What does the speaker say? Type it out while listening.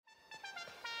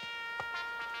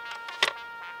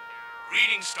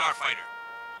Greetings, Starfighter.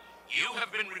 You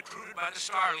have been recruited by the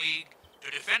Star League to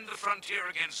defend the frontier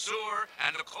against Zur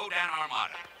and the Kodan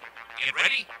Armada. Get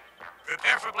ready?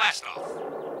 Prepare for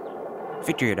blastoff.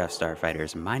 Victory at us,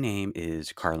 Starfighters. My name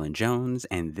is Carlin Jones,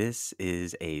 and this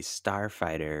is a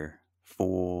Starfighter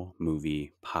full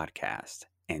movie podcast.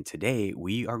 And today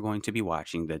we are going to be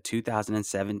watching the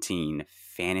 2017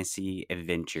 fantasy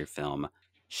adventure film,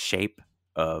 Shape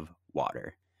of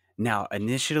Water. Now,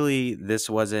 initially, this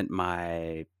wasn't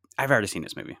my... I've already seen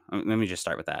this movie. Let me just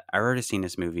start with that. I've already seen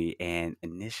this movie, and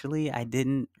initially I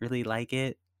didn't really like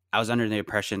it. I was under the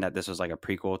impression that this was like a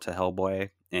prequel to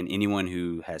Hellboy, and anyone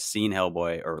who has seen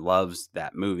Hellboy or loves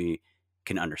that movie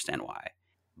can understand why.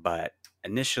 But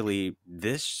initially,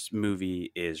 this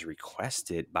movie is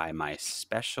requested by my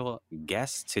special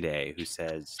guest today, who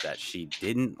says that she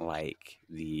didn't like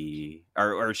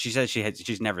or she says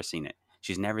she's never seen it.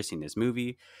 She's never seen this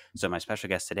movie. So my special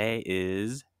guest today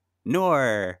is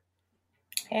Noor.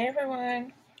 Hey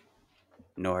everyone.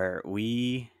 Noor,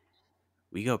 we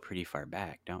go pretty far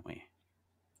back, don't we?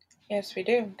 Yes, we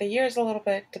do. The year is a little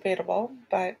bit debatable,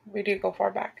 but we do go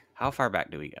far back. How far back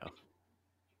do we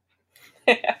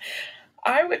go?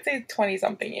 I would say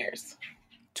 20-something years.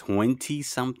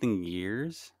 20-something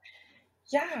years?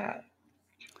 Yeah.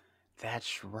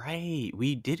 That's right.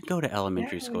 We did go to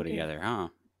elementary school together, huh?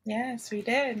 Yes, we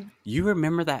did. You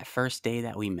remember that first day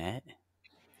that we met?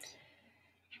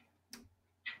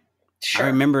 Sure. I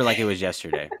remember like it was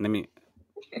yesterday.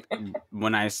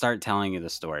 When I start telling you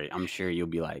the story, I'm sure you'll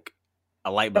be like,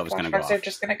 a light bulb's going to go off. They're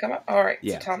just going to come up? All right,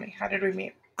 Yeah. So tell me, how did we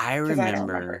meet? I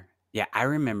remember. Yeah, I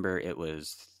remember it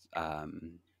was, I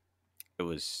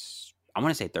want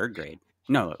to say third grade.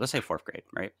 No, let's say fourth grade,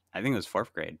 right? I think it was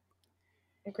fourth grade.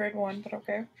 Grade 1, but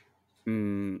okay.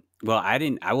 Well,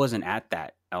 I wasn't at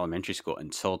that elementary school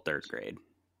until third grade.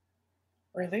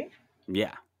 Really?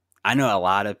 Yeah. I know a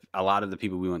lot of the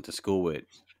people we went to school with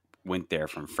went there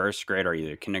from first grade or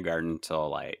either kindergarten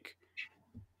until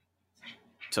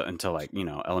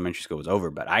elementary school was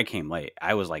over. But I came late.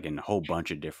 I was like in a whole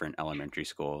bunch of different elementary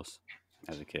schools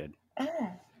as a kid.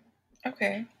 Oh,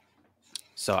 okay.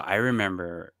 So I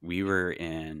remember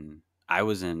I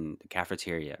was in the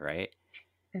cafeteria, right?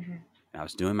 Mm-hmm. And I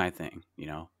was doing my thing,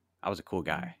 I was a cool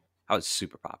guy. Mm-hmm. I was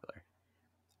super popular.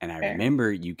 And I Fair.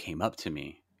 remember you came up to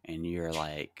me and you're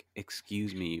like,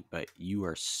 "Excuse me, but you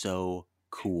are so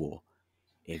cool.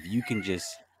 If you can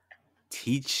just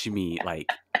teach me, like,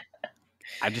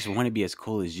 I just want to be as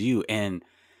cool as you." And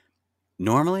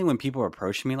normally when people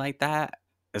approach me like that,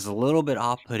 it's a little bit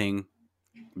off-putting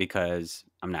because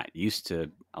I'm not used to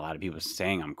a lot of people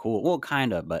saying I'm cool. Well,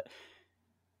 kind of, but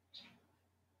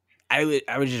I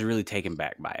was just really taken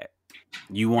back by it.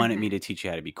 You wanted me to teach you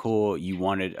how to be cool. You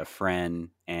wanted a friend,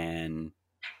 and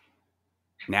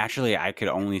naturally, I could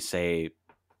only say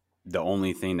the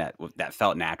only thing that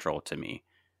felt natural to me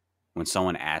when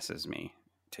someone asks me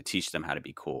to teach them how to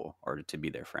be cool or to be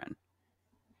their friend,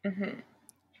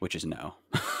 which is no.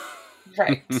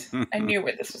 Right. I knew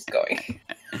where this was going.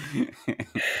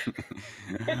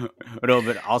 No,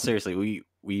 but all seriously,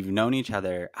 we've known each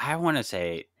other. I want to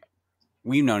say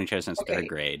we've known each other since third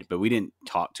grade, but we didn't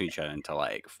talk to each other until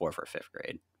like fourth or fifth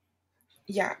grade.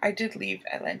 Yeah, I did leave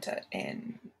Atlanta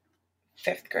in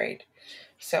fifth grade.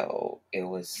 So it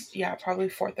was, probably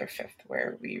fourth or fifth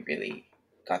where we really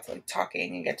got to like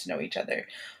talking and get to know each other.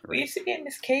 Right. We used to be in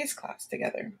Miss K's class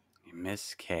together.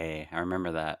 Miss K, I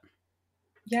remember that.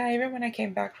 Yeah, even when I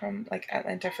came back from like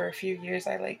Atlanta for a few years,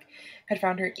 I like had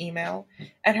found her email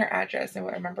and her address, and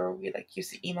I remember we like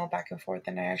used to email back and forth,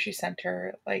 and I actually sent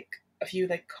her like a few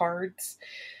like cards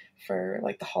for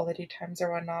like the holiday times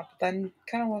or whatnot, but then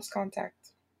kind of lost contact.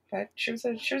 But she was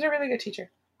a really good teacher.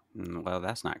 Well,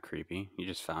 that's not creepy. You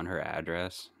just found her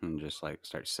address and just like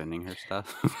start sending her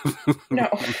stuff. No.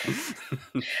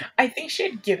 I think she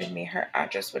had given me her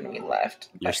address when we left.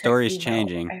 Your story's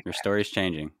changing. Your story's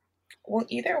changing. Well,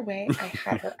 either way, I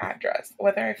had her address,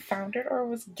 whether I found it or it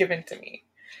was given to me.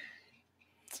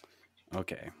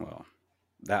 Okay, well,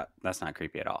 that's not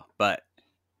creepy at all. But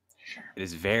sure. It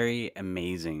is very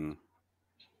amazing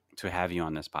to have you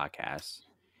on this podcast.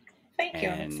 Thank you.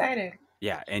 I'm excited.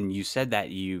 Yeah, and you said that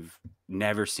you've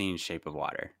never seen Shape of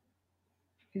Water.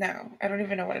 No, I don't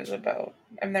even know what it's about.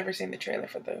 I've never seen the trailer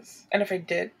for this. And if I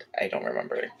did, I don't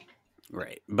remember.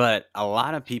 Right. But a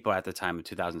lot of people at the time of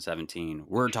 2017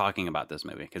 were talking about this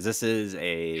movie because this is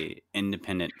a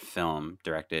independent film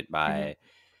directed by,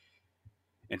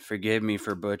 and forgive me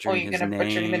for butchering his name.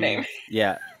 Butchering the name.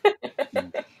 Yeah.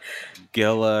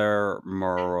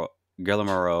 Guillermo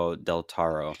del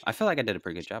Toro. I feel like I did a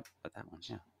pretty good job with that one.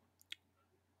 Yeah.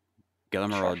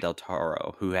 Guillermo Sure. del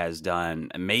Toro, who has done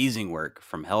amazing work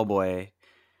from Hellboy,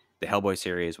 the Hellboy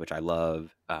series, which I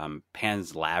love,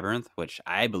 Pan's Labyrinth, which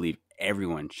I believe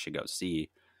everyone should go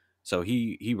see. So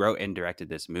he wrote and directed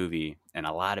this movie, and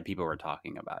a lot of people were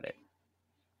talking about it.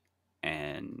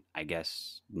 And I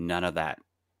guess none of that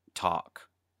talk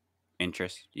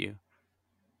interests you.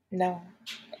 No,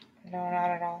 no,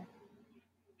 not at all.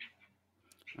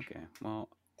 Okay, well,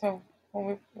 So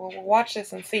we'll watch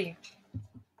this and see.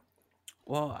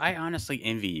 I honestly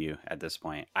envy you at this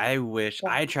point. I wish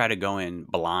Well, I try to go in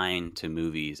blind to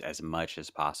movies as much as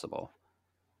possible.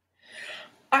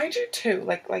 I do too.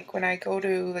 Like when I go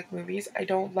to like movies, I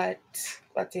don't let's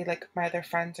say like my other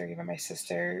friends or even my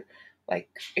sister, like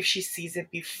if she sees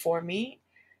it before me,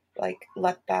 like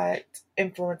let that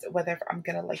influence whether I'm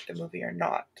gonna like the movie or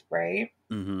not, right?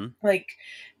 Mm-hmm. Like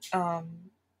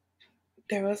um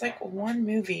there was like one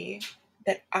movie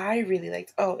that I really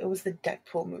liked. Oh, it was the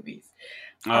Deadpool movies.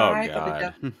 Oh I thought the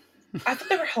God, I thought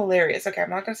they were hilarious. Okay, I'm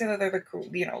not gonna say that they're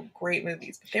the great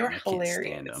movies, but they were I can't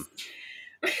stand hilarious. them.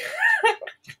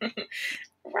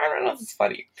 Ryan Reynolds is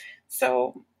funny.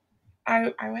 So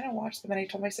I went and watched them, and I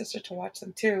told my sister to watch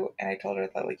them too. And I told her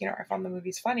that I found the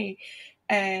movies funny.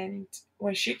 And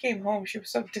when she came home, she was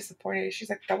so disappointed. She's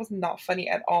like, "That was not funny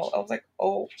at all." I was like,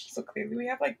 "Oh, so clearly we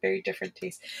have like very different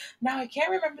tastes." Now I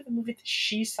can't remember the movie that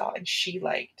she saw and she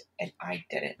liked, and I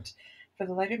didn't. For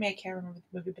the life of me, I can't remember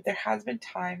the movie. But there has been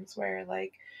times where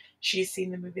like she's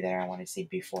seen the movie that I want to see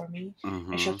before me,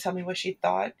 and she'll Mm-hmm. tell me what she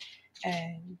thought.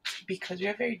 And because we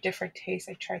have very different tastes,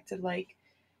 I try to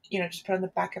just put on the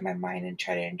back of my mind and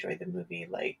try to enjoy the movie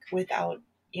like without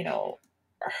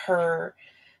her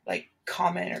like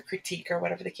comment or critique or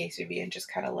whatever the case may be, and just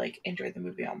kind of like enjoy the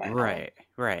movie on my own. Right,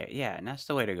 right, yeah, and that's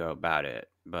the way to go about it.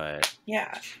 But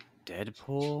Yeah.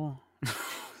 Deadpool,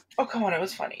 Oh, come on, it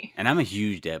was funny. and I'm a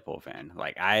huge Deadpool fan.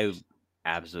 Like I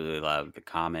absolutely love the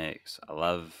comics. I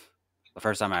love the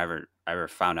first time I ever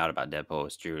found out about Deadpool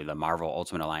was through the Marvel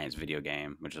Ultimate Alliance video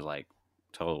game, which is like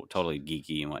totally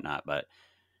geeky and whatnot. But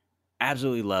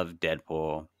absolutely love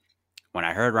Deadpool. When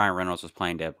I heard Ryan Reynolds was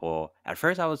playing Deadpool, at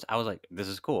first I was like, this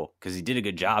is cool because he did a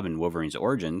good job in Wolverine's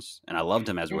Origins, and I loved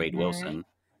him as Wade Mm-hmm. Wilson.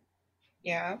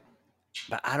 Yeah.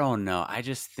 But I don't know. I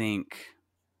just think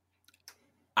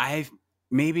I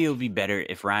maybe it would be better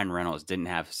if Ryan Reynolds didn't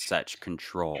have such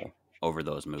control over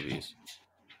those movies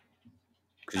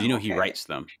because Oh, he okay. writes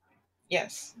them.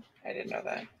 Yes, I didn't know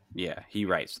that. Yeah, he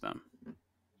writes them,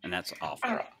 and that's I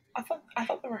don't awful. know. I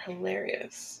thought they were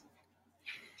hilarious.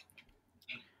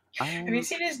 Have you Um,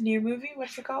 seen his new movie?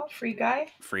 What's it called? Free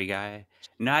Guy? Free Guy.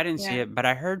 No, I didn't see Yeah, it, but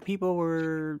I heard people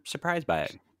were surprised by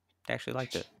it. They actually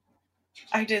liked it.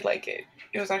 I did like it.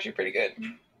 It was actually pretty good.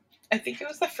 I think it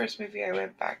was the first movie I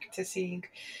went back to seeing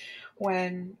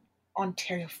when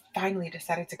Ontario finally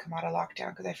decided to come out of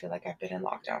lockdown, because I feel like I've been in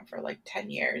lockdown for like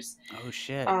 10 years. Oh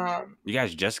shit! Um, You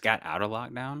guys just got out of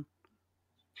lockdown?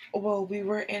 well, we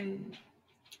were in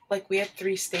like we had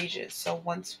 3 stages. So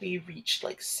once we reached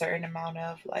like certain amount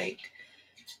of like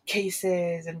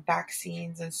cases and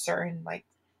vaccines and certain like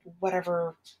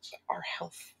whatever our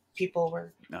health people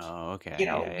were Oh, okay.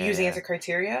 Yeah, yeah, using as yeah. a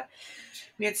criteria,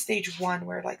 we had stage 1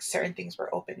 where like certain things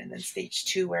were open, and then stage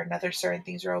 2 where another certain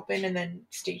things were open, and then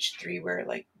stage 3 where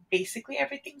like basically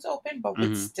everything's open but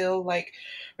with Mm-hmm. still like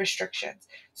restrictions.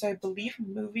 So I believe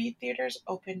movie theaters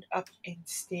opened up in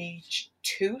stage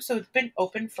 2, so it's been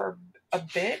open for a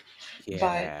bit.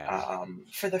 But Yeah.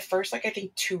 for the first like I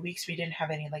think 2 weeks we didn't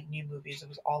have any like new movies. It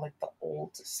was all like the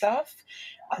old stuff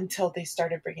until they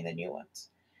started bringing the new ones.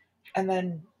 And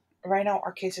then right now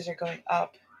our cases are going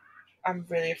up. I'm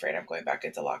really afraid I'm going back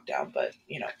into lockdown, but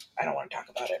I don't want to talk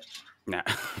about it. No.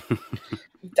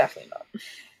 Definitely not.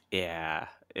 Yeah,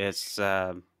 it's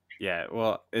yeah.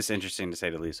 Well, it's interesting to say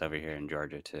the least over here in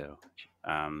Georgia too.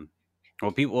 Um,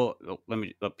 people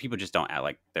just don't act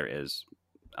like there is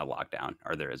a lockdown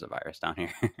or there is a virus down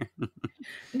here.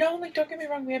 No, like don't get me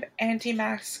wrong, we have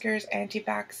anti-maskers,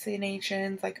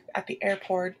 anti-vaccinations, like at the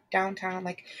airport, downtown,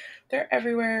 like they're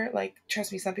everywhere. Like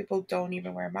trust me, some people don't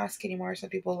even wear a mask anymore. Some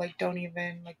people like don't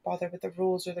even like bother with the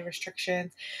rules or the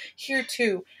restrictions here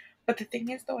too. But the thing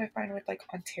is though, I find with like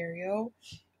Ontario,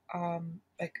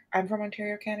 like I'm from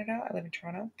Ontario, Canada. I live in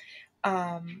Toronto.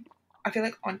 I feel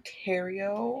like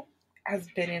Ontario has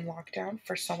been in lockdown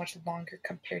for so much longer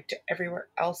compared to everywhere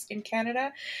else in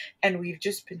Canada, and we've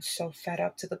just been so fed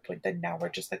up to the point that now we're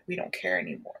just like we don't care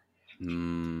anymore.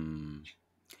 Hmm.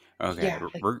 Okay, Yeah,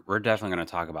 like we're definitely going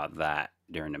to talk about that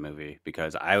during the movie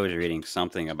because I was reading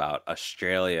something about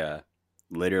Australia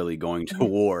literally going to mhm.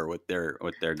 war with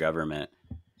their government.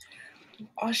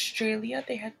 Australia,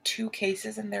 they had 2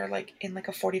 cases and they're like in like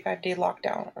a 45-day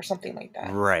lockdown or something like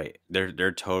that. Right.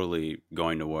 They're totally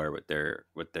going to war with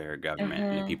their government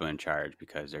and the Mm-hmm. people in charge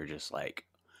because they're just like,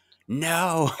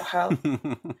 no. Hell,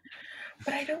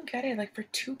 but I don't get it. Like for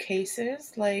 2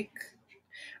 cases, like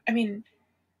I mean,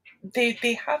 they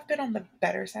have been on the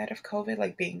better side of COVID,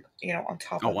 like being on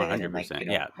top Oh, of it and like 100%.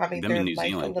 Yeah. having Them their in New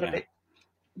life a Zealand. little Yeah. bit.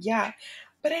 Yeah,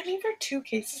 but I mean, for 2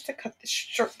 cases to cut this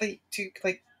shortly to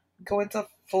like go into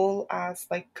full ass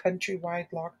like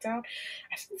countrywide lockdown,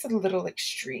 I think it's a little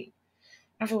extreme.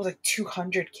 I don't know if it was like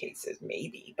 200 cases,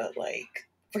 maybe, but like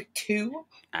for two,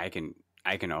 I can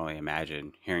I can only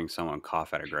imagine hearing someone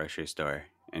cough at a grocery store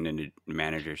and then the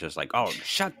manager's just like, "Oh,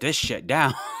 shut this shit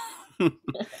down.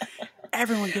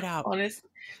 Everyone get out." honest,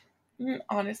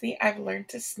 honestly, I've learned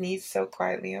to sneeze so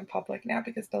quietly in public now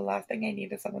because the last thing I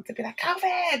need is someone to be like,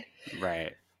 COVID!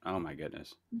 Right. Oh my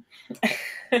goodness.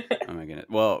 Oh my goodness.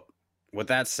 Well, with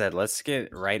that said, let's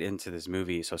get right into this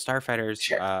movie. So, Starfighters,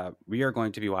 Sure. we are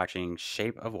going to be watching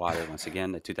Shape of Water once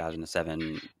again, the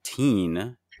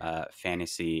 2017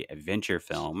 fantasy adventure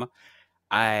film.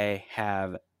 I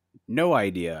have no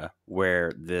idea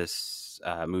where this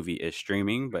movie is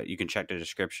streaming, but you can check the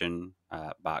description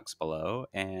box below,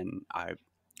 and I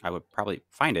would probably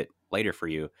find it later for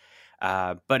you.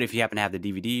 But if you happen to have the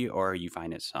DVD or you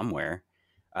find it somewhere,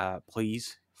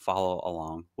 please follow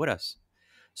along with us.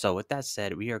 So, with that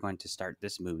said, we are going to start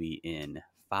this movie in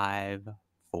 5,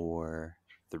 4,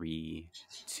 3,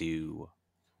 2,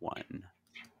 1.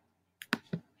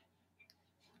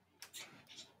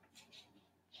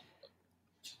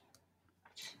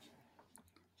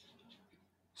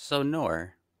 So,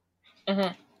 Noor,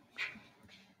 Hmm.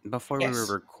 before we were Yes.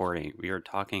 recording, we were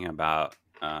talking about.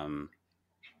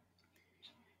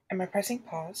 Am I pressing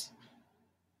pause?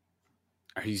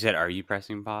 You said, "Are you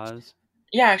pressing pause?"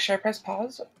 Yeah, should I press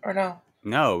pause or no?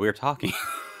 No, we were talking.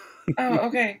 Oh,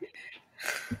 okay.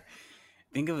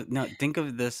 Think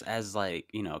of this as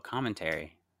like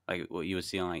commentary, like what you would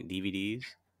see on like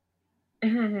DVDs.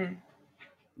 Hmm.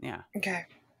 Yeah, Okay.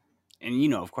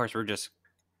 and of course, there's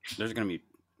gonna be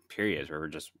periods where we're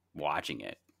just watching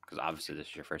it because obviously this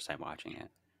is your first time watching it.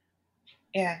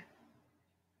 Yeah.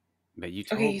 But you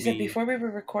Okay, told you said me, before we were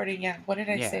recording, yeah. What did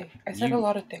I yeah, say? I said a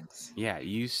lot of things.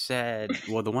 you said,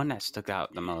 well, the one that stuck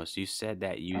out the most, you said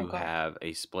that Oh, you God. have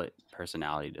a split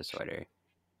personality disorder.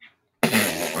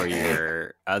 And for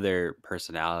your other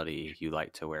personality, you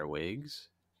like to wear wigs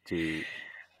to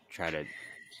try to,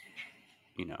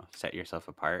 set yourself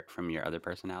apart from your other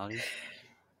personalities.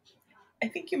 I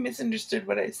think you misunderstood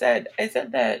what I said. I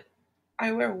said that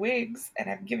I wear wigs and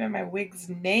I've given my wigs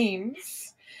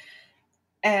names,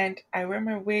 and I wear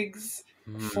my wigs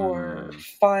for Hmm.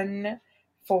 fun,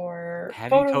 for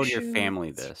Have you photo told your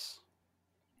family shoots. this?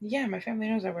 Yeah, my family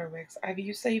knows I wear wigs. I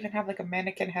used to even have like a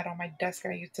mannequin head on my desk,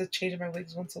 and I used to change my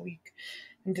wigs once a week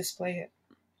and display it.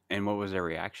 And what was their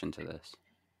reaction to this?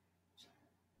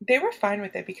 They were fine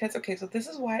with it because okay, so this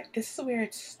is where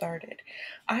it started.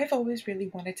 I've always really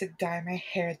wanted to dye my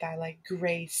hair that like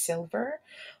gray silver,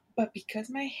 but because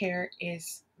my hair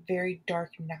is very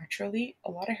dark naturally,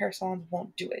 a lot of hair salons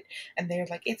won't do it. And they're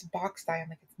like, it's box dye. I'm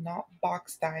like, it's not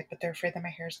box dye, but they're afraid that my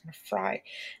hair is gonna fry.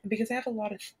 And because I have a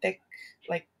lot of thick,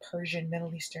 like Persian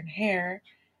Middle Eastern hair,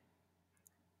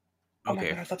 oh my Okay,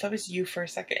 god, I thought that was you for a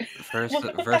second. first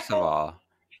What the first of hell? all,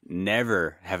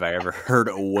 never have I ever heard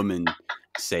a woman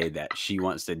say that she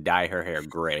wants to dye her hair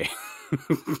gray.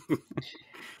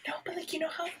 No, but like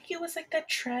how like, it was like that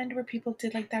trend where people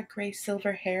did like that gray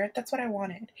silver hair? That's what I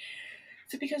wanted.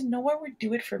 So because no one would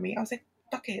do it for me, I was like,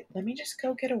 fuck it, let me just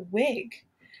go get a wig.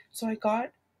 So I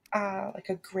got like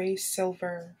a gray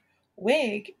silver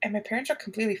wig, and my parents are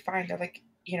completely fine. They're like,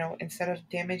 instead of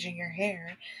damaging your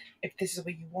hair, if this is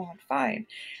what you want, fine.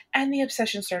 And the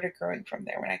obsession started growing from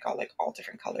there when I got like all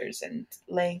different colors and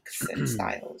lengths and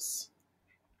styles.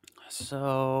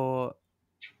 So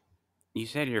you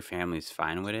said your family's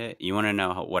fine with it. You want to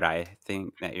know what I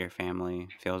think that your family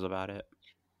feels about it?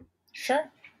 Sure,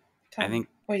 tell I me. think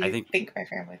What do I you think think my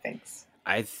family thinks?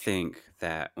 I think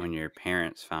that when your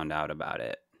parents found out about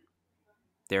it,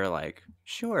 they were like,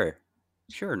 "Sure,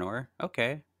 sure, Nora,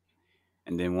 okay."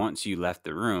 And then once you left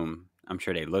the room, I'm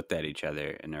sure they looked at each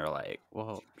other and they're like,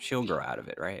 "Well, she'll grow out of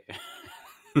it, right?"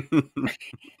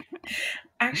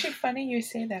 Actually, funny you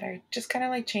say that. I just kind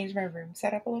of like changed my room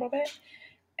setup a little bit,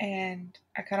 and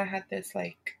I kind of had this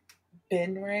like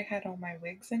bin where I had all my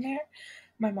wigs in there.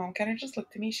 my mom kind of just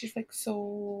looked at me. She's like,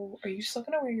 "So, are you still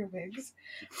gonna wear your wigs?"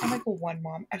 I'm like, "Well, one,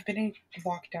 mom, I've been in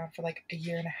lockdown for like a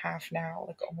year and a half now,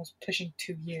 like almost pushing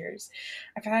 2 years.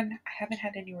 I haven't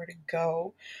had anywhere to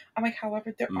go. I'm like,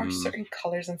 however, there are Mm. certain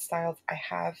colors and styles I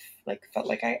have like felt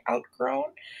like I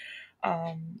outgrown.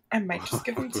 I might just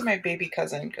give them to my baby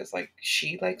cousin because like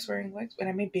she likes wearing wigs. When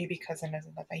I mean baby cousin, as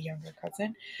in like my younger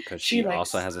cousin, Because she she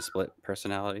also likes. has a split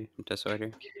personality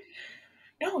disorder.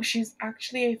 No, she's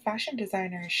actually a fashion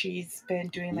designer. She's been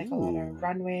doing like a lot of Ooh,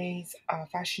 runways,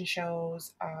 fashion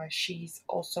shows. She's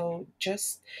also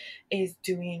just is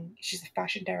doing. She's a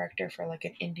fashion director for like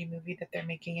an indie movie that they're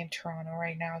making in Toronto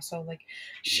right now. So like,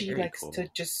 she very likes to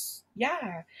cool. just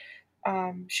yeah.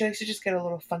 She likes to just get a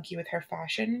little funky with her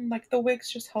fashion. Like the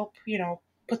wigs just help,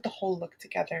 put the whole look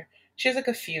together. She has like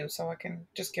a few, so I can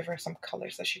just give her some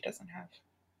colors that she doesn't have.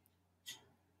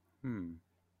 Hmm.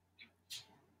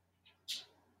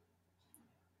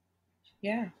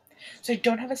 Yeah. So I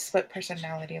don't have a split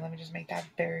personality. Let me just make that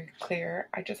very clear.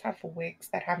 I just have wigs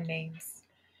that have names.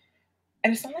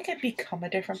 And it's not like I become a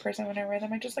different person when I wear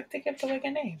them. I just like to give the wig a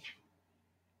name.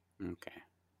 Okay.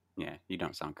 Yeah, you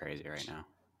don't sound crazy right now.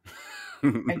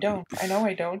 I don't. I know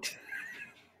I don't.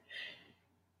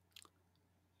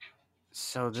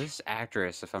 So this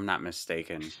actress, if I'm not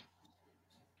mistaken,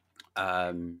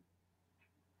 um,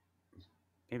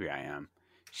 maybe I am.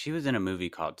 She was in a movie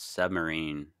called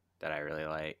Submarine that I really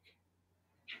like.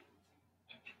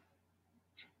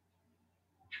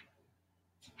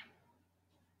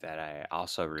 That I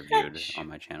also reviewed Did on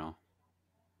my channel.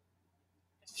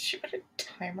 she put a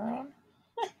timer on?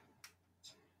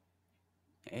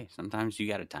 Hey, sometimes you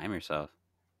got to time yourself.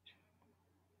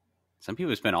 Some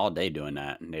people spend all day doing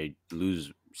that and they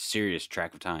lose serious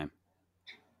track of time.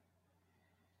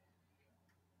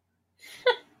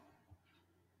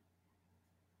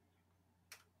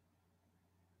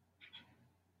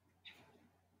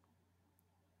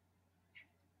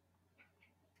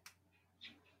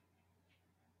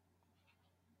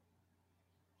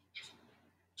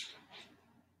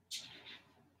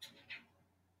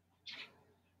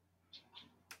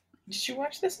 Did you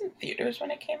watch this in theaters when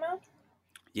it came out?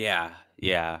 Yeah,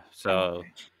 yeah. Oh, So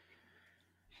okay.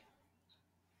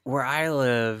 where I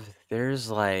live,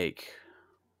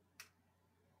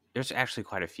 there's actually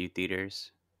quite a few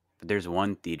theaters, but there's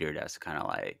one theater that's kind of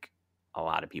like a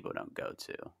lot of people don't go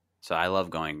to. So I love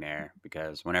going there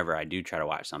because whenever I do try to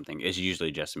watch something, it's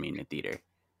usually just me in the theater.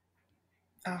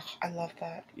 Oh, I love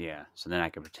that. Yeah. So then I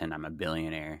can pretend I'm a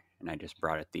billionaire and I just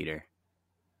brought a theater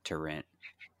to rent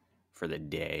for the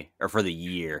day or for the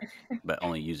year, but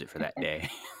only use it for that day.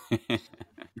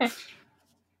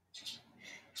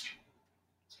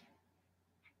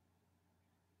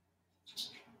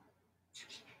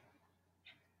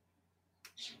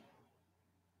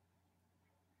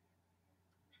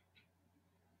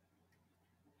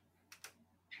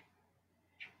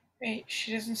 Wait,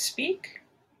 she doesn't speak?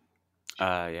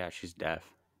 Yeah, she's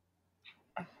deaf.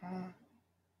 Uh-huh.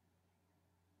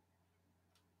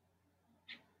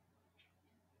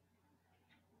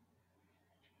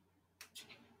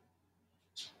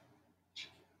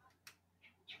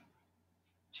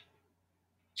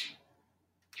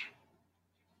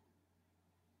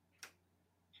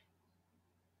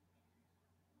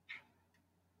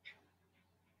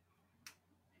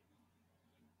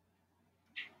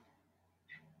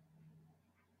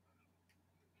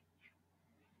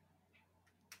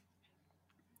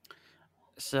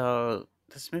 So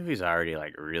this movie's already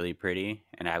like really pretty,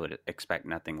 and I would expect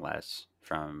nothing less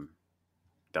from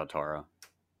Del Toro.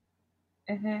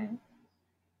 Mm-hmm.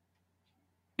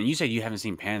 And you said you haven't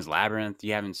seen Pan's Labyrinth,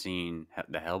 you haven't seen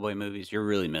the Hellboy movies. You're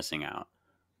really missing out.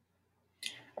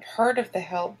 I've heard of the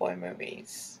Hellboy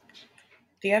movies.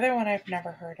 The other one I've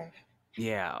never heard of.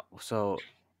 Yeah, so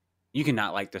you can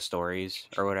not like the stories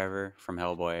or whatever from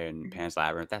Hellboy and Mhm. Pan's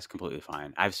Labyrinth. That's completely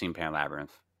fine. I've seen Pan's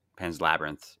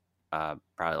Labyrinth,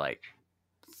 probably like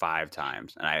 5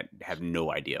 times, and I have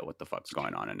no idea what the fuck's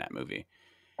going on in that movie.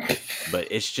 But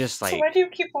it's just So why like, do you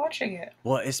keep watching it?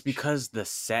 well, it's because the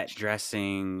set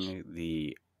dressing,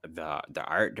 the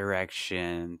art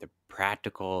direction, the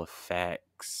practical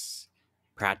effects,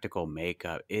 practical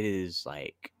makeup. It is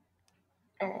like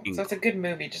Oh, so it's a inc- good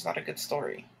movie, just not a good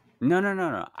story. no, no, no,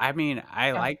 no. I mean,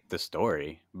 I Oh, like the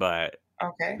story, but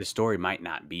okay. the story might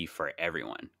not be for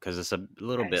everyone because it's a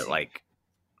little I bit see. like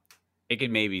it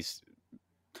could maybe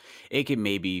it could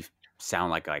maybe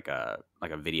sound like a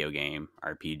video game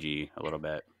RPG a little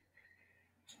bit,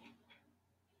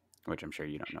 which I'm sure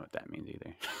you don't know what that means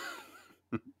either.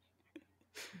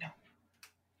 No.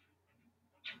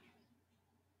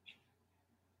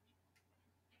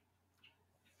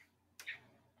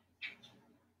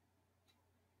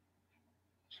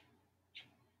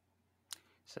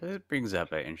 So it brings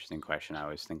up an interesting question I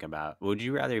always think about. Would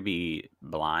you rather be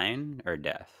blind or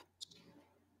deaf?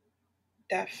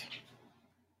 Deaf.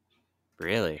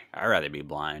 Really? I'd rather be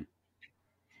blind.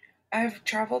 I've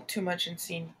traveled too much and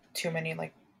seen too many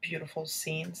like beautiful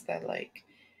scenes that like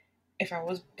if I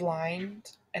was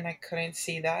blind and I couldn't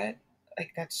see that,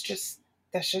 like that's just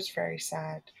very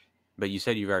sad. But you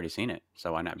said you've already seen it,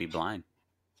 so why not be blind?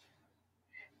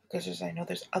 Because I know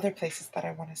there's other places that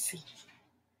I want to see.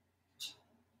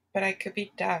 But I could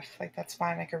be deaf, like that's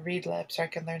fine. I could read lips or I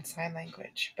could learn sign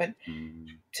language. But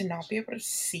Mm, to not be able to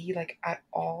see like at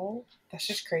all, that's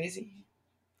just crazy.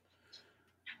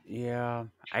 yeah,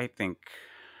 I think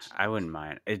I wouldn't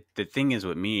mind. The thing is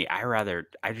with me, I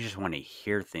just want to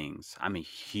hear things. I'm a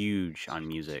huge on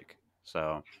music,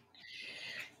 so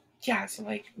Yeah, so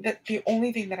like the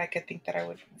only thing that I could think that I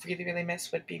would really, really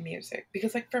miss would be music.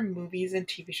 Because like for movies and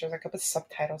TV shows I could put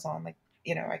subtitles on, like,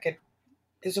 I could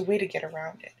there's a way to get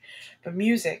around it. But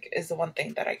music is the one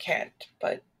thing that I can't.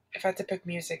 But if I had to pick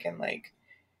music and like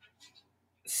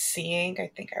seeing, I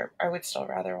think I would still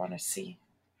rather want to see.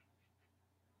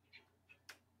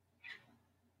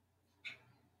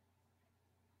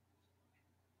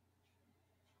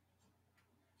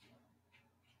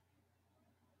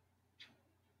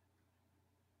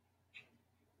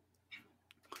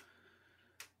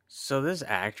 so this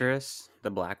actress,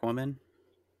 the black woman,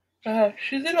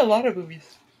 She's in a lot of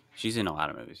movies. she's in a lot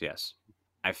of movies. Yes,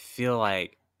 I feel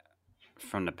like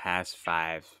from the past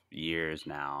 5 years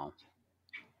now,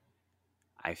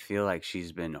 I feel like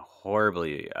she's been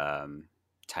horribly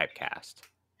typecast.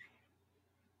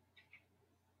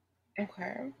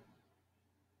 Okay.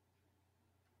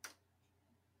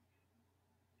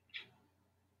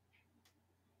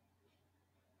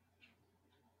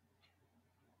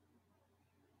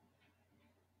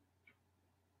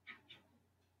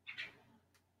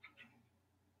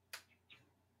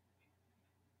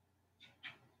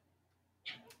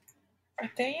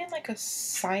 Are they in like a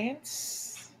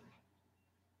science?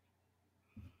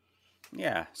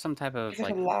 Yeah, some type Is of it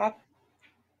a like lab?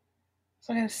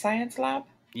 Some kind of science lab?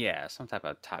 yeah, some type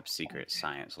of top secret Okay.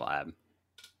 science lab.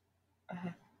 Uh-huh.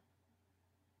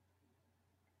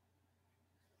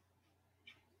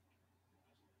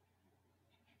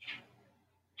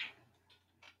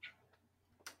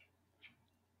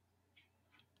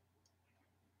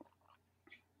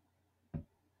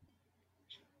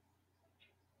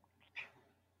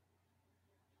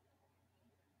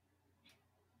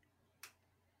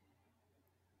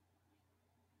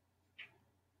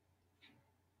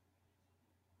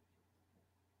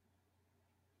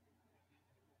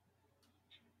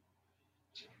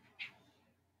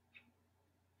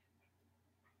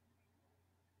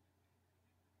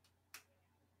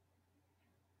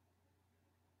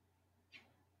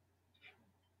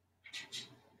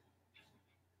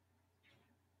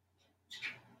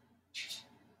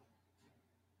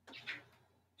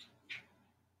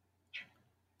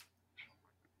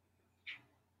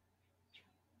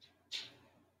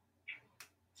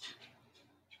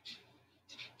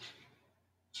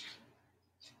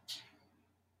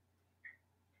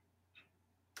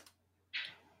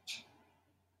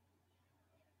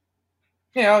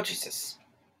 Yeah, oh Jesus.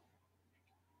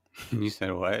 You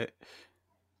said what?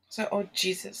 So, oh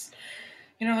Jesus.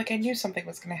 Like I knew something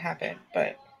was gonna happen,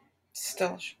 but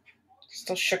still,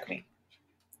 still shook me.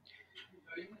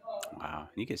 Wow,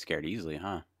 you get scared easily,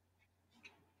 huh?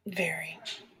 Very.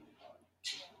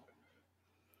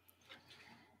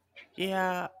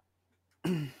 Yeah.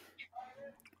 I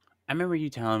remember you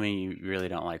telling me you really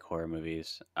don't like horror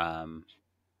movies. I'm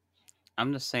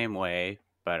the same way,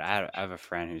 but I have a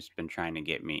friend who's been trying to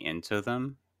get me into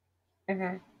them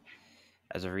Mm-hmm.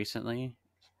 as of recently,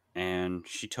 and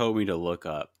she told me to look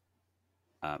up.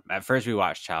 At first, we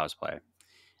watched Child's Play,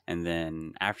 and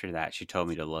then after that, she told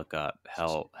me to look up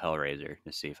Hellraiser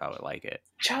to see if I would like it.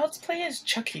 Child's Play is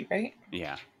Chucky, right?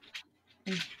 Yeah,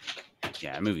 Mm.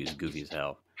 yeah, that movie is goofy as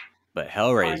hell. But I know.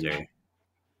 Hellraiser,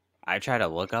 I try to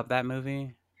look up that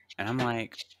movie, and I'm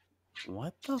like,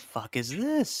 what the fuck is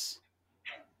this?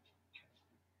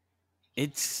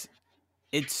 It's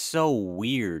it's so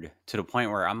weird to the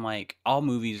point where I'm like, all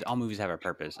movies have a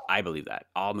purpose. I believe that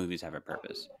all movies have a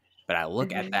purpose. But I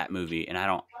look at Mm-hmm. that movie and I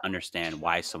don't understand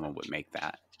why someone would make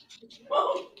that.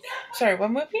 Sorry,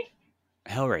 what movie?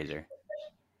 Hellraiser.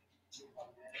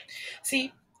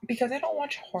 See, because I don't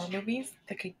watch horror movies,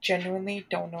 like I genuinely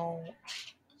don't know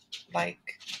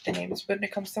like the names when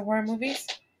it comes to horror movies.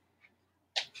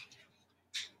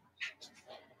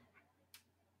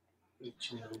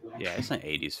 Yeah, it's an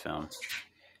 80s film.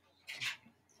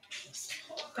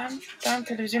 다음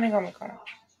텔레비전에 가면 가요.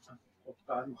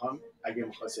 هم اگه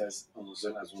میخواستی از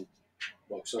آمازون از اون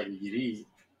باکس ها بگیری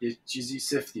یه چیزی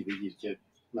سفتی بگیر که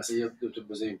مثلا یه دوتا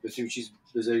بذاریم چیز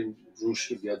بذاریم روش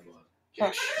که بیاد بالا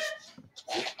باش.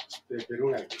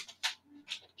 پپرو نگیر.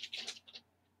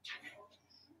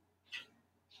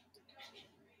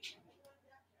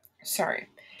 Sorry.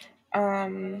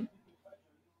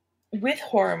 With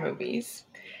horror movies,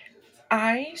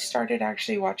 I started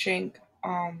actually watching,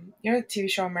 you know, the TV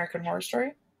show American Horror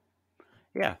Story.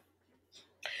 Yeah.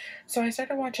 So I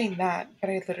started watching that, but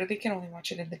I literally can only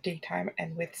watch it in the daytime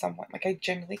and with someone. Like I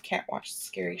generally can't watch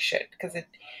scary shit because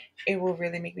it will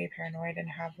really make me paranoid and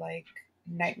have like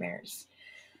nightmares.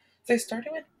 So I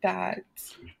started with that.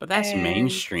 But that's and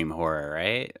mainstream horror,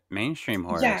 right? Mainstream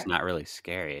horror Yeah, is not really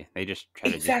scary. They just try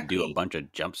to just do a exactly. bunch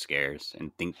of jump scares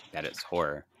and think that it's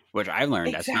horror, which I've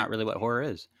learned that's not really what horror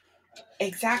is.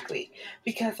 Exactly.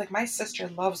 Because like my sister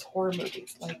loves horror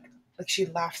movies. Like she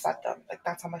laughs at them. Like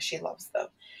that's how much she loves them.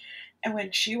 And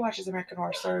when she watches American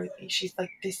Horror Story with me, she's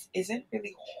like, this isn't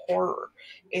really horror.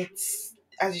 It's,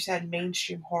 as you said,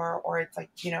 mainstream horror, or it's like,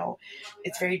 you know,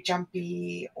 it's very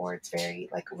jumpy, or it's very,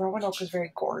 like, Roanoke is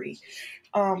very gory.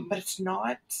 But it's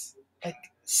not,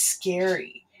 like,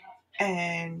 scary.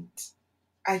 And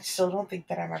I still don't think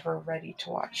that I'm ever ready to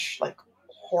watch, like,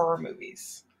 horror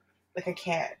movies. Like, I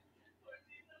can't.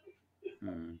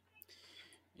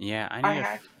 Yeah, I I need to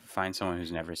had, find someone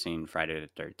who's never seen Friday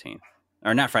the 13th.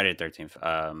 Or not Friday the 13th.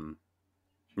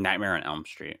 Nightmare on Elm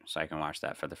Street, so I can watch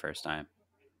that for the first time.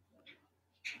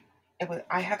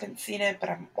 I haven't seen it, but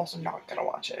I'm also not going to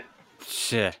watch it.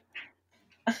 Shit.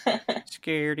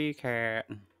 Scaredy cat.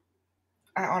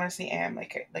 I honestly am.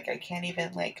 Like I can't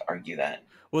even, like, argue that.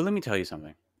 Well, let me tell you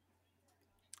something.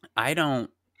 I don't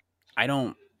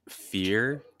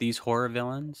fear these horror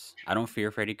villains. I don't fear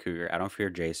Freddy Krueger. I don't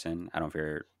fear Jason. I don't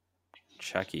fear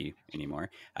Chucky anymore.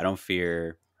 I don't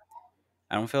feel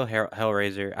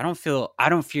Hellraiser. I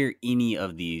don't fear any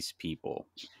of these people,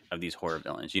 of these horror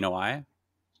villains. You know why?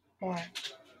 Why?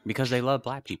 Because they love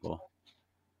black people.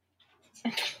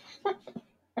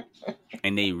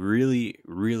 And they really,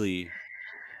 really,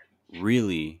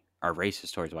 really are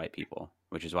racist towards white people,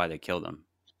 which is why they kill them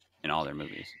in all their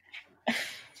movies.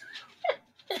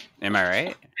 Am I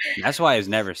right? That's why it's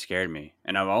never scared me.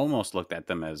 And I've almost looked at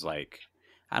them as, like,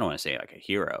 I don't want to say like a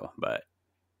hero, but,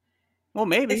 well,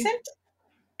 maybe.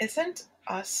 Isn't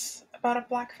Us about a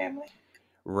black family?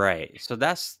 Right. So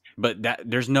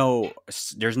there's no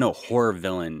horror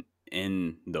villain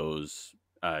in those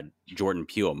Jordan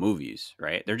Peele movies,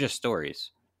 right? They're just stories.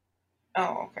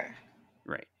 Oh, okay.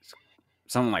 Right.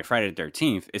 Something like Friday the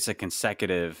 13th, it's a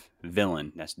consecutive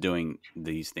villain that's doing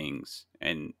these things,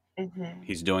 and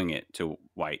he's doing it to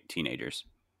white teenagers.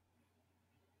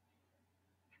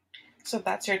 So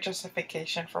that's your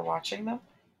justification for watching them?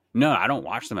 No, I don't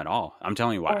watch them at all. I'm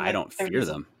telling you why I don't fear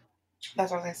them.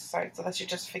 That's what I was sorry. So that's your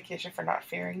justification for not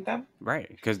fearing them? Right,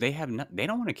 because they don't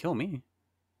want to kill me.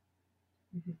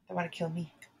 They want to kill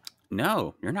me.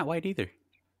 No, you're not white either.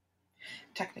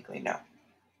 Technically, no.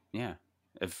 Yeah.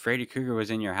 If Freddy Krueger was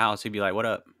in your house, he'd be like, "What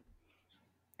up?"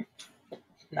 He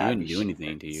wouldn't do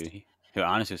anything to you. He'll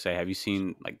honestly say, "Have you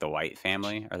seen, like, the White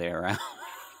family? Are they around?"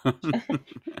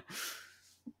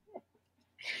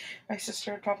 My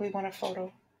sister would probably want a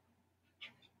photo.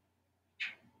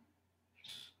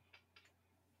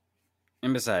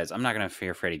 And besides, I'm not going to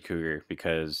fear Freddy Krueger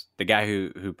because the guy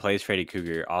who plays Freddy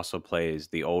Krueger also plays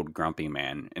the old grumpy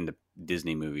man in the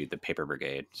Disney movie, The Paper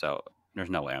Brigade. So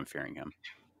there's no way I'm fearing him.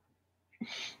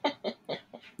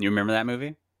 You remember that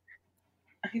movie?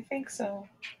 I think so.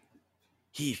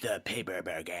 He's the Paper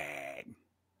Brigade.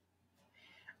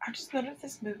 I just noticed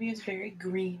this movie is very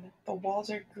green. The walls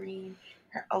are green.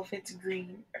 Her outfit's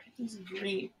green. Everything's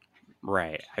green.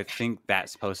 Right. I think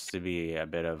that's supposed to be a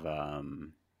bit of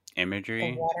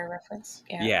imagery. The water reference?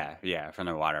 Yeah. Yeah, from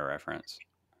the water reference.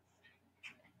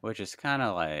 Which is kind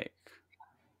of like,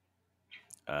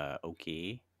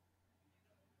 okay.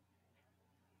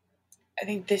 I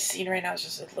think this scene right now is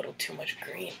just a little too much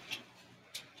green.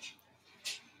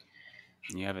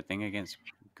 You have a thing against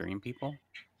green people?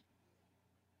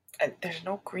 There's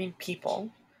no green people,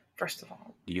 first of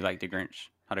all. Do you like The Grinch?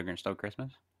 How the Grinch Stole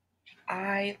Christmas?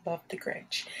 I love The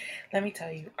Grinch. Let me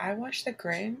tell you, I watched The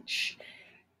Grinch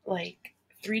like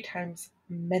 3 times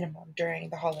minimum during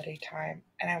the holiday time,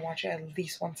 and I watch it at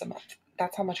least once a month.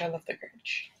 That's how much I love The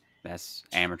Grinch. That's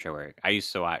amateur work. I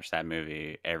used to watch that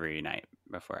movie every night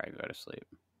before I go to sleep.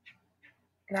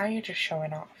 Now you're just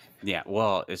showing off. Yeah,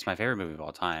 well, it's my favorite movie of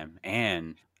all time,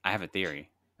 and I have a theory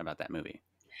about that movie.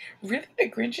 Really, The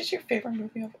Grinch is your favorite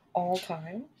movie of all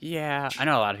time? Yeah, I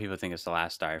know a lot of people think it's The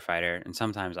Last Starfighter, and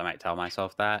sometimes I might tell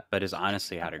myself that, but it's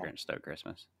honestly How to Okay. Grinch Stole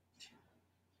Christmas.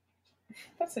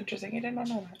 That's interesting. I did not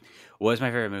know that. Well, it's my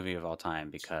favorite movie of all time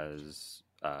because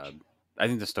I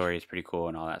think the story is pretty cool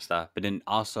and all that stuff. But then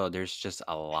also, there's just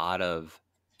a lot of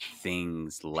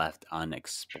things left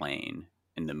unexplained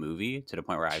in the movie to the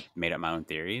point where I made up my own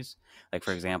theories. Like,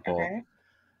 for example, Okay.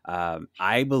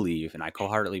 I believe, and I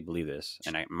wholeheartedly believe this,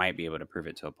 and I might be able to prove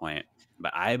it to a point,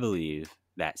 but I believe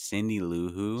that Cindy Lou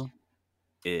Who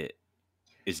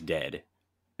is dead.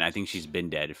 And I think she's been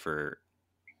dead for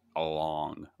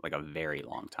a very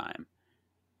long time.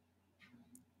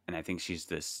 And I think she's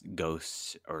this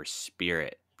ghost or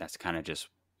spirit that's kind of just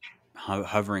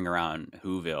hovering around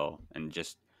Whoville and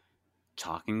just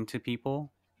talking to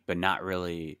people, but not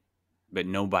really, but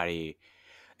nobody.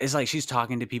 It's like she's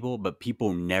talking to people, but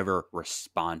people never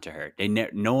respond to her.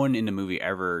 No one in the movie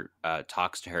ever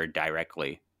talks to her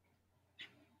directly,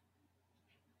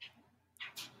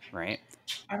 right?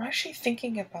 I'm actually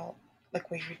thinking about like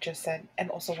what you just said and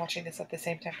also watching this at the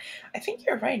same time. I think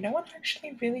you're right. No one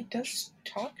actually really does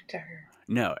talk to her.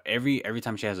 No, every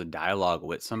time she has a dialogue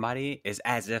with somebody, it's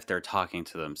as if they're talking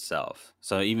to themselves.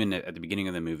 So even at the beginning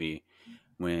of the movie,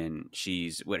 when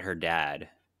she's with her dad,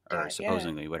 or Dad, yeah.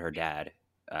 supposedly with her dad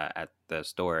at the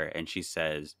store, and she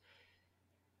says,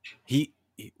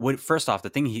 first off, the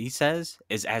thing he says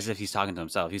is as if he's talking to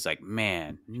himself. He's like,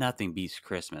 "Man, nothing beats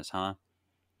Christmas, huh?"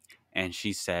 And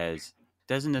she says,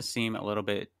 "Doesn't this seem a little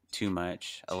bit too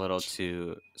much, a little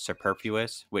too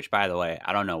superfluous?" Which, by the way,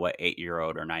 I don't know what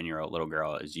 8-year-old or 9-year-old little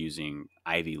girl is using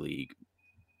Ivy League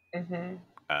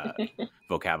uh,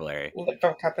 vocabulary.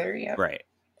 Vocabulary, yeah. Right.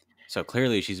 So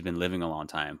clearly she's been living a long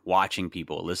time, watching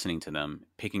people, listening to them,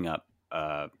 picking up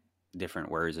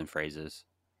different words and phrases.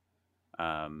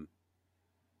 But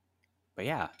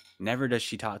yeah, never does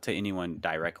she talk to anyone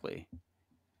directly.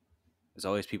 There's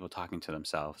always people talking to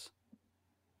themselves.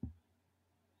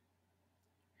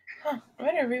 Huh. I'm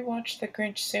gonna rewatch The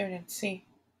Grinch soon and see.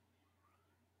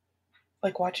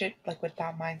 Like watch it like with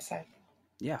that mindset.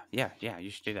 Yeah, you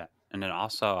should do that. And then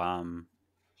also,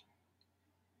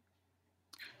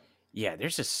 yeah,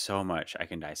 there's just so much I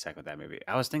can dissect with that movie.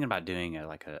 I was thinking about doing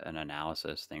an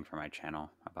analysis thing for my channel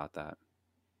about that,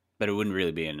 but it wouldn't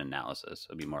really be an analysis.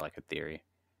 It'd be more like a theory.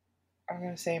 I'm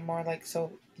gonna say more like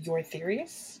so your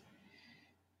theories?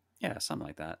 Yeah, something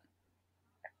like that.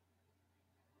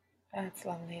 That's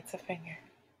lovely, it's a finger.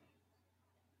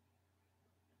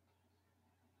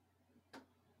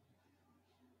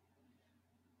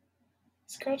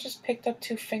 This girl just picked up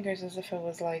 2 fingers as if it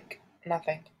was like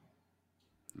nothing.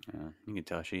 Yeah, you can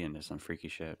tell she into some freaky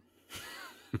shit.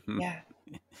 Yeah.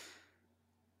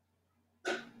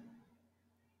 Oh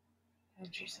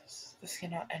Jesus, this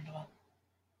cannot end well.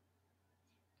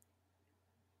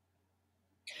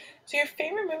 So your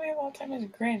favorite movie of all time is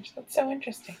Grinch. That's so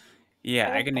interesting. Yeah,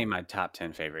 I I can like name my top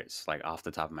 10 favorites like off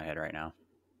the top of my head right now.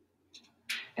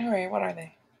 that. Alright, what are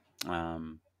they?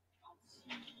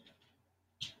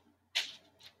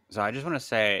 So I just want to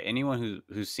say, anyone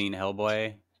who's seen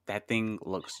Hellboy, that thing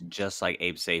looks just like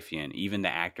Abe Sapien. Even the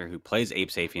actor who plays Abe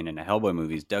Sapien in the Hellboy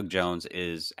movies, Doug Jones,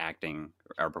 is acting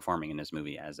or performing in this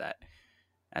movie as that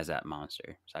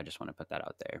monster. So I just want to put that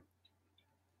out there.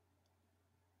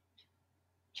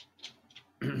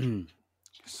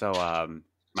 So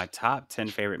my top 10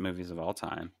 favorite movies of all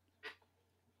time.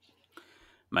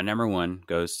 My number 1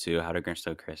 goes to How to Grinch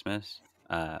Stole Christmas.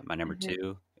 My number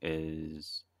 2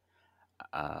 is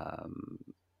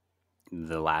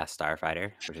The Last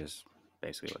Starfighter, which is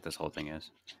basically what this whole thing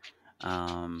is.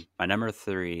 My number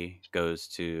 3 goes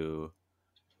to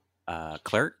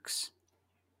Clerks,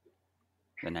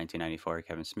 the 1994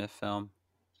 Kevin Smith film.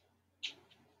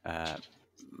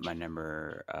 My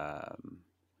number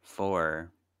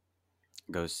 4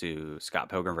 goes to Scott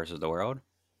Pilgrim versus the World.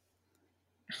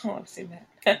 Oh, I've seen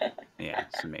that. Yeah,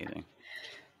 it's amazing.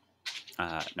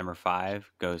 Number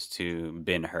 5 goes to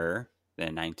Ben-Hur,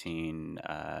 the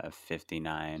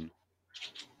 1959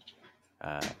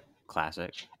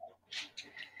 classic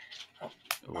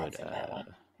with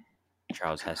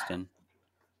Charles Heston.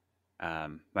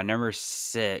 My number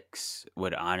 6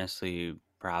 would honestly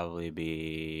probably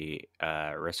be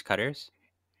Risk Cutters,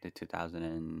 the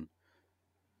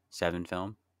 2007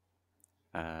 film.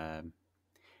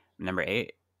 Number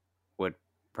 8 would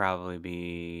probably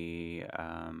be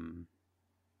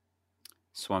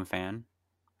Swamp Fan.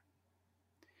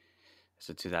 It's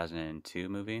a 2002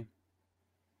 movie.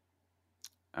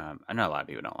 I know a lot of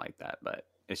people don't like that, but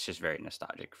it's just very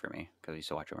nostalgic for me because I used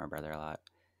to watch it with my brother a lot.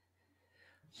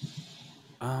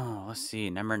 Oh, let's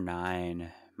see. Number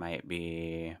 9 might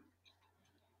be.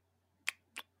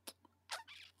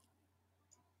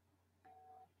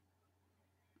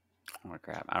 Oh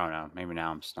crap! I don't know. Maybe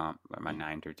now I'm stumped by my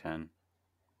 9 through 10.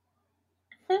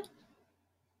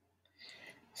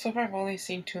 So far, I've only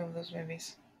seen 2 of those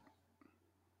movies.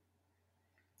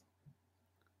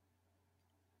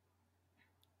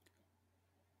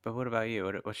 But what about you?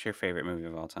 What's your favorite movie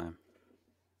of all time?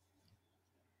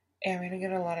 Yeah, I'm gonna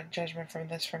get a lot of judgment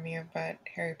from you, but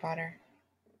Harry Potter.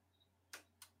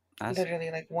 That's, Literally,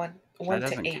 like one that to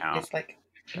doesn't 8 count. is like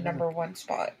That number 1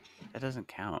 spot. That doesn't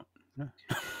count.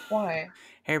 Why?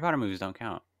 Harry Potter movies don't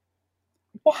count.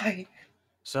 Why?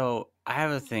 So I have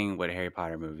a thing with Harry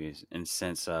Potter movies in the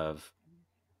sense of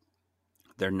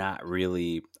they're not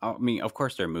really. I mean, of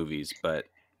course they're movies, but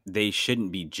they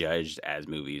shouldn't be judged as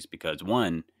movies because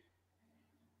one,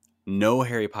 no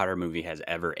Harry Potter movie has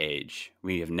ever aged.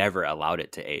 We have never allowed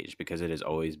it to age because it has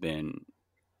always been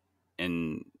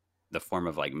in the form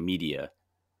of like media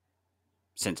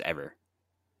since ever.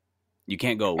 You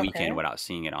can't go a weekend without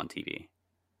seeing it on TV.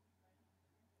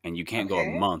 And you can't go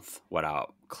a month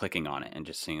without clicking on it and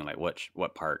just seeing like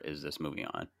what part is this movie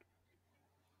on.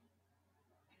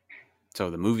 So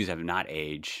the movies have not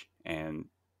aged and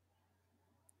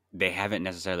they haven't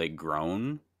necessarily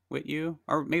grown with you,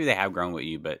 or maybe they have grown with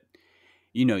you, but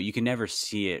you know, you can never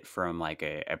see it from like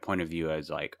a point of view as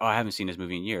like, oh, I haven't seen this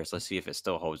movie in years. Let's see if it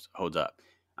still holds up.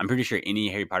 I'm pretty sure any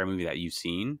Harry Potter movie that you've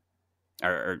seen,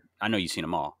 or I know you've seen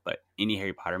them all, but any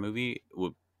Harry Potter movie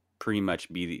would pretty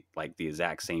much be like the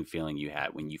exact same feeling you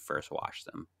had when you first watched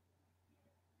them.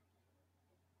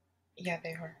 Yeah,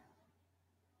 they are.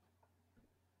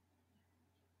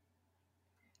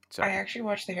 So I actually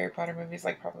watch the Harry Potter movies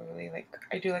like probably like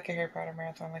I do like a Harry Potter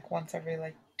marathon like once every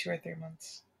like 2 or 3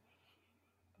 months.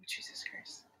 Oh, Jesus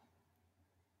Christ.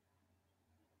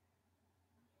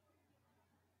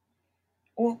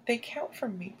 Well, they count for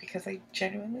me because I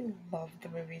genuinely love the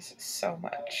movies so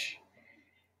much.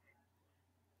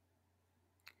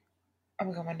 Oh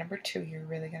my god, my number 2, you're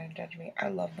really gonna judge me. I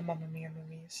love the Mamma Mia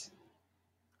movies.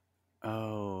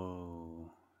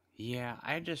 Oh, yeah,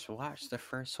 I just watched the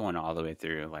first one all the way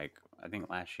through, like, I think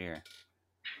last year.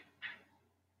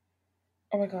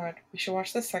 Oh my god, we should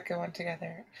watch the second one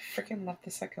together. I freaking love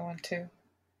the second one too.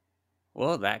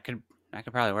 Well, that could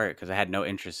probably work because I had no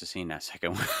interest in seeing that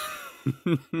second one.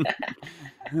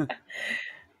 But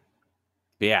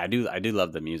yeah, I do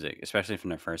love the music, especially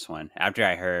from the first one. After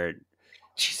I heard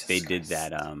they did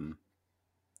that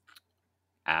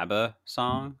ABBA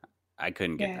song, I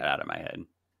couldn't get that out of my head.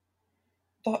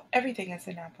 Well, everything is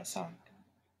an ABBA song.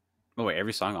 Oh wait,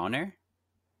 every song on there?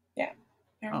 Yeah.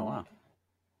 Oh wow.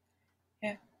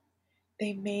 Yeah.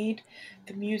 They made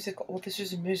the musical. Well, this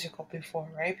was a musical before,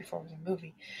 right? Before it was a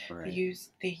movie. Right.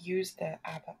 They used the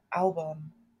ABBA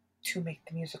album to make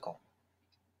the musical.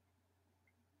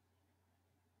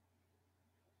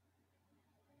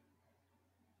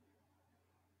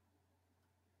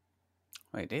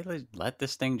 Wait, they let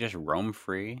this thing just roam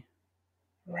free?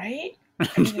 Right? I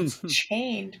mean, it's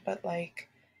chained, but like...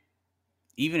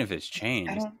 Even if it's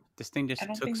chained, this thing just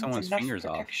took someone's fingers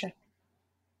off.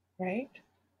 Right?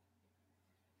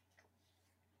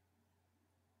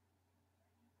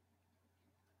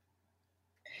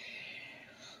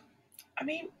 I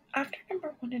mean, after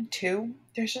number 1 and 2,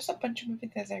 there's just a bunch of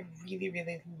movies that I really,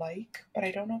 really like, but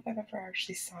I don't know if I've ever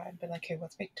actually saw it and been like, hey,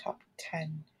 what's my top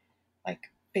 10,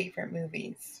 like, favorite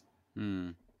movies?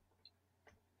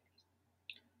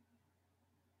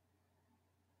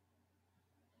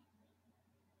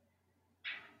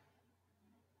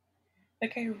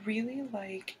 Like, I really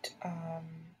liked,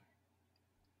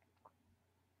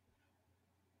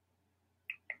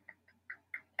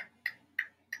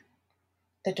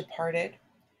 The Departed.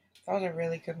 That was a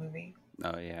really good movie.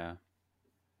 Oh, yeah.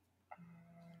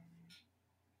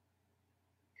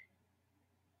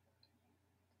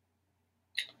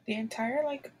 The entire,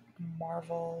 like,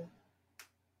 Marvel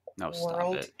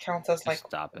world stop counts as, Just like,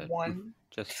 stop it. one.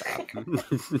 Just stop.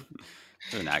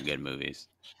 They're not good movies.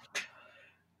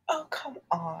 Oh, come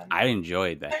on. I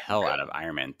enjoyed the hell out of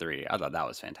Iron Man 3. I thought that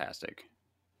was fantastic.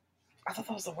 I thought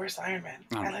that was the worst Iron Man.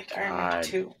 Oh I liked Iron Man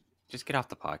 2. Just get off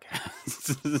the podcast.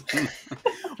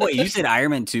 Wait, you said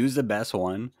Iron Man 2 is the best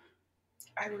one?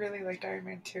 I really liked Iron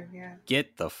Man 2, yeah.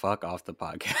 Get the fuck off the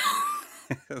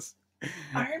podcast.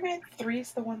 Iron Man 3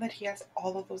 is the one that he has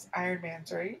all of those Iron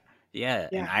Mans, right? Yeah,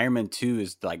 and Iron Man 2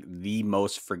 is like the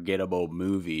most forgettable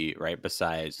movie, right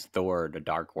besides Thor: The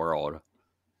Dark World.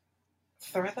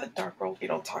 Thor: The Dark World we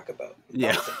don't talk about.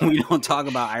 Yeah, we don't talk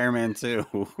about Iron Man 2.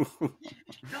 No,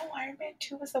 Iron Man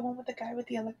 2 was the one with the guy with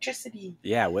the electricity.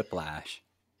 Yeah, Whiplash.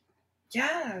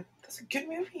 Yeah, that's a good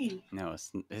movie. No,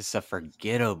 it's a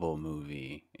forgettable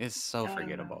movie. It's so No, no, no,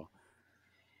 forgettable.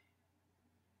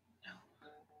 no.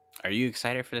 Are you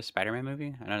excited for the Spider-Man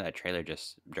movie? I know that trailer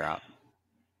just dropped.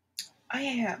 I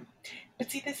am.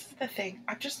 But see, this is the thing.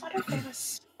 I'm just not a fan of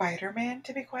Spider-Man,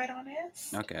 to be quite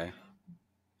honest. Okay.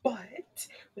 But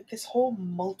with this whole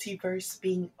multiverse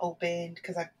being opened,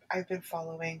 because I've been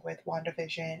following with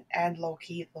WandaVision and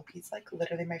Loki. Loki's like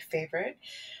literally my favorite.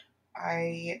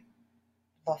 I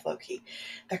love Loki.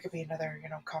 That could be another,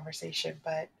 conversation.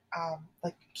 But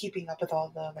like keeping up with all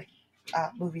the like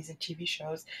movies and TV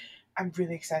shows, I'm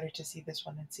really excited to see this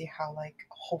one and see how like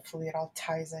hopefully it all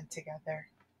ties in together.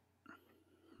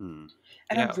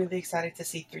 And I'm Yeah. really excited to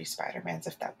see 3 Spider-Mans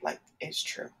if that like is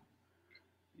true.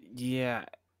 Yeah.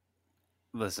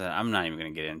 Listen, I'm not even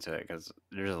going to get into it because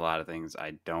there's a lot of things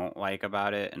I don't like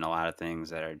about it and a lot of things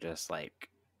that are just like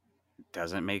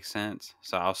doesn't make sense.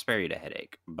 So I'll spare you the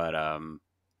headache. But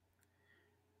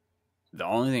the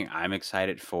only thing I'm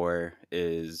excited for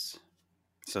is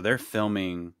so they're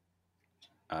filming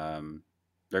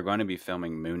they're going to be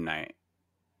filming Moon Knight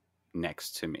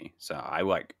next to me. So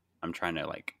I'm trying to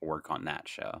like work on that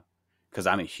show cuz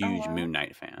I'm a Oh huge wow. Moon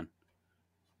Knight fan.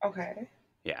 Okay.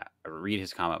 Yeah, I read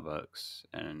his comic books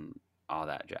and all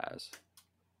that jazz.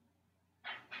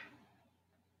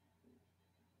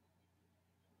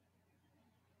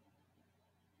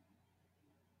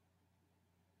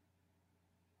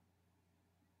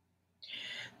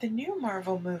 The new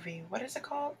Marvel movie, what is it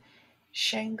called?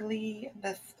 Shang-Li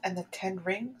and the Ten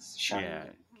Rings? Yeah.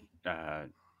 Uh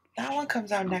That one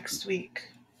comes out next week.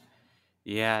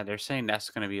 Yeah, they're saying that's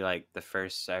going to be like the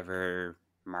first ever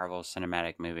Marvel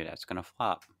cinematic movie that's going to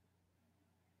flop.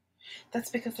 That's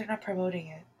because they're not promoting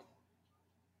it.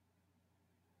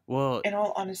 Well, In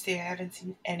all honesty, I haven't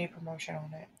seen any promotion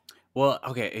on it.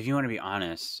 okay, if you want to be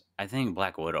honest, I think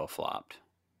Black Widow flopped.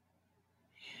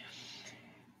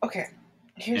 Okay,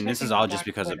 here's And my this is thing with all just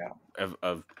Black because Widow.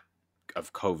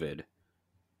 of COVID.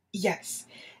 Yes,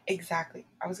 exactly.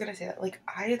 I was gonna say that. Like,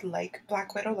 I like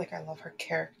Black Widow. Like, I love her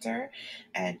character,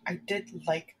 and I did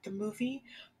like the movie.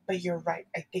 But you're right.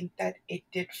 I think that it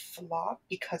did flop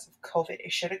because of COVID.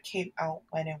 It should have came out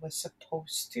when it was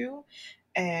supposed to,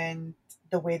 and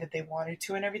the way that they wanted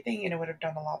to, and everything, and it would have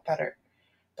done a lot better.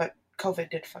 But COVID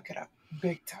did fuck it up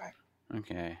big time.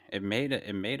 Okay. It made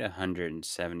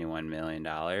 $171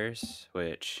 million,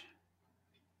 which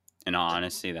in all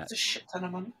honesty It's a shit ton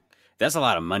of money. that's a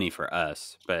lot of money for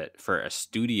us, but for a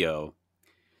studio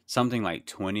something like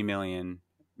 20 million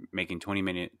making 20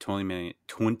 million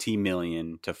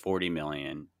to 40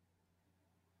 million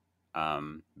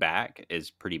back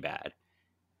is pretty bad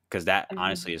because that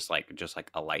honestly Mhm. is like just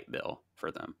like a light bill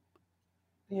for them.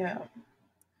 Yeah.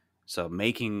 So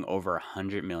making over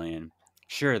 100 million,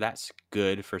 sure, that's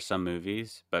good for some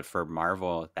movies, but for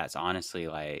Marvel, that's honestly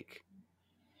like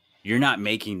you're not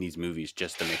making these movies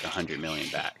just to make 100 million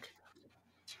back.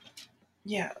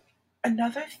 Yeah.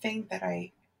 Another thing that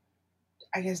I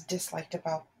guess disliked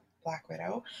about Black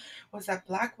Widow was that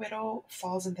Black Widow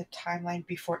falls in the timeline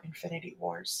before Infinity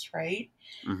Wars, right?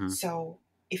 Mm-hmm. So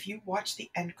if you watch the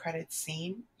end credits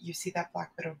scene, you see that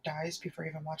Black Widow dies before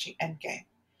even watching Endgame.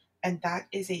 And that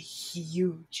is a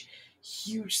huge,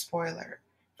 huge spoiler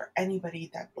for anybody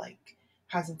that like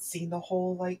hasn't seen the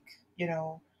whole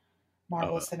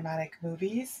Marvel Oh, cinematic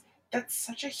movies. That's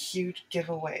such a huge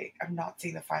giveaway of not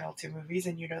seeing the final 2 movies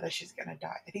and you know that she's gonna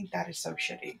die. I think that is so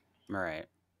shitty. right.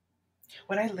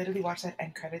 When I literally watched that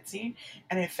end credit scene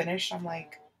and it finished, I'm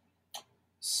like,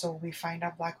 so we find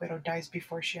out Black Widow dies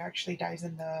before she actually dies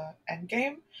in the end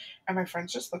game? And my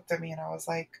friends just looked at me and I was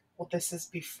like, well, this is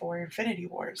before Infinity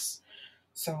Wars.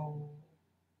 So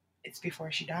it's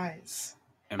before she dies.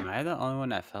 Am I the only one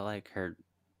that felt like her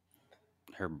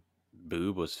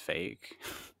boob was fake?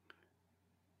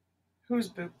 Who's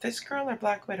boob? This girl or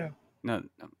Black Widow? No,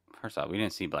 first off, we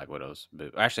didn't see Black Widow's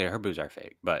boob. Actually, her boobs are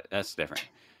fake, but that's different.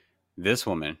 This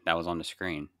woman that was on the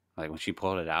screen, like when she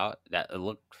pulled it out, that it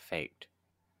looked faked.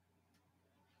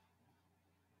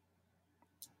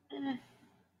 Mm,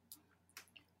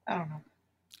 I don't know.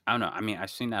 I don't know. I mean,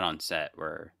 I've seen that on set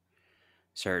where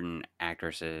certain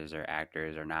actresses or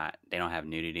actors are not, they don't have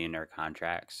nudity in their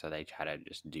contracts, so they try to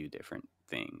just do different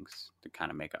things to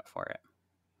kind of make up for it.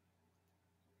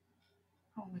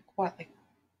 Oh, like what? Like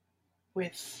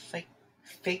with like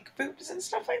fake boobs and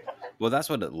stuff like that? Well, that's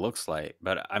what it looks like.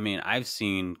 But I mean, I've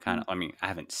seen kind of, I mean, I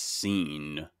haven't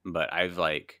seen, but I've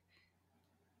like,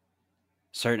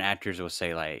 certain actors will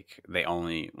say like they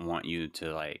only want you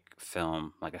to like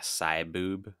film like a side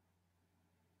boob,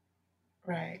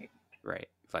 Right. right?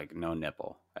 Like no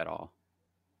nipple at all.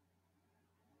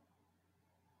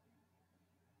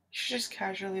 just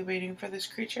casually waiting for this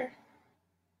creature.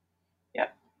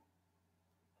 Yep.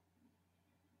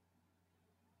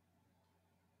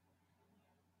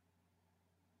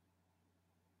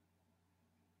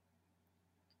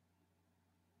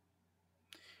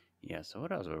 Yeah, so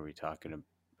what else were we talking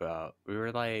about? We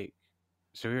were talking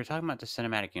about the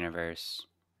cinematic universe.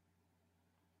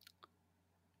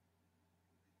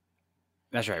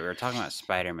 That's right. We were talking about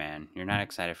Spider-Man. You're not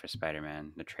excited for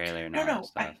Spider-Man, the trailer and No, all that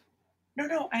no,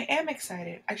 stuff. I am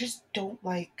excited. I just don't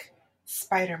like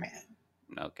Spider-Man.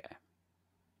 Okay.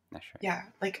 That's right. Yeah,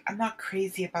 like I'm not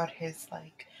crazy about his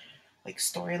like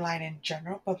storyline in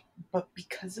general, but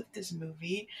because of this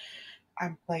movie, I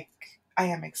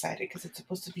am excited because it's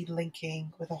supposed to be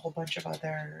linking with a whole bunch of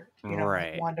other, like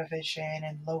Right. WandaVision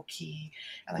and Loki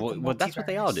and like the Well, that's what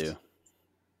they all multiverse. do.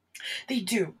 They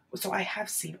do. So I have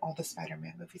seen all the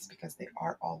Spider-Man movies because they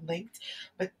are all linked,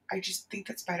 but I just think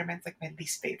that Spider-Man's like my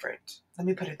least favorite. Let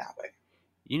me put it that way.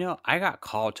 I got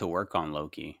called to work on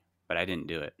Loki, but I didn't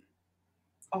do it.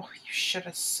 Oh, you should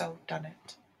have so done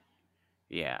it.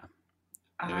 Yeah.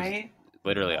 It was I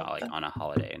literally love them. on a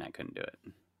holiday and I couldn't do it.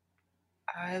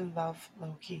 I love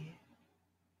Loki.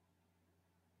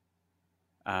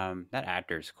 That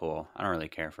actor's cool. I don't really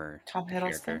care for Tom the Hiddleston.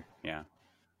 character. Yeah.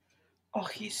 Oh,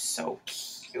 he's so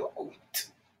cute.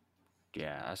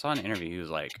 Yeah, I saw an interview. He was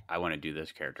like, "I want to do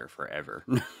this character forever."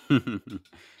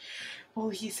 Well,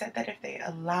 he said that if they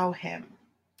allow him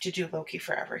to do Loki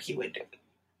forever, he would do it.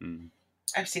 Mm.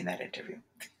 I've seen that interview.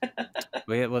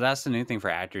 Well, that's the new thing for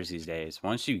actors these days.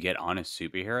 Once you get on a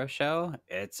superhero show,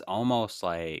 it's almost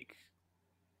like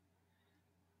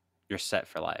you're set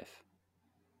for life.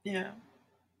 Yeah.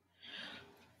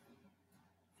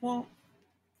 Well,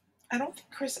 I don't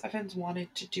think Chris Evans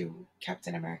wanted to do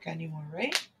Captain America anymore,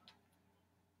 right?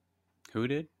 Who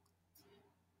did?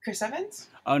 Chris Evans?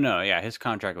 Oh no, yeah, his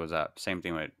contract was up. Same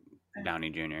thing with Yeah. Downey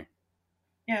Jr.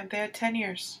 Yeah, they had 10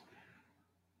 years.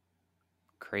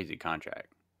 Crazy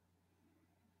contract.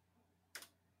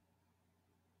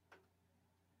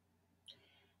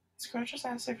 This girl just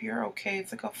asked if you're okay.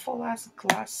 It's like a full ass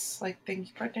glass like thing.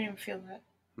 You probably didn't even feel that.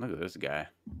 Look at this guy.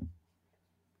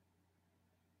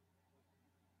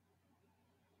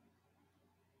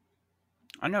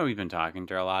 I know we've been talking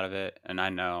through a lot of it, and I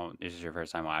know this is your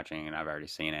first time watching, and I've already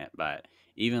seen it, but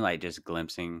even like just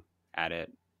glimpsing at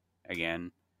it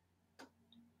again,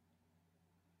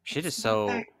 shit is It's not so.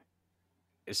 that.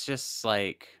 It's just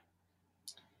like,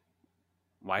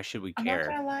 why should we I'm not care?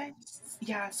 gonna lie.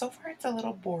 Yeah, so far it's a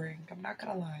little boring. I'm not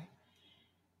gonna lie.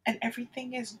 And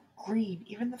everything is green.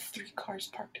 Even the 3 cars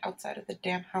parked outside of the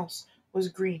damn house was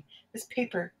green. This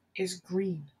paper is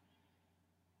green.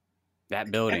 That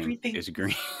building Everything is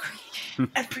green.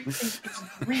 Everything is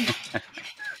green.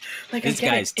 Like This I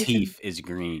get guy's it. teeth is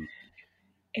green.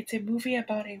 It's a movie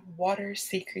about a water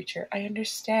sea creature. I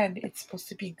understand it's supposed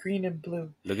to be green and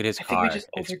blue. Look at his I think we car. just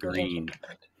It's overdid it a green.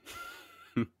 little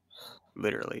bit.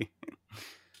 Literally.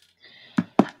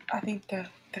 I think the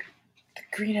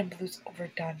green and blue's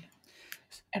overdone.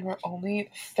 And we're only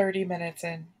 30 minutes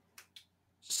in.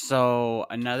 So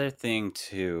another thing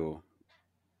too,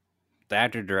 the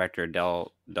actor director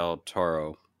Del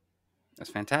Toro, as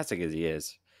fantastic as he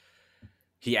is,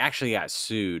 he actually got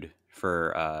sued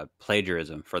for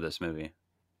plagiarism for this movie.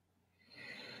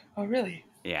 Oh, really?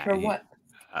 Yeah. For what?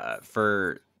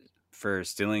 For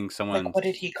stealing someone's. Like, what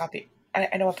did he copy?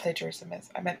 I know what plagiarism is.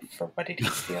 I meant for what did he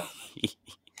steal?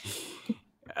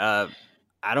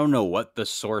 I don't know what the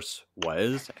source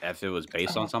was, if it was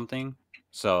based on something.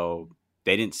 So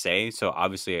they didn't say. So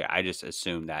obviously, I just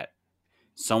assumed that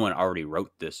someone already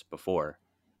wrote this before,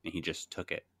 and he just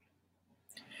took it.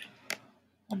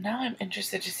 Well, now I'm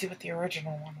interested to see what the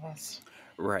original one was.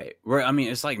 Right. Where I mean,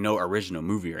 it's like no original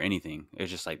movie or anything. It's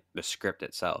just like the script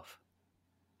itself.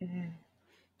 Mm-hmm.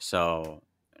 So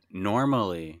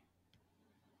normally,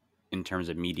 in terms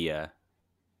of media,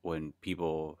 when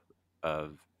people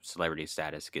of celebrity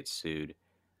status get sued,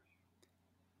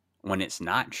 when it's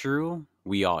not true,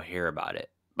 we all hear about it.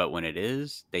 But when it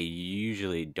is, they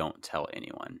usually don't tell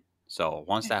anyone. So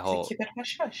once that whole keep it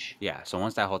hush hush. Yeah, so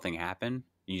once that whole thing happened,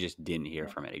 you just didn't hear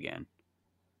from it again.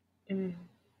 Mm.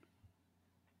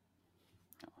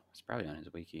 It's probably on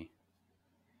his wiki.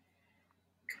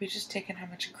 Could we just take in how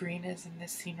much green is in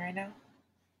this scene right now?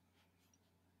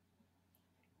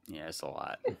 Yeah, it's a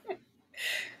lot.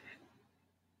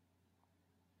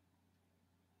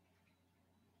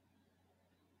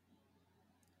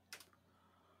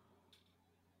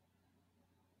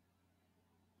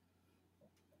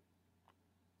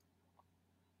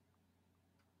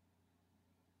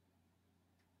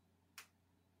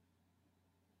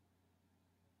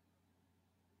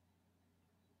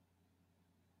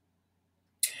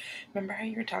 Remember how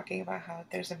you were talking about how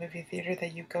there's a movie theater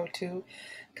that you go to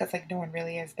because like no one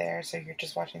really is there, so you're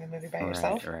just watching the movie by Right,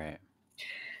 yourself? right.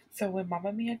 So when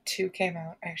Mamma Mia 2 came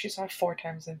out, I actually saw it 4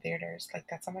 times in theaters. Like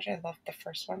that's how much I loved the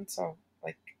first one, so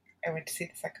like I went to see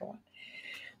the second one.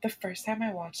 The first time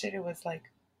I watched it, it was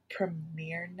like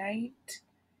premiere night.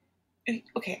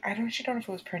 Okay, I don't actually don't know if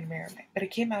it was premiere night, but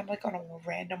it came out like on a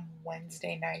random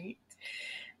Wednesday night,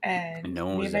 And and no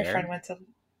one me was and my friend there? went to.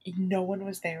 No one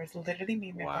was there. It was literally me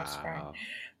and my best friend. Wow.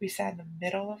 We sat in the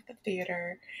middle of the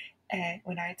theater, and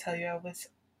when I tell you, I was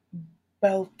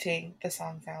belting the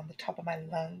songs out on the top of my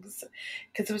lungs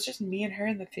because it was just me and her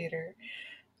in the theater.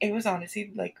 It was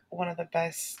honestly like one of the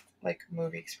best like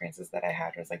movie experiences that I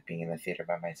had was like being in the theater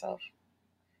by myself,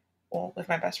 well, with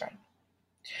my best friend.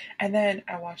 And then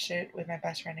I watched it with my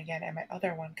best friend again and my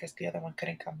other one because the other one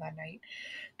couldn't come that night.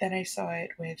 Then I saw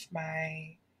it with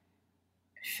my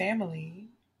family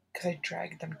because I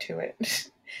dragged them to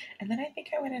it. And then I think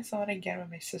I went and saw it again with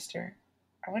my sister.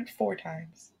 I went 4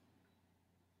 times.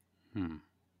 Hmm.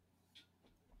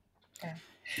 Yeah.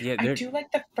 Yeah, I they're do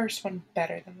like the first one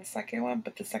better than the second one,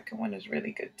 but the second one is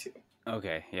really good too.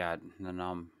 okay. Yeah,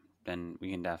 then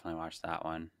we can definitely watch that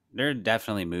one. There are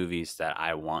definitely movies that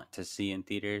I want to see in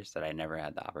theaters that I never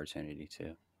had the opportunity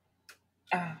to.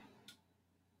 Ah,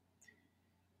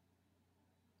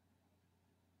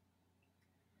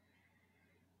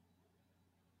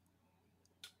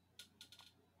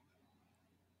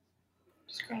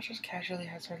 this girl just casually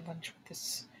has her lunch with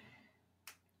this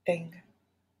thing.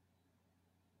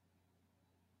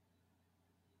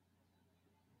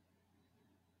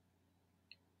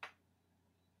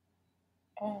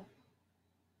 Oh,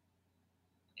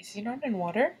 is he not in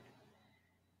water?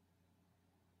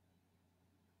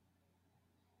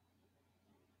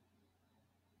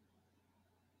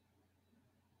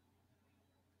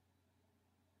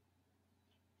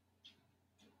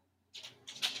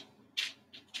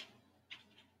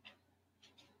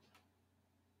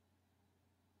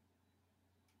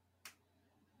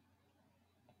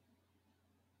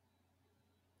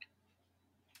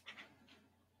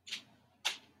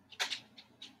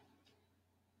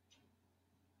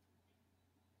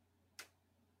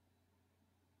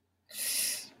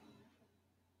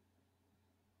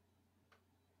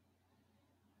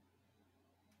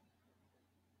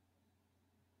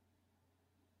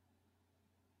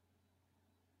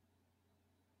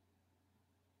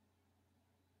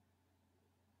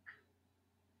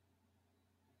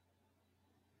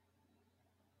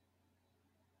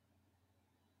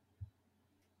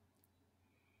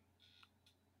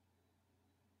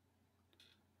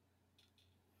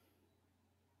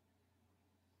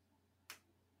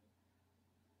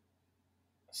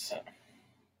 So,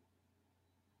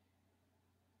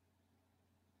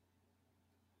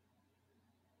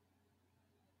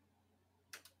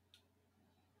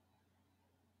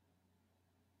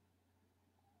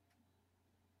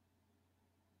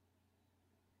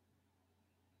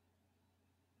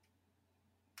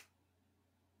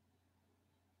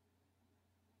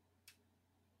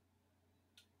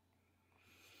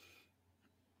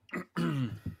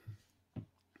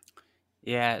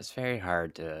 Yeah, it's very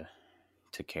hard to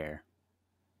care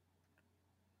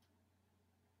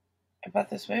about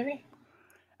this movie?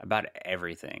 about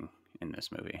everything in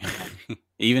this movie, Oh,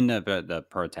 even the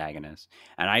protagonist.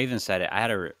 And I even said it. I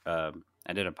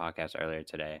did a podcast earlier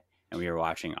today, and we were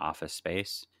watching Office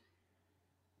Space.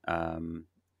 Um,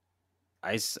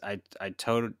 I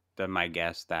told them my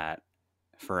guess that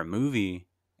for a movie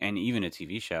and even a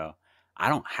TV show, I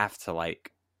don't have to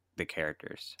like the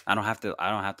characters. I don't have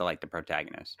to like the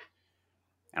protagonist.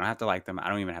 I don't have to like them. I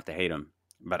don't even have to hate them.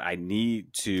 But I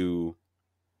need to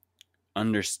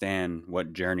understand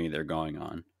what journey they're going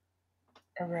on.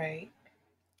 right.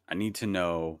 I need to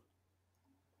know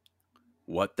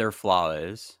what their flaw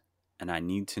is, and I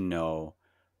need to know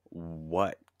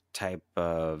what type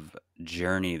of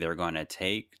journey they're going to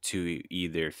take to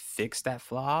either fix that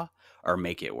flaw or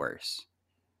make it worse.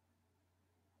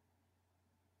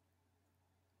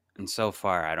 And so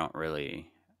far,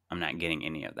 I'm not getting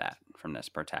any of that from this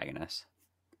protagonist.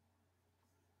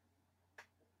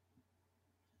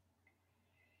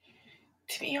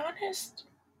 To be honest,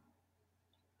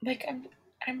 like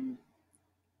I'm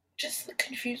just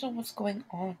confused on what's going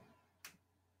on.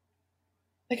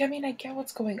 Like, I mean, I get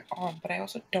what's going on, but I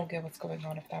also don't get what's going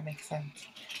on, if that makes sense.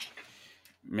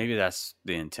 Maybe that's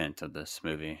the intent of this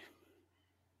movie.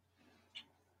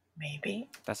 Maybe.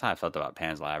 That's how I felt about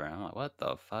Pan's Labyrinth. I'm like, what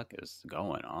the fuck is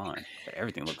going on?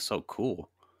 Everything looks so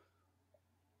cool.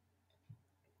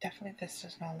 Definitely, this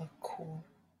does not look cool.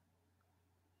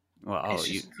 Well, It's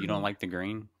you just don't green. like the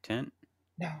green tint?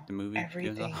 No, The movie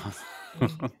gives everything's off.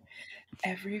 green.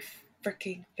 Every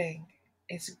freaking thing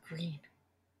is green.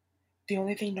 The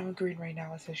only thing not green right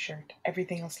now is his shirt.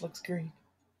 Everything else looks green.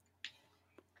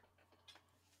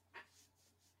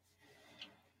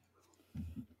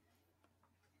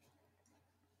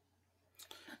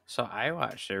 So I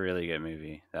watched a really good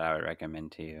movie that I would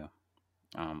recommend to you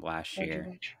last What'd you year,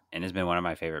 watch? and it's been one of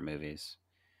my favorite movies.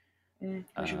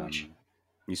 What'd you watch?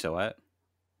 You saw what?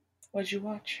 What'd you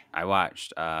watch? I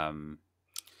watched.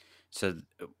 So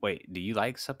wait, do you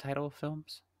like subtitle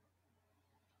films?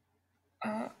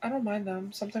 I don't mind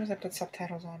them. Sometimes I put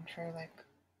subtitles on for like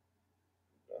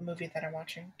a movie that I'm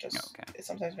watching. Just Okay. it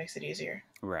sometimes makes it easier.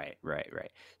 Right.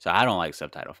 So I don't like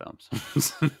subtitle films.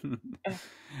 Oh,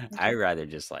 I'd okay. rather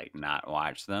just like not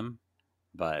watch them.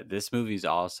 But this movie's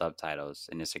all subtitles,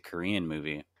 and it's a Korean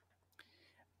movie.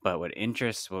 But what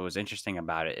was interesting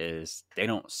about it is they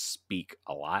don't speak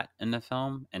a lot in the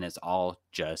film, and it's all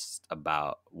just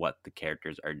about what the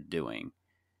characters are doing.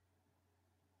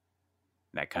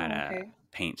 That kind Oh, of okay.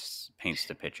 paints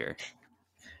the picture.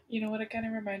 You know what it kind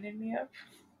of reminded me of?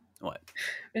 What?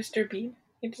 Mr. Bean.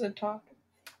 He doesn't talk.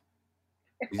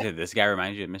 You said this guy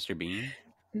reminds you of Mr. Bean?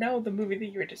 No, the movie that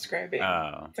you were describing.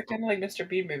 Oh, It's like kind of like Mr.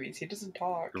 Bean movies. He doesn't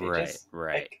talk. He right, just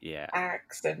like yeah.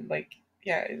 acts and like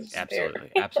yeah, is there.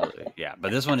 Absolutely, yeah.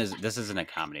 But this isn't a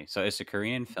comedy. So it's a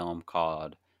Korean film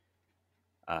called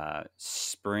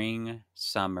Spring,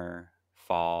 Summer,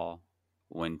 Fall,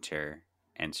 Winter,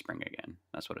 and Spring Again.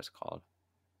 That's what it's called.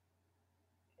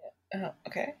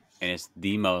 Okay. And it's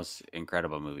the most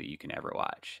incredible movie you can ever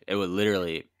watch. It would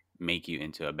literally make you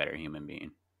into a better human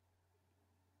being.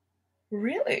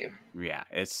 Really? Yeah,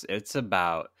 it's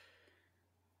about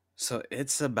so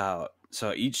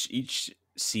each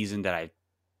season that I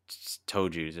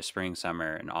told you, the spring,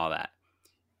 summer, and all that.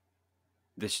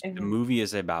 The movie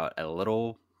is about a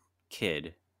little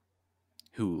kid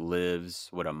who lives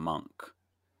with a monk,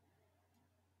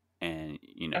 and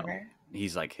Okay.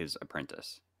 he's like his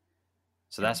apprentice.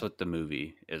 So that's what the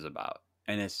movie is about,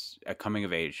 and it's a coming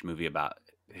of age movie about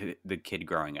the kid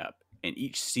growing up. And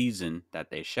each season that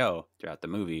they show throughout the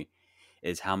movie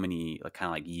is how many kind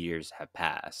of like years have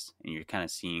passed, and you're kind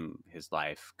of seeing his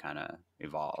life kind of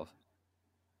evolve.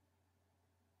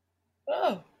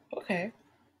 Oh, okay.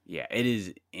 Yeah, it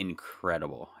is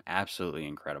incredible, absolutely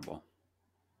incredible.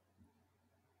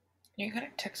 You gotta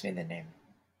text me the name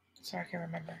so I can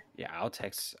remember. Yeah, I'll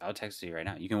text you right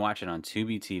now. You can watch it on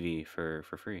Tubi TV for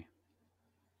free.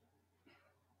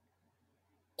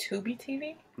 Tubi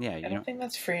TV? Yeah, I don't think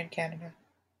that's free in Canada.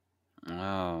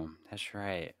 Oh, that's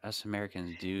right. Us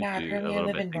Americans do Nah, a apparently I little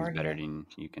live bit in things better Narnia. than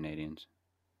you Canadians.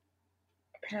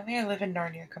 Apparently I live in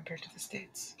Narnia compared to the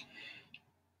States.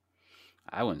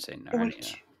 I wouldn't say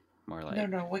Narnia. More like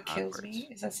No, what kills Hogwarts. me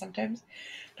is that sometimes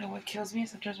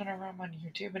whenever I'm on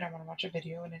YouTube and I want to watch a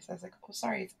video and it says like, oh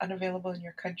sorry, it's unavailable in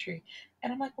your country.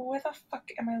 And I'm like, well, where the fuck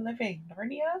am I living?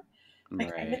 Narnia? Like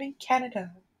I live Right. in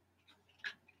Canada.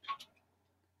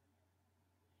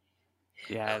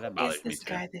 Yeah, that Who is bothers me this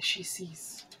too. guy that she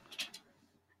sees?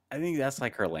 I think that's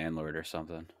like her landlord or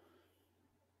something.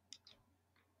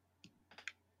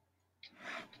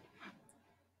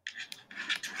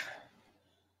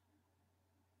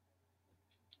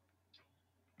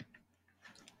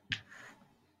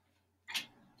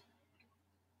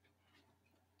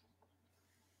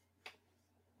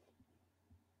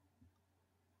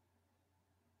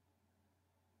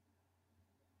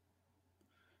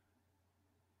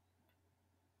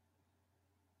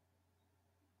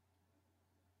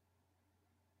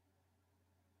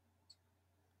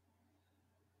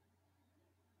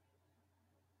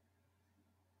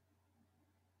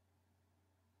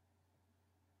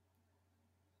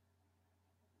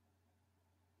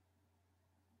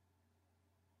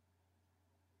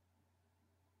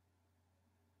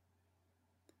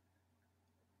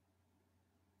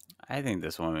 I think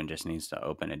this woman just needs to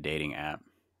open a dating app.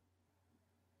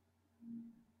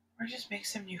 Or just make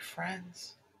some new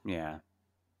friends. Yeah.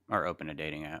 Or open a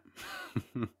dating app.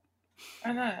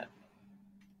 Why not?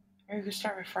 Or you could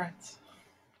start with friends.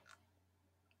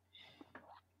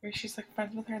 Where she's like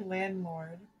friends with her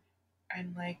landlord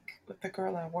and like with the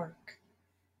girl at work.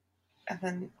 And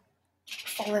then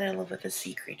falling in love with a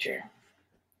sea creature.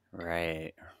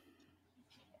 Right.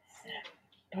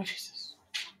 Oh Jesus.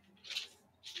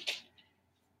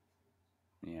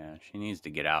 Yeah, she needs to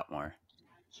get out more.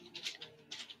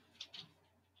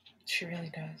 She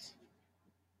really does.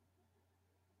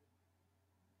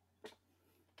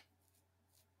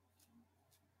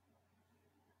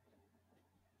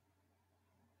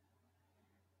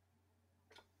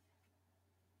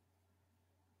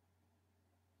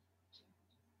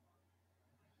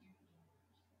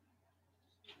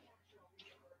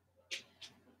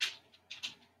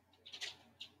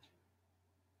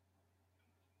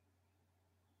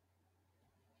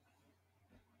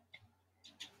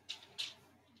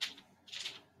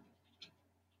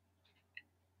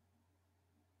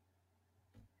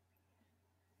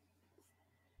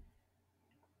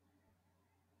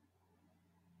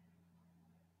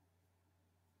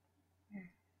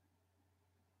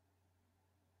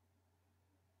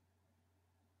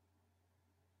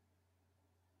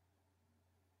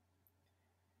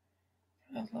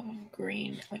 the love of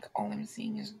green. Like, all I'm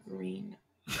seeing is green.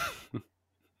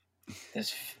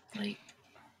 This, like...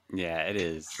 Yeah, it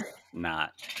is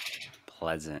not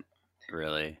pleasant,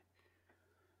 really.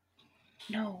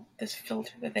 No, this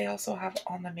filter that they also have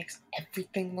on that makes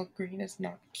everything look green is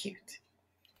not cute.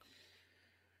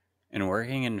 And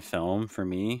working in film, for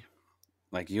me,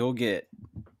 like, you'll get...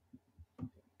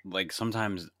 Like,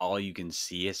 sometimes all you can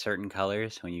see is certain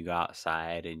colors when you go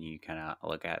outside and you kind of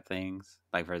look at things.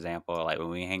 Like, for example, like when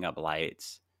we hang up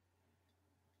lights,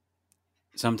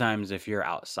 sometimes if you're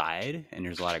outside and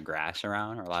there's a lot of grass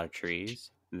around or a lot of trees,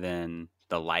 then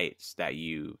the lights that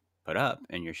you put up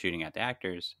and you're shooting at the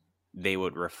actors, they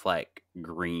would reflect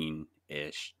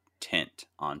green-ish tint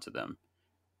onto them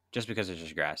just because there's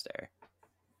just grass there.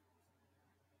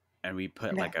 And we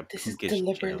put No, like a this is pinkish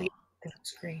deliberately teal. it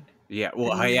looks green. Yeah,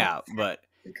 well, The yeah, nuts but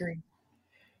are green.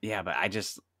 yeah, but I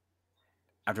just,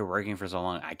 after working for so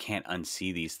long, I can't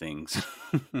unsee these things.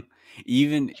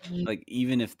 even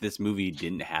even if this movie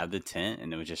didn't have the tint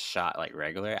and it was just shot like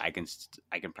regular, I can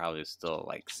probably still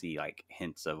like see like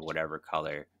hints of whatever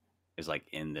color is like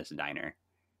in this diner.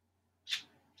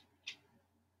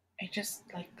 I just,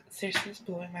 like, seriously, it's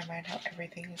blowing my mind how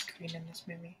everything is green in this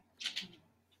movie.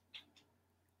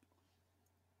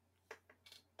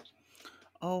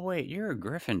 Oh wait, you're a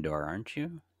Gryffindor, aren't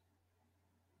you?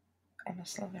 I'm a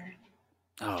Slytherin.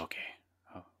 Oh, okay.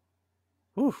 Oh,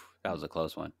 whew, that was a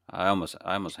close one. I almost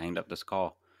hanged up this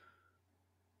call.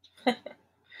 No,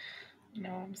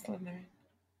 I'm Slytherin.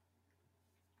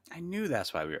 I knew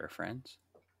that's why we were friends.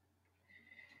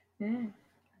 Mm.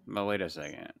 But wait a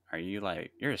second. Are you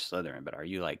like, you're a Slytherin, but are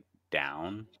you like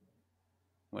down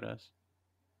with us?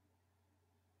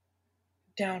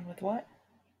 Down with what?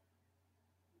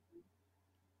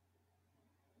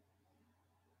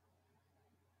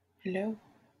 Hello?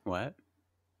 What?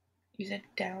 You said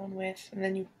down with, and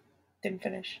then you didn't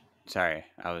finish. Sorry,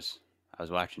 I was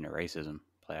watching the racism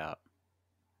play out.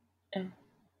 Oh.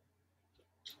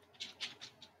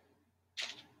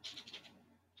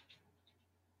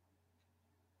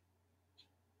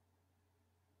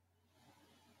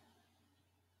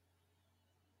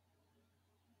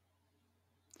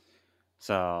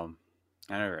 So,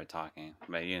 I know we were talking,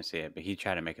 but you didn't see it. But he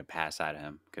tried to make a pass at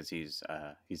him because he's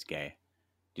gay.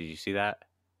 Did you see that?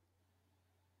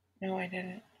 No, I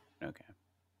didn't. Okay.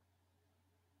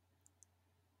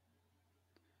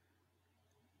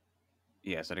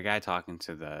 Yeah. So the guy talking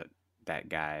to that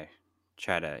guy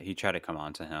tried to come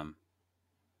on to him,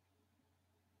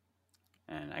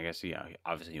 and I guess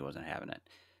obviously he wasn't having it.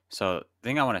 So the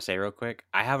thing I want to say real quick,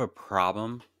 I have a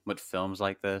problem with films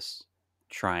like this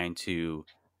trying to,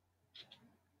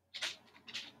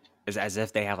 is as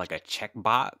if they have like a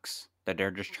checkbox that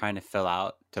they're just trying to fill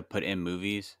out to put in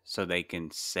movies so they can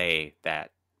say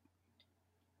that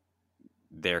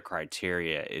their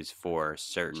criteria is for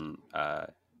certain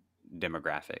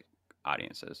demographic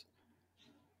audiences.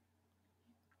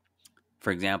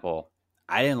 For example,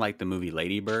 I didn't like the movie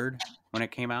Lady Bird when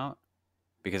it came out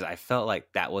because I felt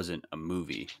like that wasn't a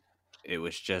movie. It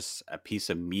was just a piece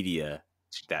of media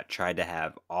that tried to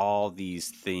have all these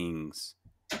things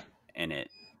in it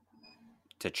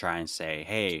to try and say,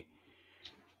 hey,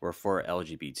 we're for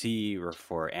LGBT, we're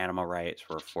for animal rights,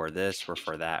 we're for this, we're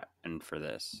for that, and for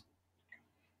this.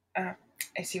 I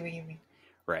see what you mean.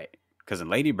 Right. Because in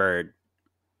Lady Bird,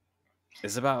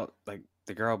 it's about like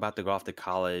the girl about to go off to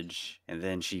college, and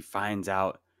then she finds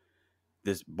out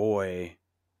this boy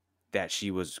that she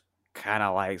was kind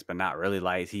of likes, but not really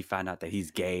likes. He found out that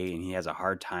he's gay, and he has a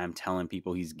hard time telling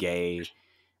people he's gay.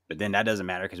 But then that doesn't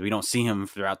matter because we don't see him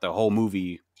throughout the whole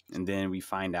movie. And then we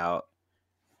find out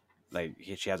like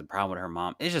she has a problem with her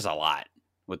mom. It's just a lot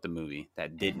with the movie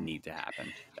that didn't need to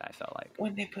happen, that I felt like.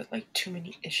 When they put like too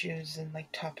many issues and like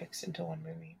topics into one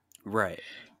movie. Right.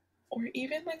 Or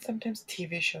even like sometimes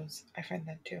TV shows. I find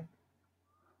that too.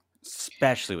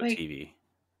 Especially with like, TV.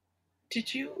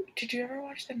 Did you ever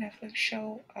watch the Netflix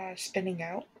show Spinning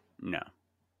Out? No.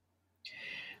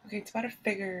 Okay, it's about a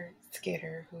figure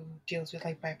skater who deals with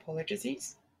like bipolar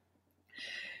disease.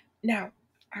 Now,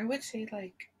 I would say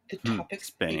like the topics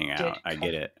spinning out. I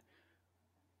get it.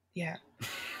 Yeah.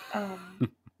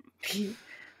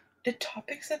 The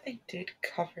topics that they did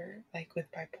cover, like with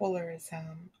bipolarism,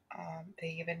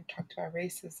 they even talked about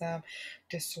racism,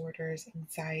 disorders,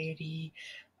 anxiety,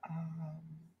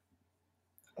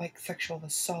 like sexual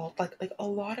assault, like a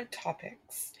lot of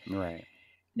topics. Right.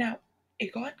 Now,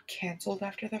 it got canceled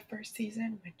after the first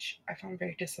season, which I found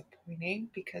very disappointing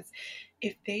because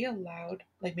if they allowed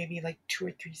like maybe like 2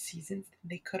 or 3 seasons,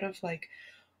 they could have like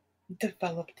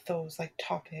developed those like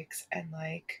topics and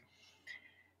like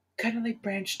kind of like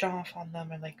branched off on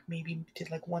them and like maybe did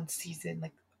like one season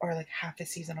like or like half a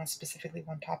season on specifically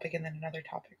one topic and then another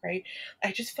topic, right?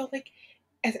 I just felt like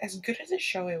as good as a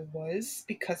show it was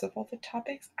because of all the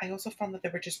topics, I also found that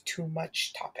there were just too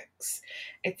much topics.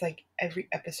 It's like every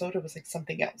episode it was like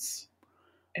something else.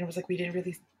 And it was like we didn't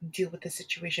really deal with the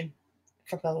situation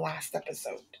from the last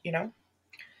episode, you know?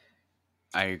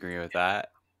 I agree with that,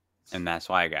 and that's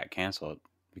why I got canceled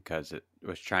because it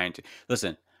was trying to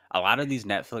listen. A lot of these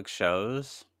Netflix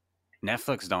shows,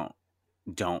 Netflix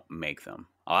don't make them.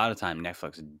 A lot of the time,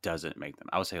 Netflix doesn't make them.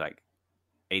 I would say like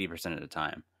 80% of the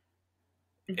time,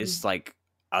 Mm-hmm. it's like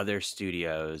other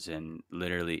studios and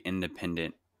literally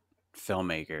independent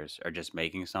filmmakers are just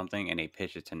making something and they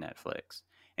pitch it to Netflix.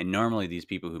 And normally, these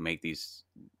people who make these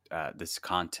this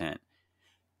content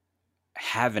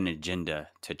have an agenda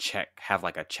to have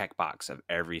like a checkbox of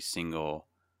every single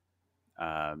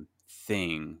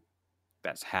thing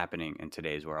that's happening in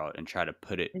today's world and try to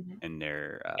put it Mm-hmm. in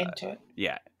their Into it.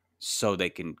 yeah, so they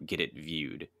can get it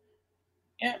viewed.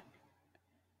 Yeah.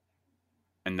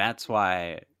 And that's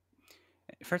why,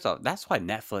 first off, that's why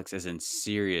Netflix is in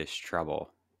serious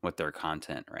trouble with their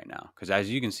content right now, because as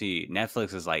you can see,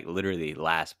 Netflix is like literally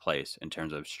last place in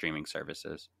terms of streaming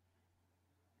services.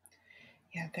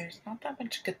 Yeah, there's not that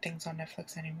much good things on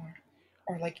Netflix anymore.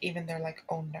 Or like even their like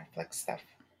own Netflix stuff.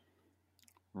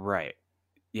 Right.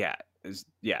 Yeah.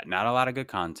 Yeah, not a lot of good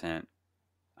content.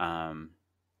 um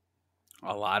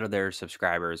a lot of their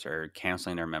subscribers are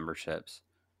canceling their memberships,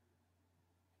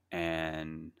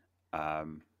 and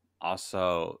um,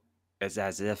 also it's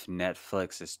as if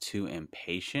Netflix is too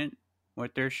impatient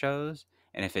with their shows,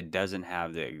 and if it doesn't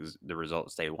have the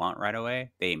results they want right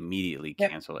away, they immediately Yep.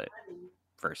 cancel it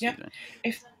first Yep. season.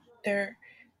 If they're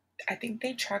I think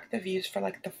they track the views for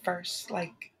like the first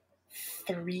like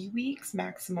 3 weeks,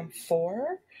 maximum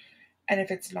 4. And if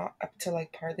it's not up to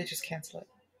like par, they just cancel it.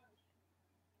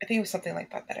 I think it was something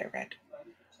like that that I read.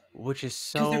 Which is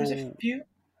Because there was a so. few.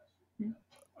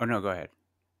 Oh no, go ahead.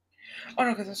 Oh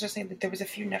no, because I was just saying that there was a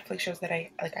few Netflix shows that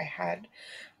I had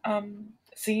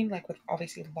seen like with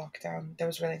obviously lockdown. There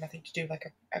was really nothing to do.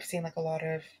 Like I've seen like a lot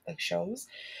of like shows,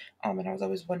 and I was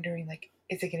always wondering like,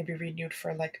 is it going to be renewed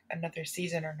for like another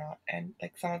season or not? And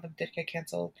like some of them did get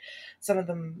canceled, some of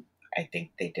them I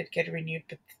think they did get renewed,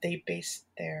 but they based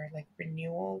their like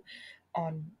renewal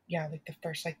on like the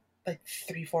first like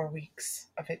 3-4 weeks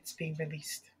of it's being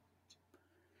released.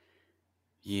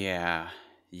 Yeah,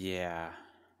 yeah.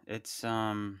 It's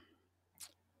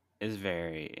is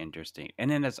very interesting.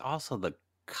 And then it's also the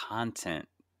content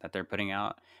that they're putting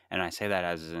out. And I say that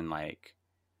as in like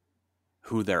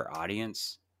who their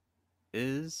audience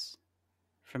is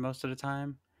for most of the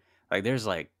time. Like there's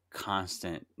like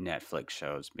constant Netflix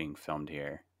shows being filmed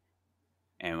here.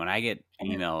 And when I get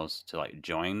Yeah. emails to like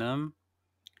join them,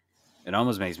 it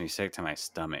almost makes me sick to my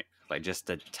stomach. Like just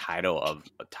the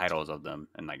titles of them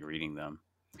and like reading them.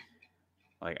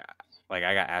 Like like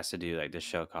I got asked to do like this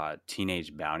show called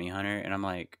Teenage Bounty Hunter, and I'm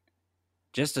like,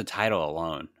 just the title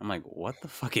alone, I'm like, what the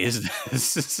fuck is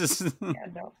this? Yeah,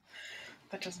 no,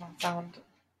 that does not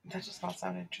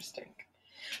sound interesting.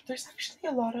 There's actually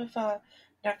a lot of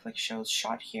Netflix shows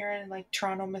shot here in like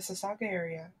Toronto, Mississauga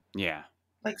area. Yeah,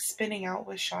 Like Spinning Out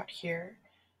was shot here.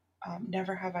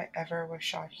 Never Have I Ever was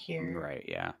shot here. right.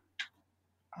 Yeah.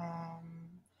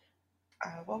 Um,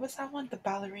 what was that one? The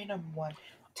ballerina one.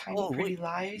 Tiny Oh Pretty wait,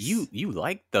 Lies. you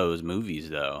like those movies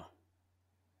though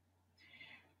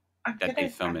I'm that they gonna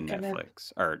film I'm in gonna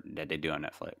Netflix or that they do on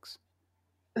Netflix?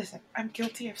 listen. I'm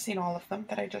guilty. I've seen all of them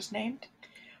that I just named,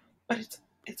 but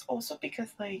it's also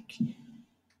because like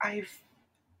I've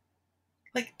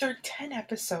like they're 10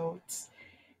 episodes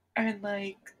and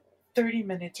like 30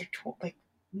 minutes or like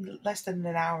less than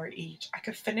an hour each. I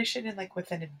could finish it in like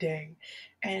within a day,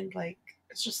 and like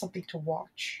it's just something to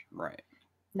watch. Right.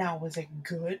 Now, was it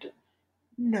good?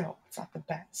 No, it's not the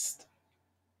best.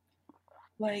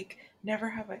 Like Never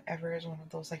Have I Ever is one of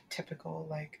those like typical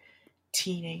like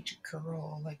teenage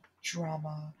girl like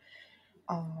drama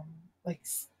um like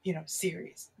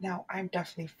series. Now I'm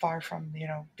definitely far from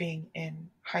being in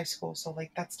high school, so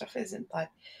like that stuff isn't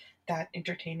that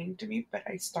entertaining to me, but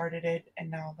I started it and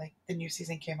now like the new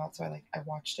season came out, so I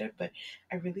watched it. But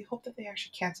I really hope that they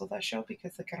actually cancel that show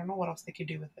because like I don't know what else they could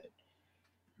do with it.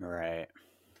 Right.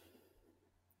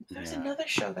 There's Yeah. another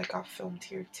show that got filmed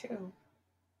here too.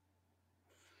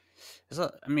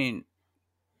 So, I mean,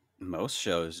 most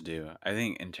shows do. I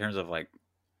think in terms of like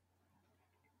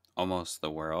almost the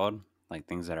world, like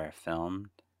things that are filmed,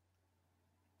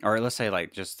 or let's say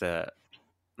like just the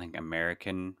like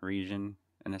American region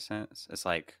in a sense. It's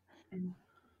like Mm.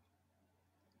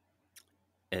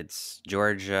 it's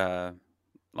Georgia,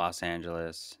 Los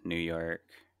Angeles, New York,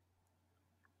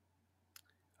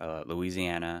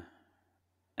 Louisiana,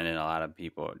 and then a lot of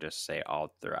people just say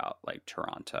all throughout like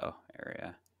Toronto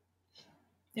area.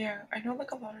 Yeah, I know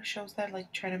like a lot of shows that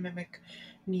like try to mimic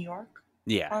New York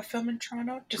Yeah. film in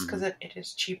Toronto just because it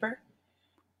is cheaper.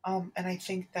 And I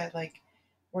think that like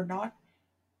we're not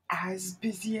as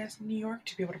busy as New York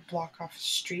to be able to block off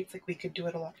streets. Like we could do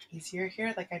it a lot easier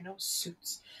here. Like I know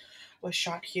Suits was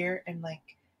shot here, and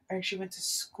like I actually went to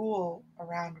school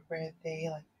around where they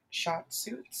like shot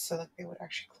Suits, so like they would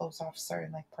actually close off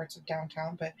certain like parts of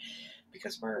downtown. But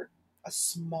because we're a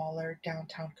smaller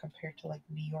downtown compared to like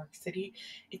New York City,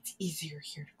 it's easier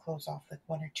here to close off like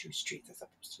one or two streets as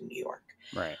opposed to New York.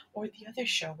 Right. Or the other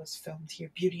show was filmed here,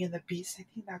 Beauty and the Beast. I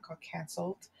think that got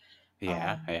canceled.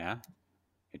 Yeah,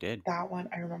 it did. That one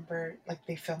I remember like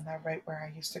they filmed that right where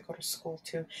I used to go to school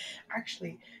too.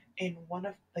 Actually, in one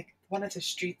of the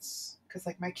streets, because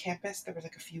like my campus there was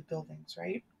like a few buildings,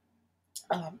 right?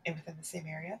 And within the same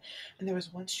area, and there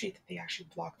was one street that they actually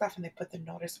blocked off, and they put the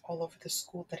notice all over the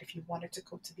school that if you wanted to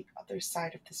go to the other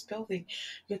side of this building,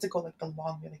 you had to go like the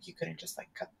long way. Like you couldn't just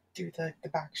like cut through the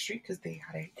back street because they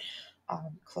had it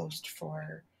closed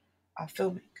for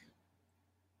filming.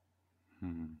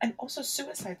 And also,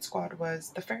 Suicide Squad was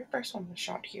the very first one was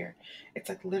shot here. It's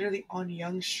like literally on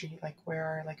Yonge Street, like where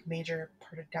our like major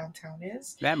part of downtown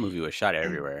is. That movie was shot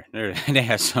everywhere. They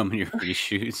had so many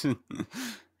reshoots.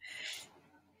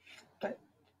 But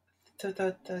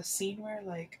the scene where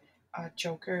like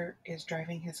Joker is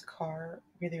driving his car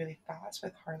really really fast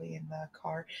with Harley in the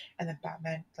car, and then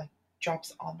Batman like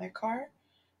drops on their car.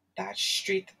 That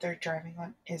street that they're driving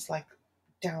on is like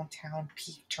downtown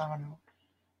peak Toronto.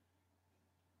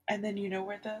 And then you know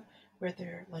where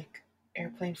their like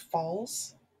airplane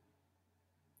falls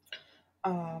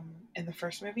in the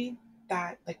first movie,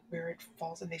 that like where it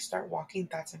falls and they start walking,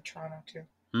 that's in Toronto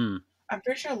too. I'm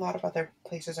pretty sure a lot of other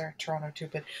places are in Toronto too,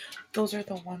 but those are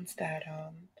the ones that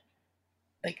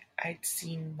like I'd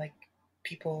seen like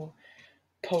people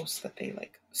post that they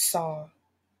like saw.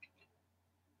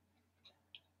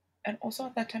 And also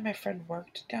at that time my friend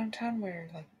worked downtown where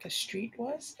like the street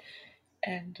was,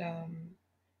 and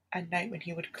at night when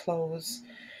he would close,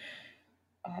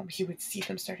 he would see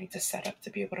them starting to set up to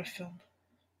be able to film.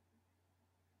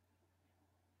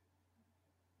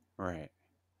 Right.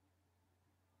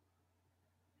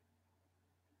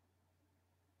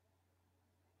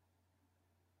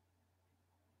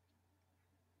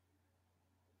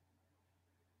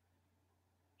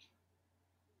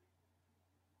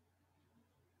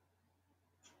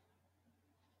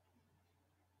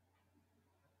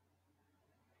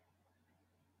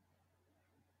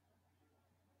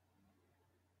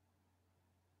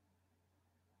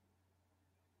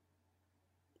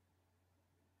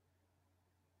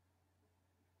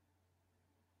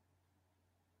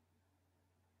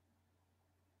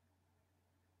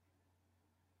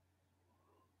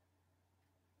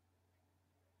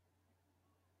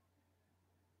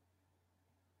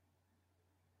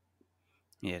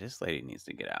 Yeah, this lady needs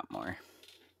to get out more.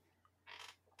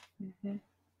 Mm-hmm.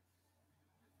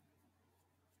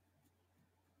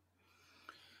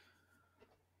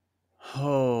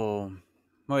 Oh,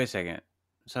 wait a second.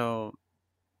 So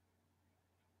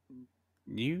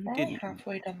you We're only didn't?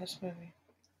 halfway done this movie.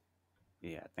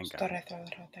 Yeah, thank Just God. thought I'd throw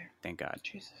that out there. Thank God.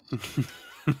 Jesus.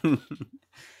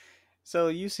 So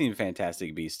you've seen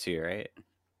Fantastic Beasts too, right?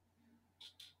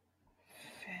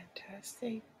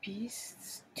 Fantastic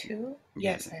Beasts 2?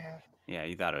 Yeah. Yes, I have. Yeah,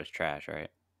 you thought it was trash, right?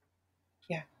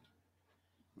 Yeah.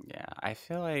 Yeah, I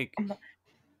feel like I'm not-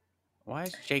 why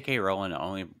is J.K. Rowling the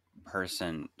only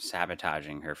person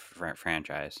sabotaging her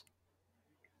franchise?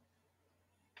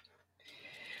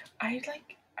 I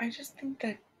just think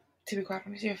that, to be quite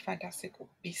honest with you, Fantastic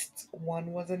Beasts 1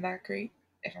 wasn't that great,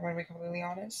 if I'm going to be completely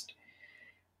honest.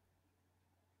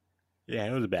 Yeah,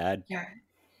 it was bad.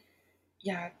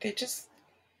 Yeah, they just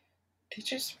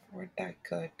weren't that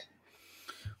good.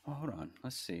 Well, hold on.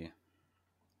 Let's see.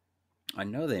 I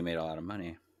know they made a lot of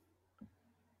money.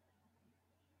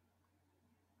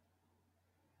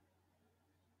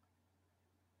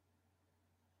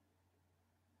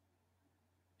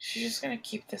 She's just going to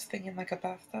keep this thing in like a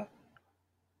bathtub.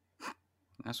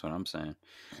 That's what I'm saying.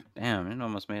 Damn, it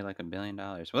almost made like $1 billion.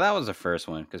 Well, that was the first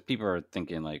one because people are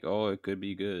thinking like, oh, it could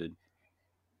be good.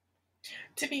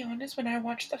 To be honest, when I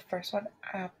watched the first one,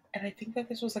 and I think that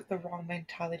this was like the wrong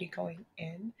mentality going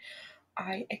in,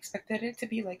 I expected it to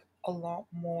be like a lot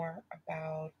more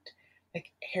about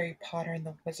like Harry Potter and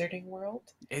the Wizarding World.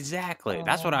 Exactly.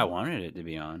 That's what I wanted it to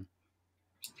be on.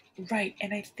 Right,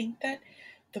 and I think that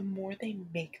the more they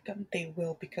make them, they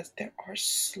will, because they are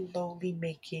slowly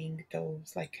making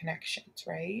those like connections,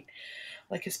 right?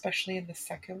 Like especially in the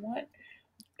second one.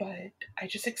 But I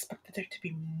just expected there to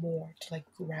be more to like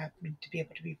grab me, to be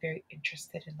able to be very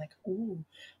interested in like, ooh,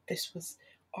 this was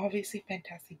obviously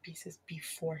Fantastic Beasts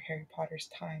before Harry Potter's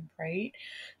time, right?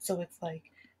 So it's like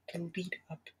the lead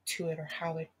up to it, or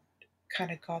how it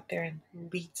kind of got there and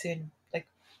leads in, like,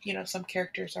 some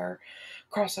characters are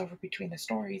crossover between the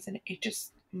stories, and it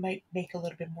just might make a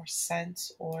little bit more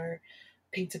sense or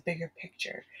paints a bigger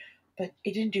picture. But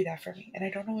it didn't do that for me, and I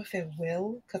don't know if it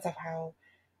will because of how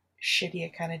shitty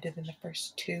it kind of did in the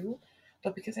first two.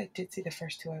 But because I did see the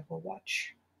first two, I will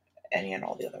watch any and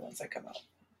all the other ones that come out.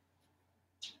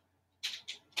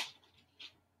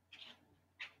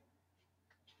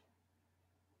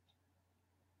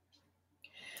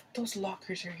 Those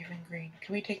lockers are even green.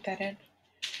 Can we take that in?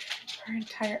 Her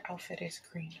entire outfit is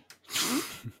green.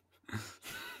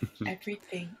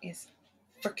 Everything is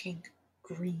freaking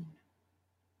green.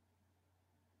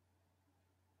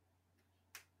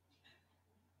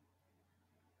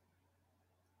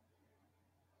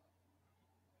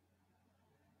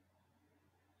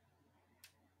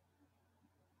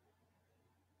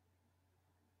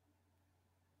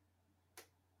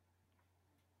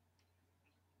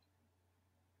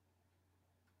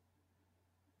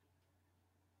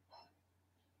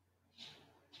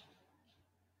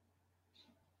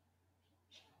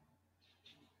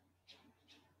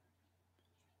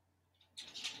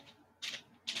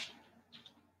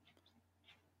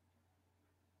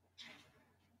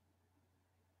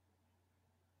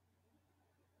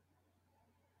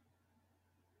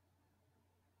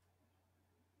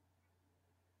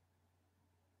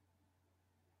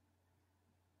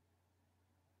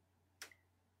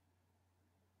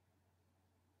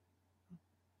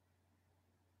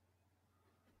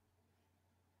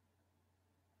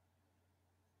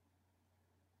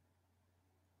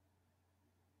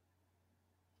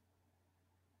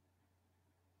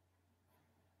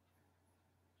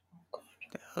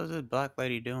 What the hell is this black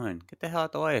lady doing? Get the hell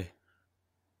out the way.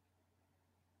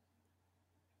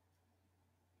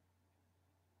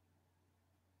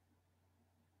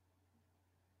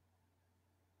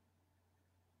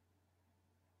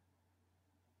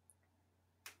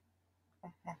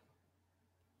 Uh-huh.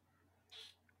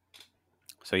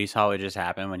 So you saw what just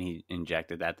happened when he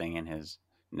injected that thing in his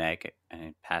neck and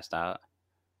it passed out?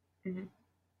 Mm-hmm.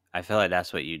 I feel like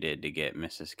that's what you did to get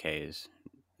Mrs. K's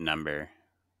number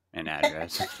and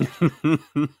address.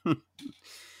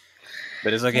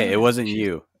 But it's okay. It wasn't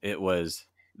you. It was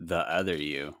the other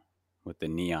you with the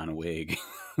neon wig.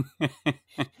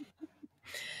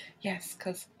 Yes,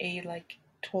 because a like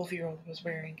 12-year-old was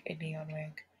wearing a neon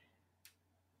wig.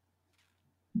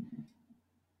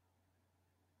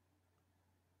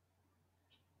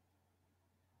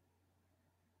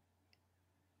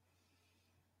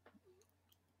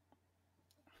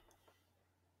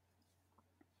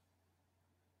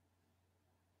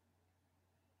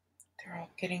 They're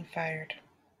all getting fired.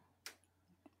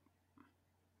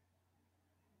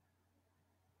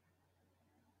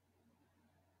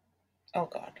 Oh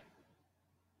God.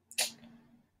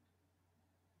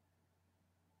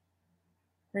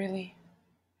 Really?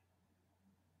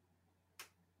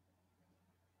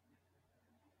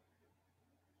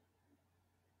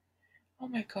 Oh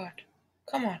my God.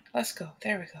 Come on, let's go.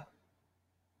 There we go.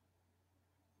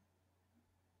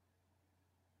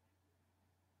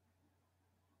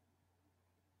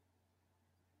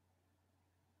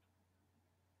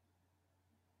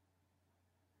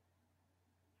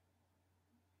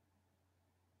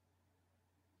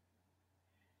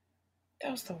 That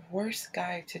was the worst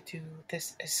guy to do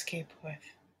this escape with.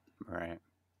 Right.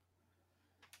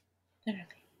 Literally.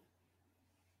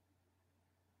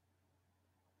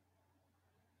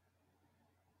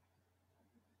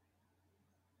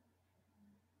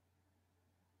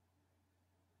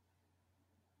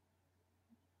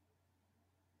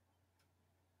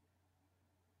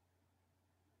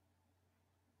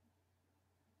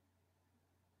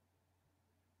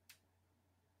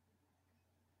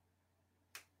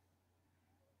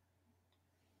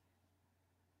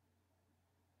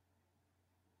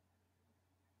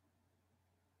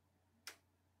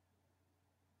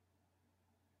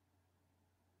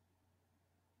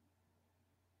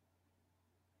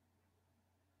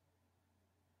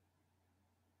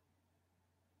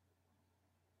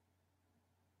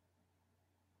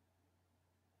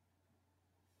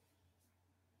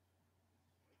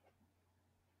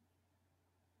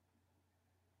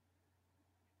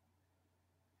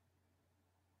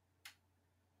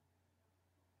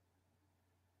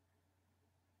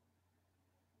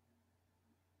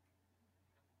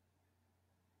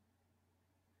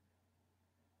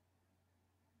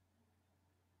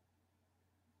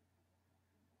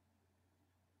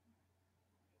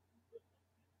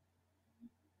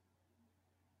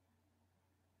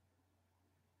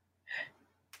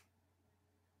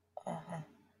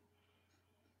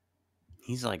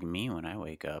 He's like me when I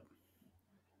wake up.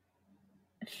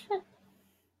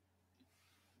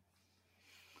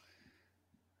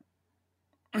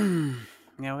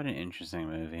 Yeah, what an interesting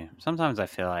movie. Sometimes I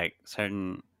feel like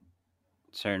certain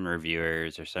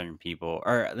reviewers or certain people,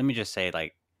 or let me just say,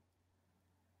 like,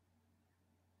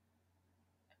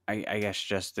 I guess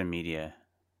just the media.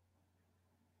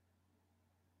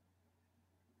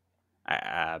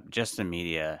 Just the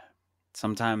media.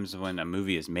 Sometimes when a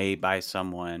movie is made by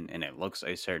someone and it looks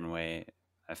a certain way,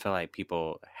 I feel like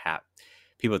people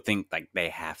think like they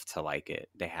have to like it.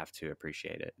 They have to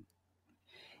appreciate it.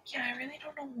 Yeah, I really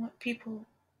don't know what people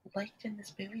liked in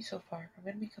this movie so far. I'm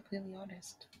gonna be completely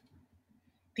honest.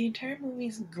 The entire movie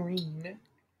is green.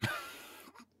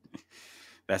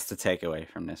 That's the takeaway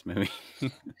from this movie.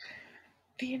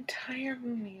 The entire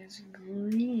movie is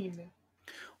green.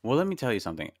 Well, let me tell you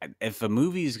something. If a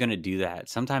movie is going to do that,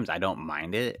 sometimes I don't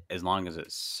mind it as long as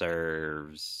it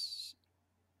serves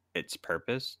its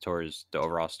purpose towards the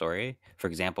overall story. For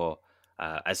example,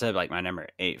 I said like my number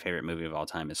 8 favorite movie of all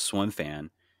time is Swim Fan.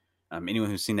 Anyone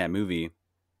who's seen that movie,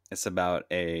 it's about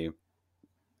a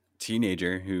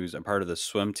teenager who's a part of the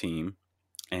swim team,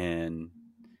 and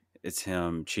it's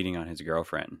him cheating on his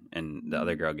girlfriend, and the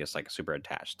other girl gets like super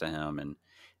attached to him, and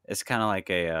it's kind of like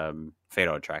a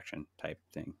Fatal Attraction type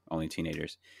thing, only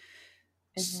teenagers.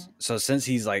 Mm-hmm. So since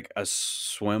he's like a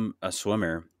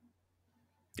swimmer,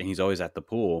 and he's always at the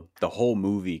pool, the whole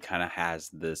movie kind of has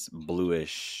this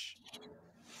bluish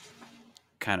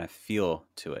kind of feel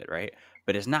to it, right?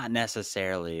 But it's not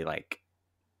necessarily like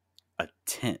a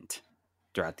tint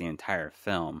throughout the entire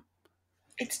film.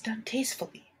 It's done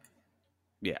tastefully.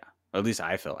 Yeah, at least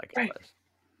I feel like it Right. was.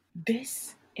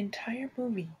 This entire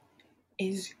movie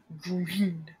is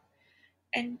green.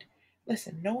 And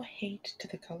listen, no hate to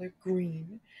the color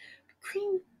green.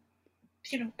 Green,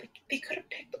 they could have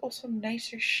picked also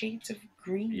nicer shades of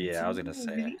greens. Yeah, I was gonna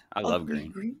say I love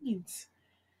green. Greens.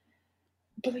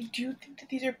 But like, do you think that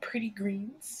these are pretty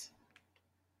greens?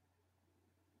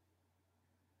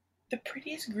 The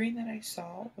prettiest green that I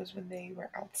saw was when they were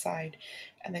outside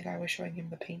and the guy was showing him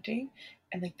the painting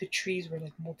and like the trees were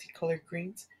like multicolored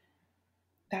greens.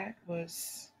 That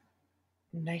was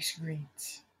nice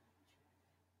greens.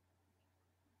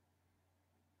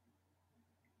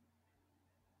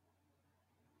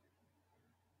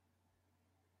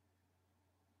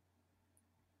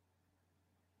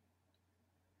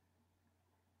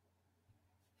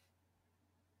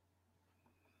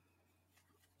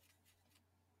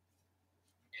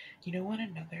 You know what,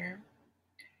 another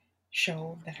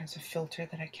show that has a filter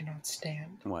that I cannot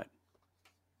stand? What?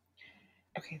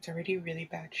 Okay, it's already a really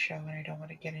bad show and I don't want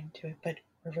to get into it, but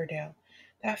Riverdale.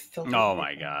 That filter Oh that they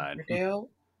my put on god! Riverdale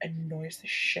annoys the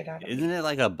shit out of me. Isn't it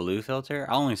like a blue filter?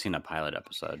 I only seen a pilot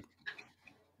episode.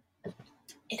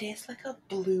 It is like a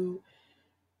blue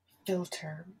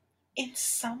filter. In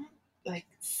some like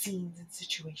scenes and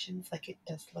situations, like it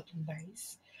does look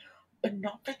nice, but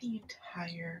not for the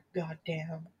entire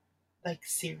goddamn like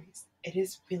series. It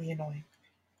is really annoying.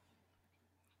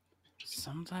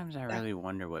 Sometimes I really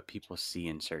wonder what people see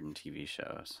in certain TV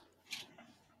shows.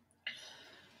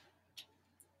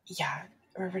 Yeah,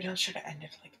 Riverdale should have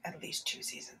ended like at least 2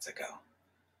 seasons ago.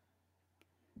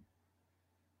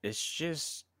 It's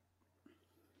just,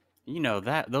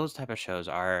 that those type of shows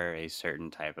are a certain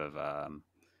type of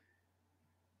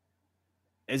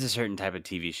it's a certain type of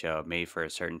TV show made for a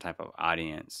certain type of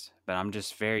audience. But I'm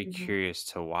just very curious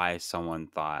to why someone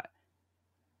thought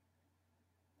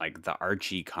like the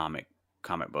Archie comic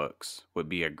books would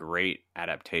be a great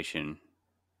adaptation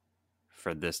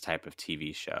for this type of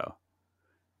TV show.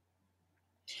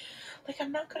 Like,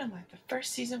 I'm not gonna lie, the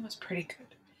first season was pretty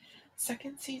good.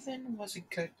 Second season was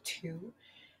good too.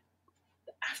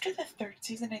 After the third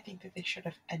season, I think that they should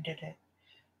have ended it.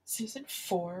 Season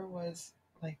 4 was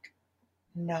like,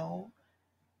 no.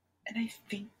 And I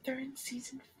think they're in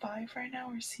season 5 right now,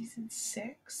 or season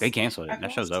 6. They canceled it.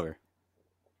 That show's over.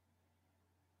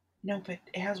 No, but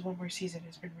it has one more season.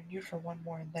 It's been renewed for one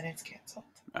more, and then it's canceled.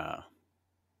 I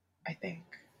think.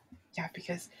 Yeah,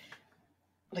 because,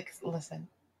 like, listen,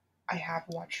 I have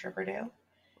watched Riverdale,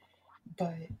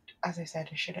 but as I said,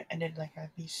 it should have ended like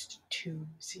at least 2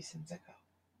 seasons ago.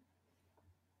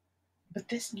 But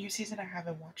this new season, I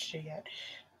haven't watched it yet.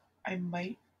 I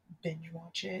might binge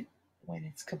watch it when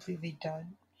it's completely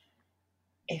done,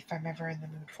 if I'm ever in the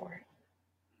mood for it.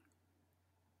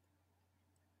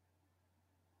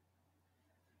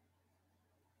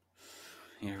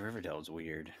 Yeah, Riverdale's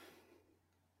weird.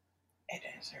 It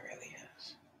is, it really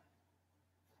is.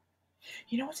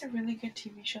 You know what's a really good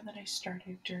TV show that I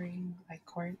started during like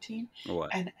quarantine?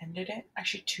 What? And ended it?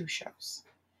 Actually, 2 shows.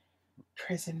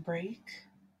 Prison Break.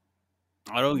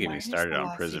 Oh, don't get me Mine is started the on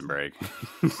last Prison season.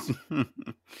 Break.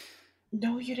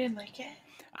 No, you didn't like it?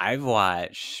 I've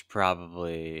watched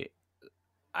probably.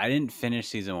 I didn't finish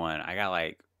season 1. I got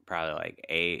like probably like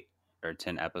 8 or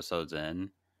 10 episodes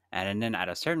in, and then at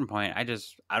a certain point, I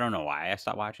don't know why I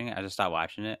stopped watching it. I just stopped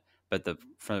watching it. But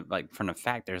from the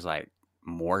fact there's like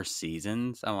more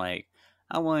seasons, I'm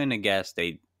willing to guess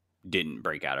they didn't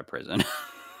break out of prison.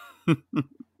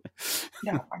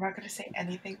 No, I'm not going to say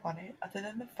anything on it other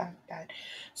than the fact that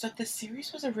so the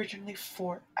series was originally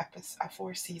 4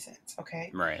 seasons,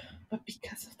 okay? Right. But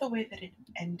because of the way that it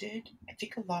ended, I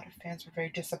think a lot of fans were very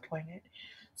disappointed.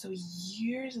 So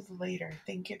years later, I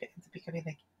think it ends up becoming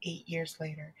like 8 years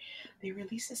later, they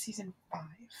released a season 5.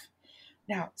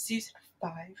 Now, season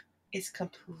 5 is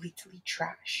completely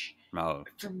trash. Oh,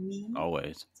 For me,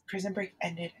 always. Prison Break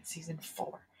ended at season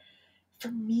 4.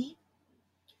 For me,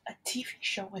 a TV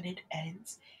show when it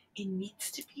ends, it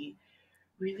needs to be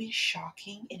really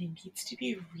shocking and it needs to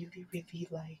be really, really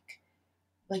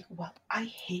well, I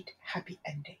hate happy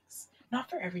endings.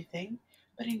 Not for everything,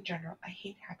 but in general, I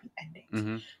hate happy endings.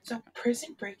 Mm-hmm. So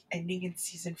Prison Break ending in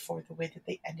season 4, the way that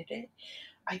they ended it,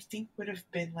 I think would have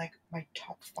been like my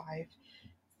top 5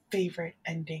 favorite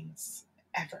endings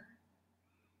ever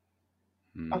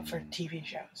for TV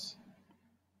shows.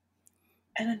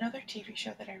 And another TV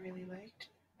show that I really liked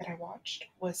that I watched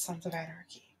was Sons of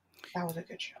Anarchy. That was a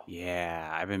good show. Yeah,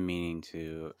 I've been meaning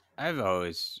to. I've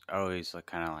always like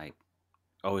kind of like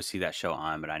always see that show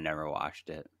on, but I never watched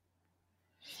it.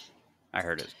 I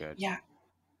heard it's good. Yeah,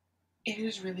 it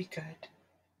is really good,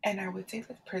 and I would say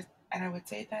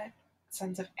that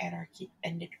Sons of Anarchy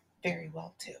ended very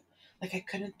well too. Like I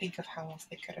couldn't think of how else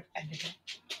they could have ended it.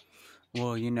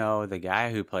 Well, the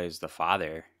guy who plays the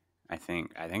father, I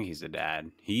think he's the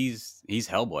dad. He's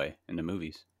Hellboy in the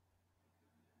movies.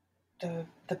 The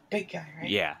big guy, right?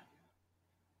 Yeah.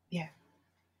 Yeah.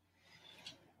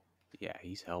 Yeah,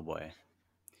 he's Hellboy.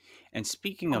 And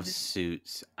speaking of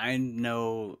Suits, I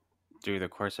know through the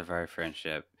course of our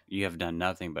friendship, you have done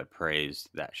nothing but praise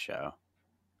that show.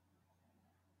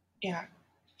 Yeah,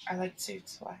 I like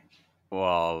Suits. Why?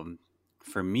 Well,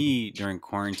 for me, during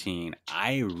quarantine,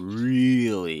 I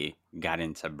really got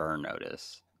into Burn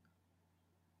Notice.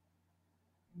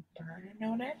 Burn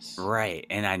Notice? Right,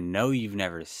 and I know you've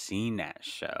never seen that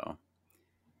show.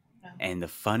 No. And the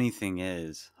funny thing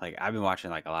is, like, I've been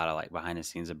watching like a lot of like behind the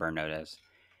scenes of Burn Notice,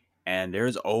 and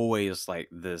there's always like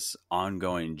this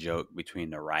ongoing joke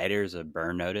between the writers of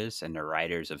Burn Notice and the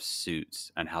writers of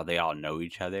Suits and how they all know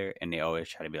each other, and they always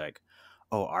try to be like,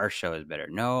 "Oh, our show is better."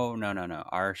 No.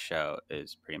 Our show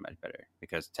is pretty much better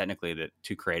because technically the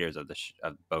two creators of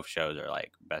of both shows are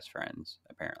like best friends,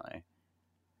 apparently.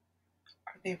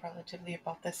 Are they relatively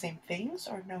about the same things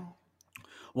or no?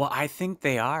 Well, I think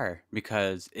they are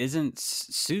because isn't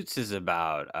Suits is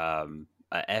about a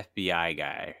FBI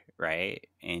guy, right?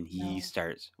 And he No.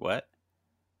 starts what?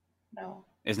 No.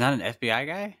 Is not an FBI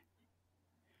guy?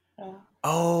 No.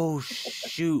 Oh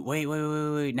shoot!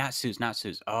 Wait! Not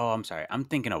Suits. Oh, I'm sorry. I'm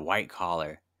thinking of White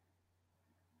Collar.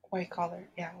 White Collar.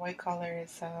 Yeah, White Collar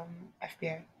is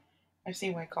FBI. I've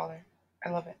seen White Collar. I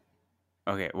love it.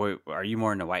 Okay, wait. Are you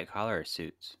more into White Collar or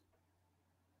Suits?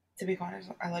 To be honest,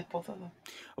 I like both of them.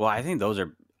 Well, I think those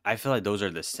are. I feel like those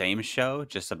are the same show,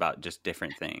 just about just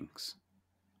different things.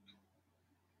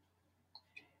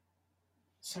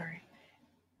 Sorry,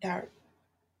 that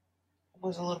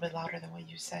was a little bit louder than what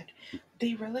you said.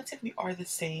 They relatively are the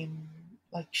same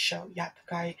like show. Yeah, the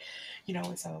guy,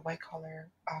 is a white collar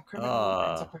criminal,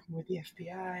 ends up working with the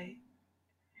FBI.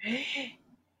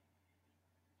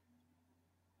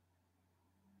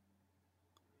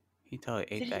 He totally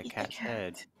ate that cat's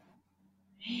head.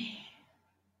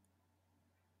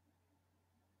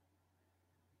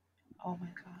 Oh my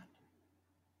god.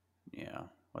 Yeah,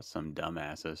 what's some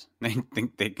dumbasses? They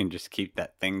think they can just keep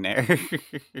that thing there.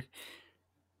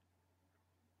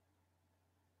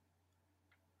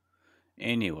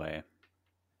 Anyway.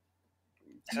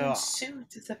 And then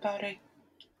Suits is about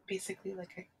basically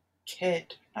like a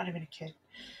kid, not even a kid,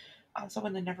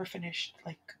 someone that never finished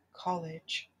like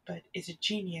college, but is a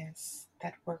genius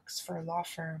that works for a law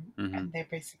firm, and they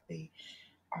basically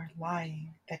are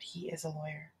lying that he is a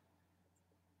lawyer.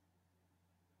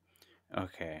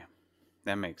 Okay,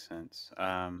 that makes sense.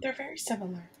 They're very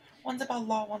similar. One's about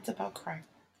law, one's about crime.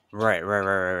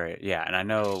 Right. Yeah, and I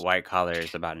know White Collar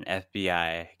is about an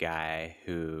FBI guy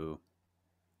who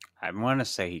I want to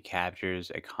say he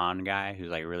captures a con guy who's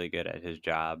like really good at his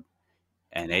job,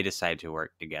 and they decide to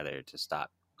work together to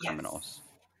stop criminals.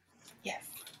 Yes.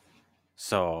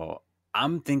 So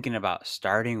I'm thinking about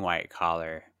starting White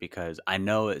Collar because I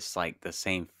know it's like the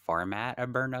same format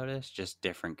of Burn Notice, just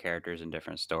different characters and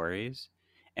different stories.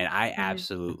 And I Mhm.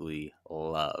 absolutely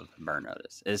love Burn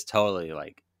Notice. It's totally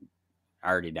like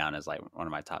already down as like one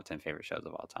of my top 10 favorite shows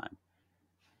of all time.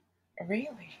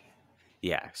 Really?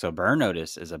 Yeah. So Burn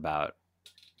Notice is about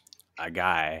a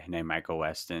guy named Michael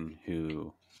Weston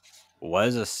who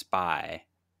was a spy,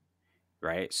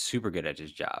 right? Super good at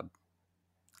his job.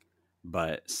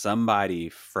 But somebody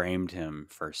framed him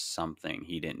for something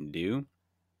he didn't do.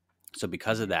 So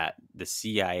because of that, the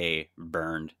CIA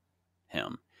burned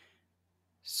him.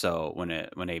 So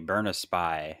when they burn a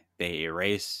spy, they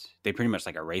pretty much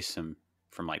like erase him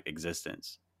from like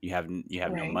existence. You have no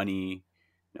Right. money,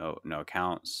 no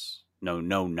accounts,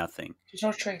 nothing. There's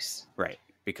no trace. Right.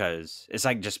 Because it's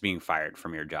like just being fired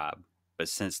from your job. But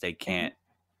since they Mhm. can't,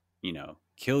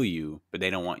 kill you, but they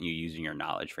don't want you using your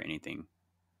knowledge for anything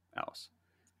else.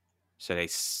 So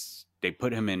they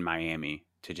put him in Miami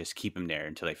to just keep him there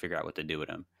until they figure out what to do with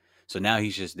him. So now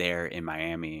he's just there in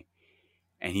Miami,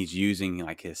 and he's using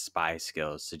like his spy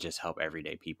skills to just help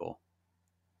everyday people,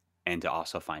 and to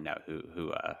also find out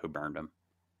who burned him.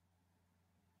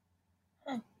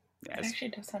 Huh. Yeah, That actually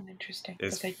does sound interesting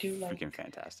it's because I do like. freaking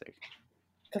fantastic.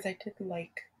 Because I did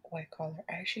like White Collar.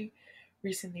 I actually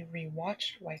recently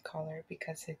rewatched White Collar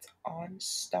because it's on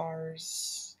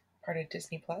Stars, part of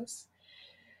Disney Plus.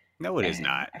 No, it is And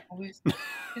not. I've always.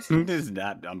 Yes, It is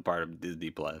not. I'm part of Disney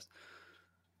Plus.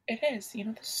 It is. You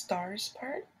know the Stars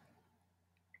part?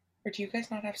 Or do you guys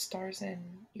not have Stars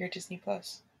in your Disney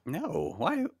Plus? No,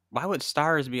 why would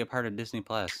Stars be a part of Disney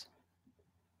Plus?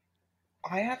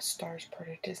 I have Stars part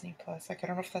of Disney Plus. Like I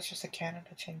don't know if that's just a Canada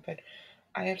thing, but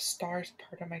I have Stars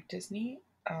part of my Disney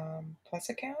Plus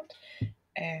account,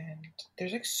 and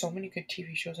there's like so many good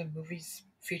TV shows and movies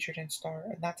featured in Star,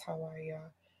 and that's how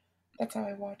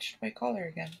I watched White Collar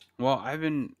again. Well,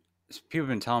 people have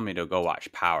been telling me to go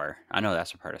watch Power. I know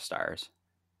that's a part of Stars.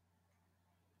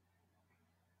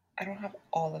 I don't have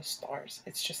all of Stars.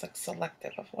 It's just like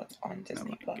selected of what's on Oh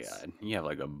Disney my Plus. god, you have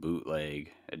like a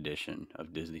bootleg edition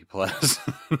of Disney Plus.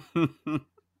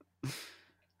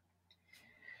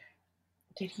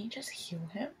 Did he just heal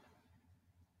him?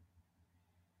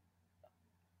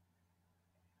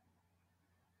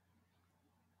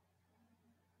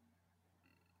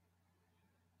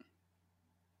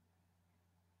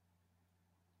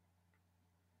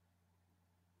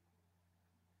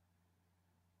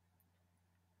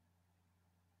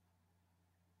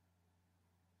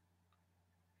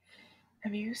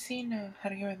 Have you seen How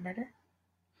to Get Away with Murder?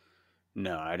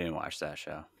 No, I didn't watch that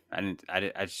show. I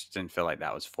just didn't feel like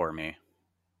that was for me.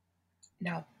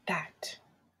 Now that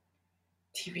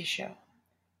TV show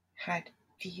had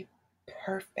the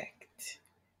perfect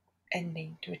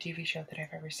ending to a TV show that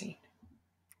I've ever seen.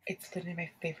 It's literally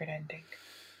my favorite ending.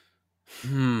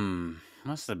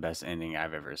 What's the best ending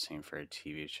I've ever seen for a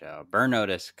TV show? Burn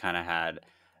Notice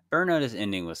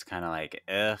ending was kind of like,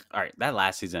 ugh. All right, that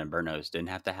last season of Burn Notice didn't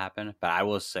have to happen, but I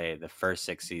will say the first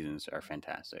 6 seasons are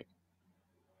fantastic.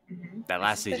 Mm-hmm. That Is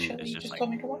last this the season show that is you just just like,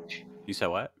 told me to watch? you said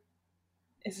what?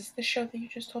 Is this the show that you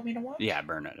just told me to watch? Yeah,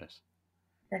 Burn Notice.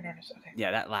 Burn Notice, okay.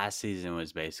 Yeah, that last season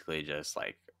was basically just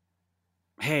like,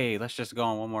 hey, let's just go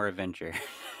on one more adventure.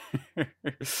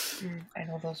 I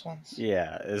know those ones.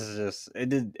 Yeah,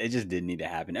 it just didn't need to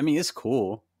happen. I mean, it's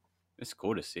cool. It's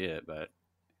cool to see it, but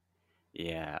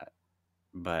yeah.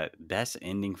 But that's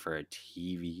ending for a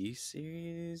TV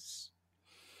series.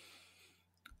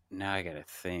 Now I gotta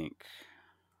think.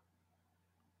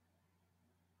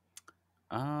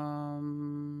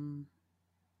 Um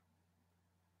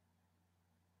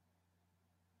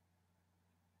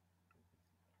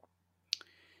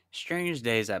Strange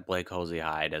Days at Blake Halsey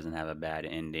High doesn't have a bad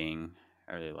ending.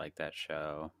 I really like that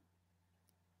show.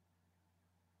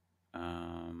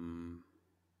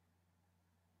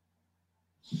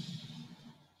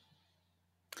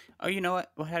 Oh, you know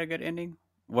what had a good ending?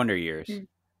 Wonder Years.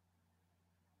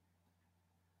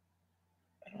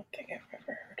 I don't think I've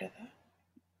ever heard of that.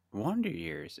 Wonder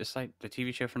Years. It's like the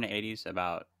TV show from the 80s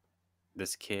about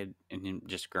this kid and him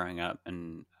just growing up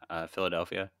in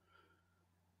Philadelphia.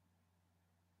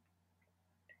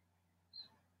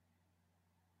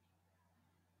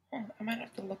 Oh, I might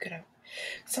have to look it up.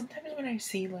 Sometimes when I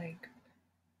see like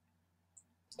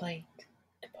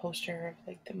the poster of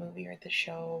like the movie or the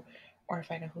show, or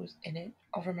if I know who's in it,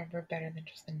 I'll remember better than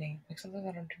just the name. Like sometimes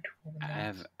I don't do too well with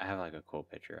names. I have like a cool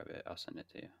picture of it. I'll send it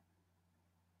to you.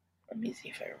 Let me see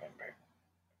if I remember.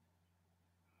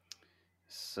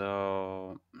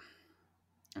 So,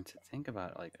 and to think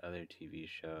about like other TV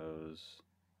shows.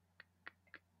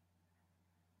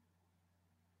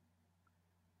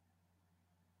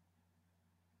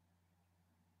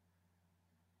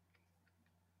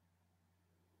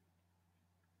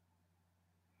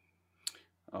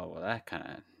 Oh, well, that kind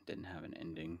of didn't have an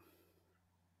ending.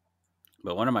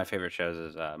 But one of my favorite shows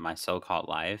is My So-Called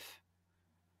Life.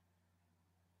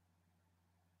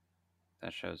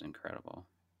 That show's incredible.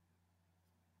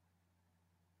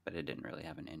 But it didn't really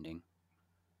have an ending.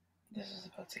 This is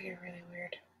about to get really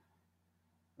weird.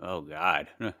 Oh, God.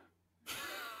 I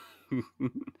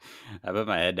put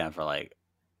my head down for like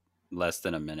less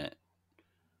than a minute.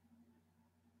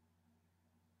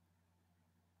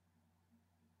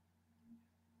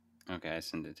 Okay, I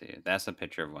sent it to you. That's a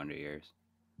picture of Wonder Years.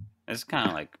 It's kind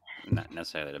of like not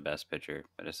necessarily the best picture,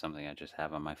 but it's something I just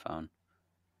have on my phone.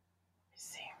 Let's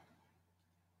see.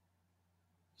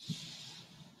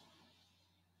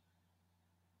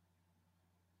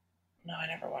 No, I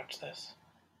never watched this.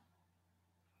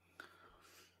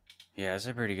 Yeah, it's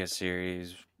a pretty good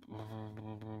series.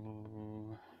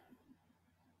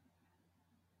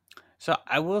 So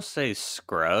I will say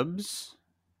Scrubs.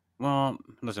 Well,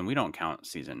 listen, we don't count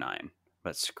season 9,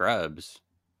 but Scrubs,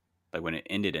 like when it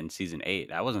ended in season 8,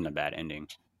 that wasn't a bad ending.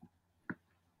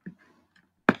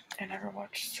 I never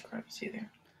watched Scrubs either.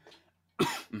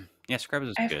 Yeah, Scrubs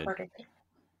is I've good. heard of it.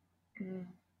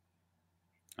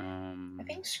 I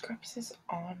think Scrubs is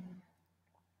on.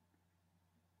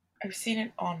 I've seen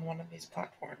it on one of these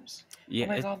platforms. Yeah, oh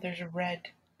my god, there's a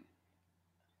red.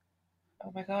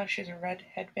 Oh my gosh, there's a red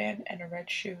headband and a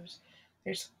red shoes.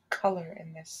 There's color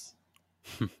in this.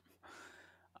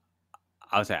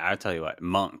 I'll tell you what,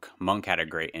 Monk had a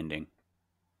great ending.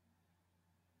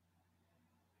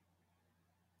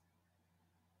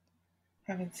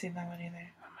 I haven't seen that one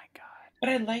either. Oh my god. But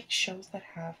I like shows that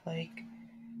have like.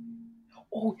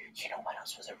 Oh, you know what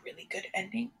else was a really good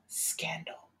ending?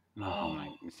 Scandal. Oh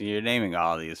my! So you're naming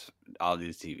all these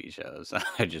TV shows.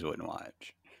 I just wouldn't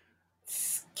watch.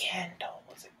 Scandal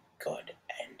was a good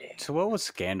ending. So what was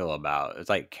Scandal about? It's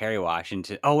like Kerry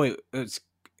Washington. Oh wait, it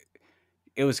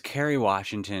was Kerry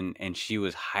Washington, and she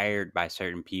was hired by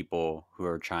certain people who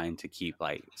are trying to keep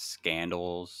like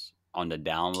scandals on the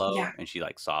down low, Yeah. and she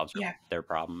like solves their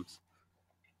problems.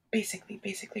 Basically,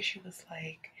 she was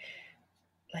like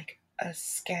a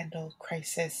scandal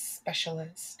crisis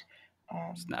specialist.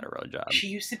 It's not a real job. She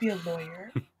used to be a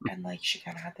lawyer, and like she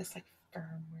kind of had this like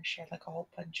firm where she had like a whole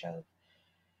bunch of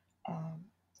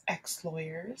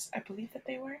ex-lawyers, I believe that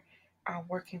they were,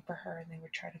 working for her, and they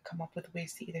would try to come up with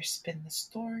ways to either spin the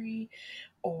story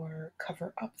or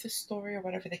cover up the story or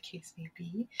whatever the case may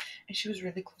be. And she was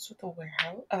really close with the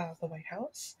White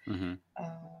House, Mm-hmm.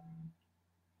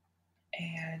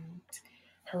 And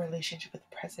her relationship with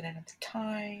the president at the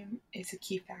time is a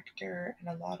key factor, and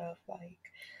a lot of like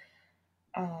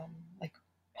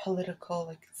political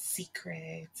like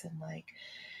secrets and like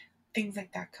things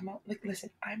like that come out. Like,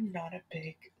 listen, I'm not a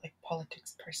big like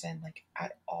politics person, like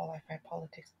at all. I find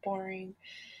politics boring,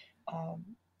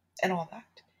 and all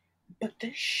that. But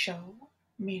this show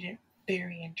made it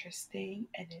very interesting,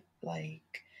 and it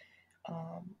like,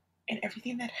 and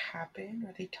everything that happened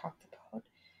or they talked about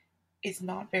is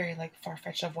not very like far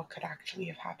fetched of what could actually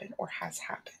have happened or has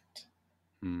happened.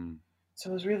 Mm. So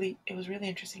it was really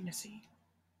interesting to see.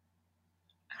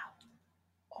 Ow!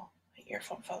 Oh, my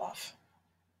earphone fell off.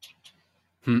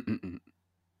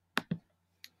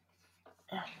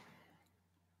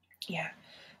 Yeah,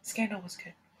 Scandal was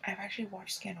good. I've actually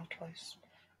watched Scandal twice.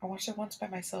 I watched it once by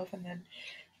myself, and then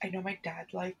I know my dad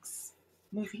likes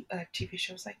TV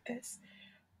shows like this,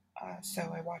 so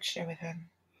I watched it with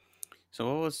him.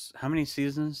 So how many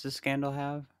seasons does Scandal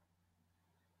have?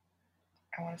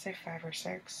 I want to say 5 or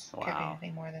 6. Wow. Could be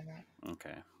anything more than that.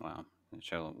 Okay, wow. The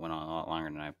show went on a lot longer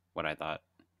than what I thought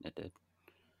it did.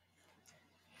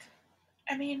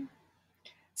 I mean,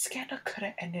 Scandal could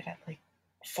have ended at like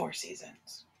 4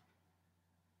 seasons.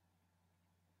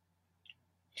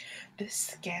 This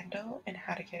Scandal and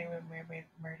How to Get Away with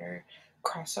Murder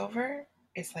crossover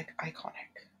is like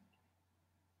iconic.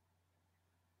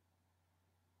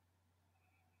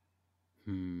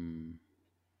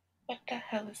 What the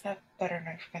hell is that butter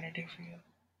knife gonna do for you?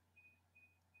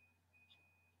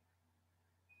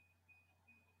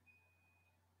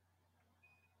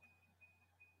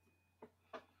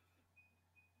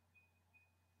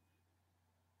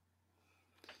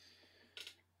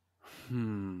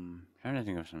 Trying to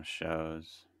think of some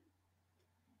shows.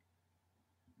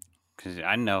 Because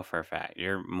I know for a fact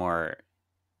you're more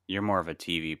of a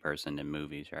TV person than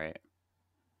movies, right?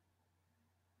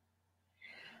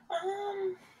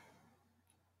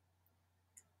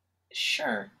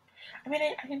 Sure. I mean,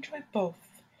 I enjoy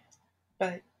both,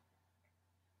 but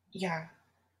yeah,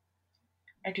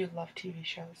 I do love TV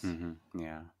shows. Mm-hmm.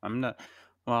 Yeah, I'm not.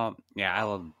 Well, yeah, I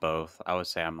love both. I would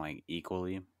say I'm like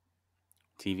equally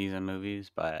TVs and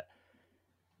movies, but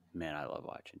Man, I love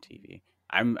watching TV.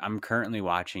 I'm currently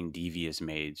watching Devious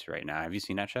Maids right now. Have you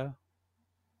seen that show?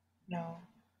 No.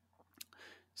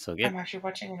 So I'm actually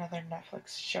watching another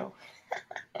Netflix show.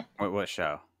 what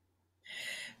show?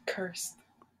 Cursed.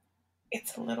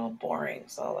 It's a little boring,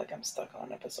 so like I'm stuck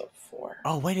on episode 4.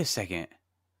 Oh, wait a second.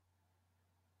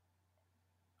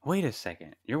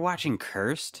 You're watching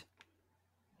Cursed?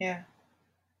 Yeah.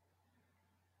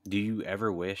 Do you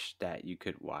ever wish that you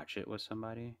could watch it with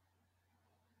somebody?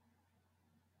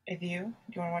 With you?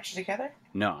 Do you want to watch it together?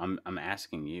 No, I'm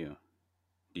asking you.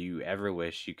 Do you ever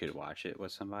wish you could watch it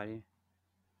with somebody?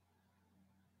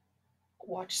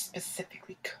 Watch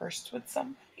specifically Cursed with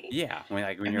somebody? Yeah,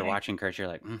 when you're watching Cursed, you're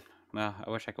like, well, I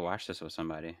wish I could watch this with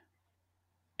somebody.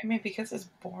 I mean, because it's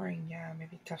boring, yeah,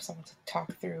 maybe to have someone to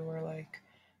talk through or like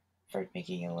for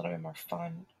making it a little bit more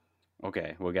fun.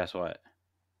 Okay, well, guess what?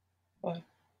 What?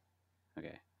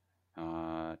 Okay.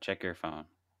 Check your phone.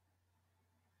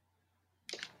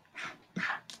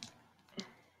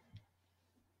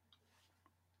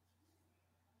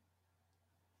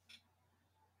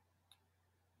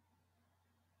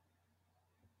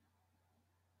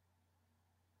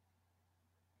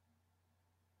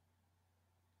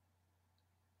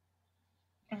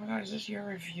 Oh my god, is this your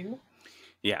review?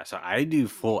 Yeah, so I do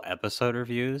full episode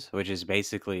reviews, which is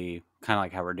basically kind of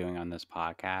like how we're doing on this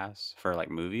podcast for like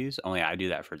movies, only I do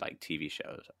that for like TV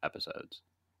shows, episodes.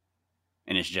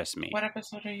 And it's just me. What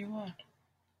episode are you on?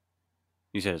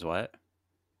 You said it's what?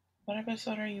 What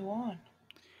episode are you on?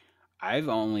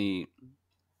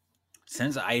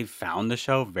 Since I found the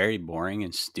show very boring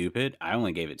and stupid, I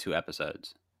only gave it 2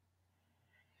 episodes.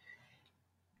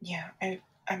 Yeah,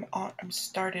 I'm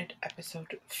started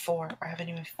episode 4. I haven't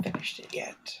even finished it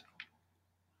yet.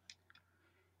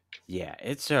 Yeah,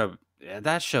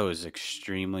 that show is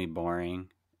extremely boring.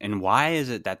 And why is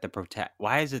it that the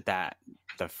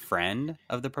friend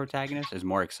of the protagonist is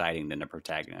more exciting than the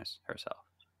protagonist herself?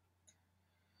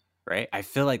 Right? I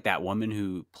feel like that woman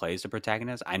who plays the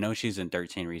protagonist, I know she's in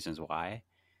 13 Reasons Why.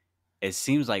 It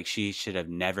seems like she should have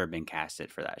never been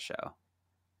casted for that show.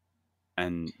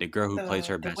 And the girl who plays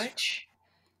her best... The witch?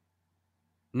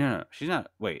 No, she's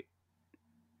not. Wait.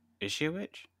 Is she a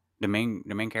witch? The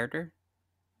main character?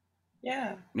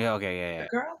 Yeah. Yeah, okay, yeah. The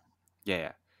girl?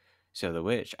 Yeah. So the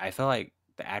witch, I feel like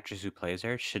the actress who plays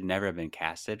her should never have been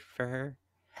casted for her.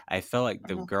 I feel like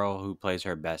the girl who plays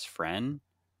her best friend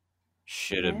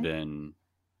should have been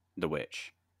the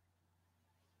witch.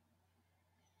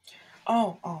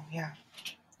 Oh, yeah.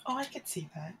 Oh, I could see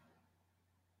that.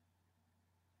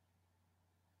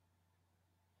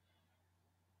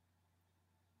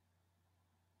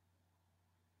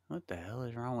 What the hell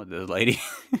is wrong with this lady?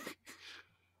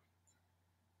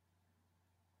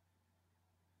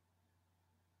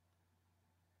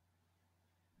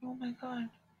 Oh my god.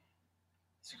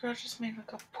 This girl just made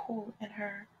like a pool in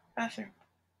her bathroom.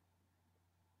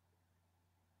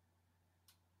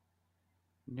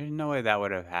 There's no way that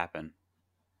would have happened.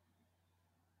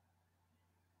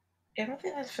 I don't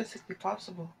think that's physically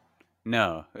possible.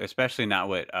 No, especially not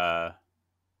with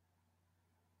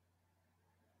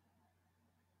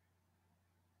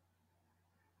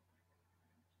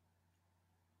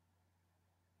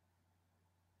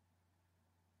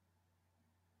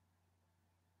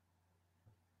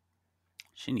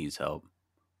she needs help.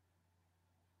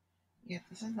 Yeah,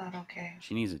 this is not okay.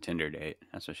 She needs a Tinder date.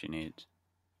 That's what she needs.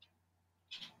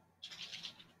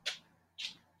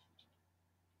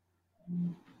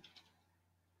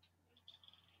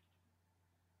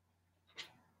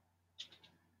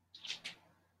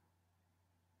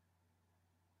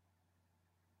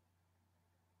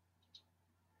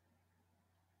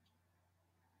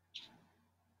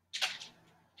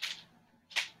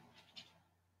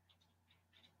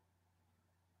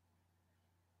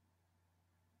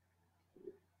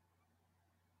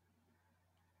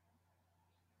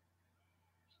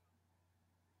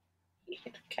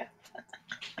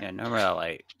 Yeah, normally I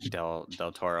like Del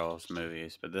Toro's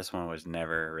movies, but this one was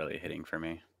never really hitting for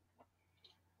me.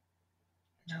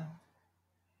 No.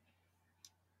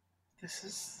 This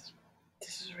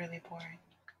is really boring.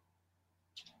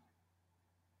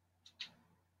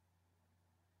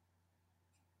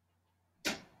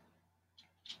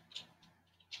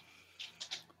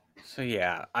 So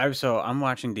yeah, I'm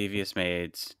watching Devious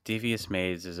Maids. Devious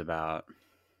Maids is about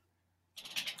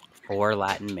 4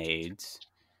 Latin maids.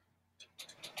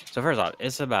 So first off,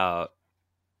 it's about,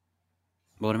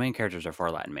 well, the main characters are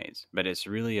 4 Latin maids, but it's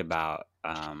really about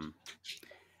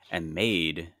a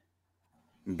maid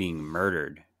being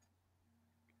murdered.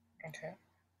 Okay.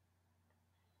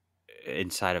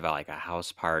 Inside of like a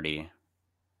house party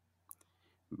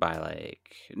by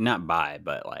like not by,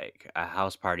 but like a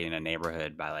house party in a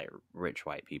neighborhood by like rich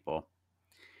white people.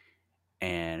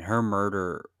 And her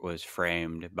murder was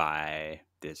framed by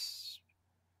this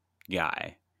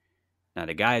guy. Now,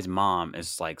 the guy's mom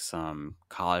is like some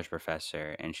college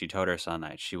professor, and she told her son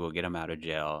that she will get him out of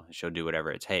jail. She'll do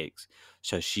whatever it takes.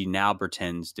 So she now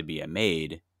pretends to be a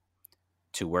maid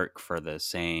to work for the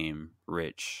same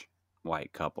rich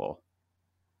white couple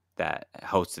that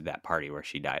hosted that party where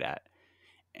she died at.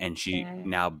 And she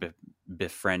now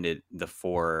befriended the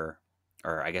four,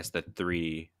 or I guess the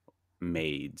three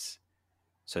maids,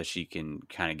 so she can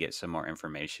kind of get some more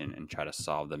information and try to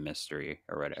solve the mystery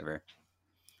or whatever.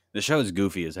 The show is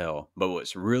goofy as hell, but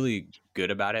what's really good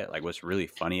about it, like what's really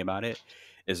funny about it,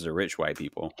 is the rich white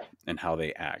people and how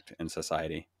they act in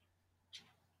society.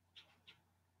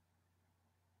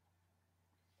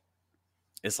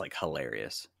 It's like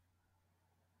hilarious.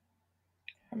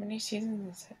 How many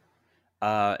seasons is it?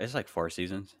 It's like 4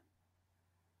 seasons.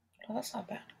 Oh, that's not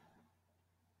bad.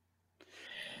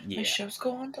 Yeah. My shows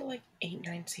go on to like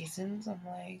 8-9 seasons. I'm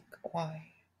like, why?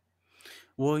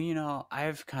 Well, you know,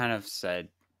 I've kind of said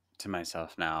to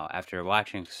myself now, after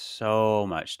watching so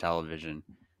much television,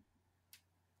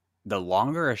 the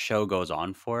longer a show goes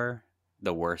on for,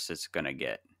 the worse it's gonna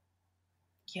get.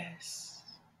 Yes.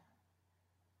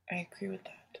 I agree with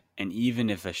that. And even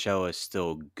if a show is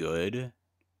still good,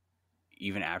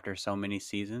 even after so many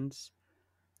seasons,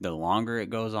 the longer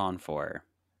it goes on for,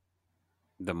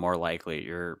 the more likely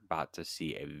you're about to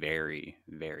see a very,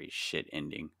 very shit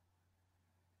ending.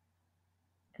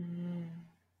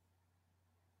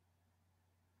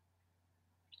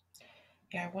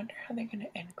 Yeah, I wonder how they're going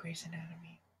to end Grey's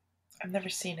Anatomy. I've never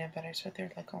seen it, but I swear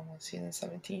they're like almost season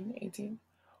 17, 18.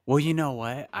 Well, you know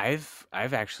what? I've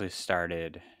actually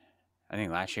started, I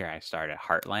think last year I started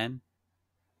Heartland.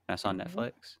 That's on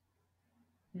Netflix.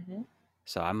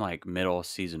 So I'm like middle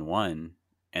season 1,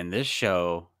 and this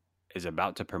show is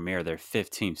about to premiere their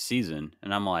 15th season,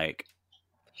 and I'm like,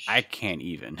 I can't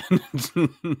even.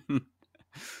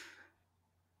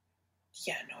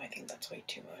 Yeah, no, I think that's way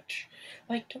too much.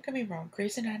 Like, don't get me wrong,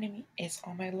 Grey's Anatomy is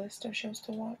on my list of shows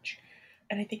to watch,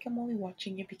 and I think I'm only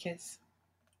watching it because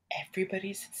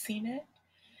everybody's seen it,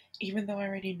 even though I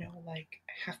already know, like,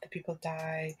 half the people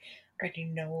die, I already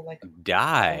know, like...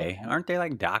 Die? Aren't they,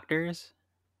 like, doctors?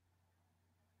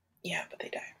 Yeah, but they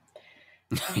die.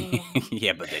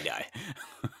 Yeah, but they die.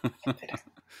 Yeah, they die.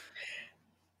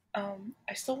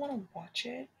 I still want to watch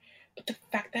it, but the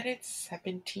fact that it's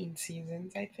 17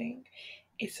 seasons, I think,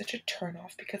 is such a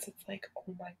turnoff because it's like,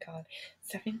 oh my god,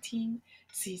 17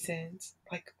 seasons,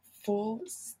 like full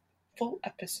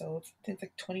episodes. I think it's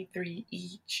like 23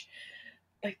 each.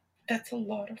 Like, that's a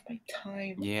lot of my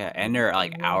time. Yeah, and they're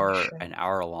like an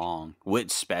hour long with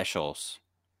specials.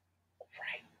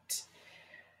 Right.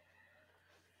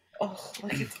 Oh,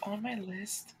 like it's on my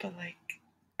list, but like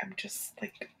I'm just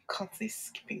like constantly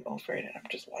skipping over it, and I'm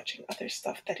just watching other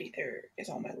stuff that either is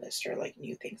on my list or like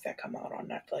new things that come out on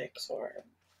Netflix or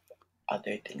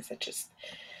other things that just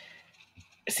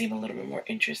seem a little bit more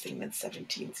interesting than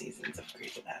 17 seasons of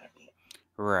Grey's Anatomy.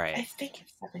 Right. I think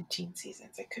it's 17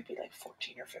 seasons. It could be like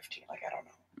 14 or 15. Like, I don't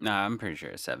know. No, I'm pretty sure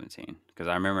it's 17 because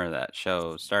I remember that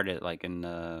show started like in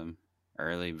the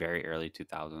very early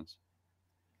 2000s.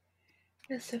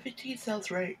 Yeah, 17 sounds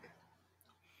right.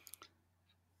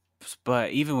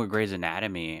 But even with Grey's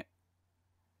Anatomy,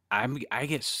 I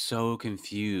get so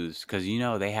confused because, you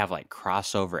know, they have like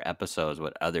crossover episodes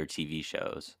with other TV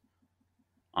shows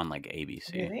on like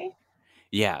ABC. Really?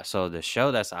 Yeah, so the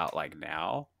show that's out like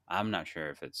now, I'm not sure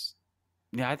if it's,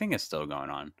 yeah, I think it's still going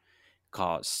on,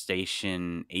 called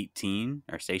Station 18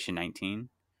 or Station 19.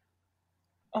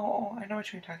 Oh, I know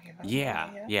what you're talking about.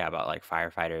 Yeah, about like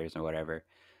firefighters or whatever.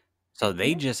 So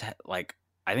they just like,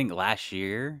 I think last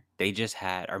year they just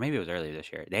had, or maybe it was earlier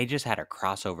this year, they just had a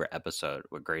crossover episode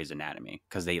with Grey's Anatomy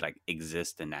because they like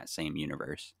exist in that same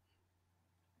universe.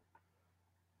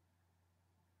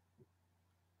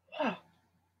 Oh,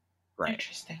 right.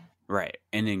 Interesting. Right,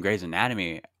 and then Grey's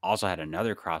Anatomy also had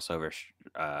another crossover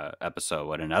episode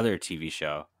with another TV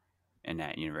show in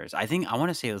that universe. I want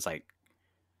to say it was like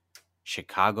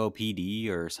Chicago PD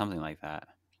or something like that.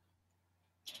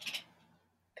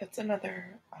 That's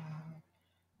another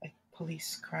like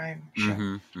police crime show.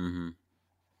 Mm-hmm.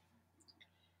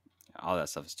 All that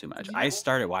stuff is too much. Yeah. I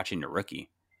started watching The Rookie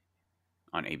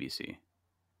on ABC.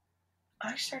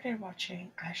 I actually don't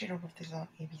know if this is on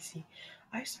ABC.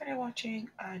 I started watching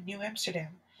New Amsterdam.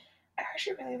 I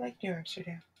actually really like New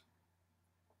Amsterdam.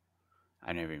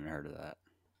 I never even heard of that.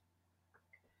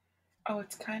 Oh,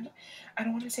 it's I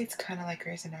don't want to say it's kind of like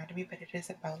Grey's Anatomy, but it is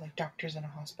about like doctors in a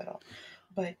hospital.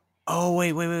 But Oh,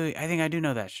 wait. I think I do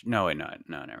know that. No, wait, no,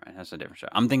 never mind. That's a different show.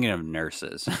 I'm thinking of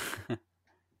Nurses.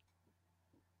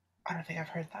 I don't think I've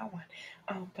heard that one.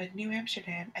 But New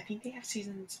Amsterdam, I think they have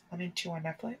seasons 1 and 2 on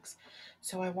Netflix.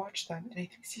 So I watched them, and I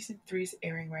think season 3 is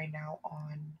airing right now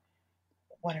on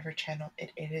whatever channel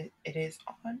it is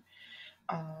on.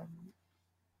 Um,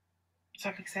 so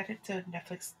I'm excited to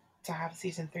Netflix to have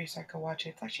season 3 so I can watch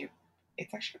it.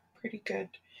 It's actually a pretty good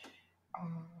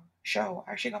uh, show.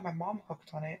 I actually got my mom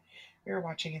hooked on it. We were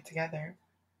watching it together.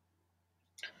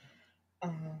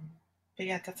 But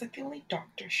yeah, that's like the only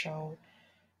doctor show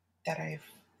that I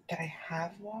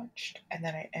have watched and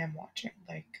that I am watching.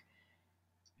 Like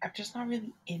I'm just not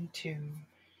really into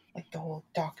like the whole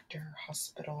doctor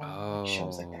hospital like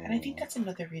shows like that. And I think Oh, that's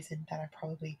another reason that I'm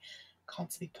probably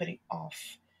constantly putting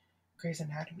off Grey's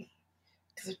Anatomy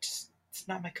because it's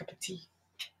not my cup of tea.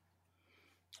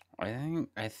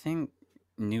 I think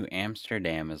New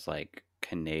Amsterdam is like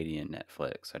Canadian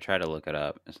Netflix. I try to look it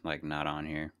up. It's like not on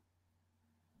here.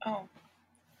 Oh,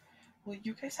 well,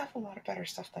 you guys have a lot of better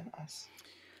stuff than us.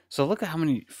 So look at how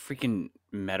many freaking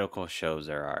medical shows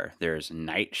there are. There's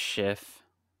Night Shift,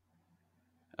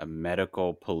 a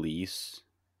medical police.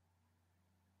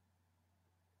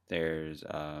 There's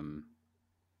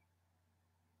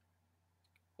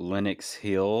Lenox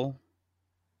Hill.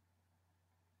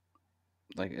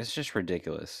 Like it's just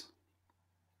ridiculous.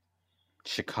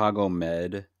 Chicago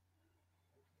Med.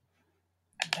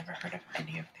 I've never heard of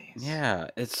any of these. Yeah,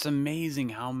 it's amazing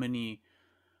how many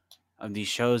of these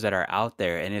shows that are out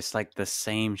there, and it's like the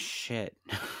same shit.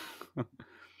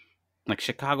 Like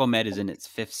Chicago Med is in its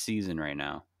 5th season right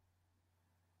now.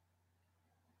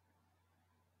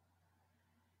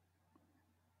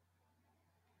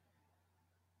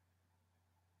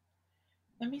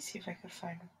 Let me see if I can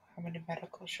find how many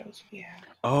medical shows we have.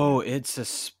 Oh, it's a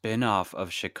spin-off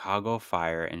of Chicago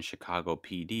Fire and Chicago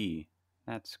PD.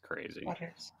 That's crazy. What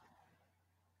is?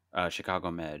 Chicago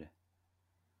Med.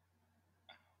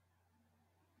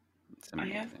 It's I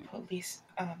have amazing. police,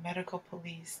 medical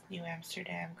police, New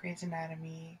Amsterdam, Grey's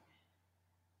Anatomy,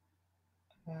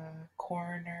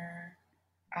 coroner,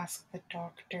 Ask the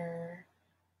Doctor,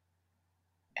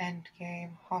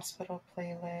 Endgame, Hospital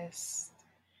Playlist,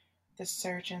 The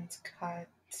Surgeon's Cut.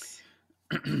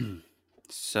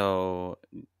 So,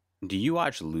 do you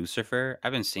watch Lucifer?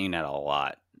 I've been seeing that a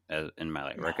lot in my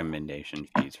like No. recommendation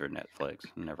feeds for Netflix.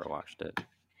 Never watched it.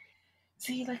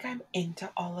 See, like I'm into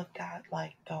all of that,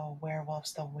 like the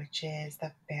werewolves, the witches,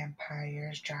 the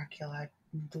vampires, Dracula,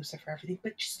 Lucifer, everything.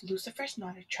 But just Lucifer's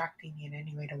not attracting me in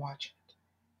any way to watch it.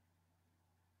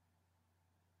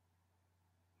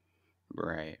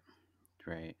 Right.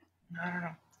 I don't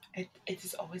know. It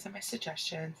is always in my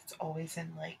suggestions. It's always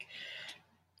in like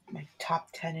my top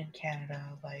 10 in Canada.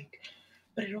 Like,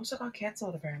 but it also got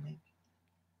canceled apparently.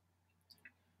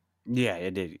 Yeah,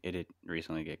 it did. It did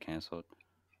recently get canceled.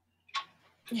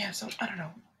 Yeah, so I don't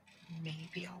know.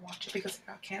 Maybe I'll watch it because it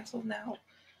got canceled now.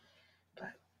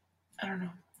 But I don't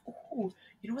know. Ooh,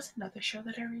 you know what's another show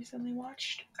that I recently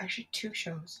watched? Actually, 2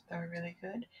 shows that were really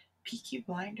good. Peaky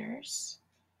Blinders.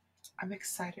 I'm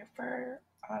excited for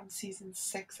season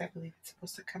 6. I believe it's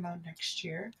supposed to come out next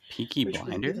year. Peaky Which will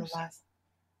be the Blinders? last.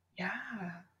 Yeah.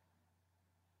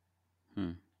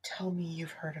 Tell me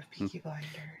you've heard of Peaky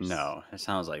Blinders. No, it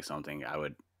sounds like something I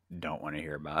don't want to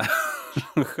hear about.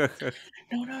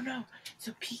 No.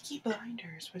 So Peaky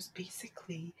Blinders was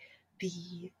basically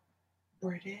the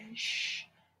British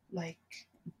like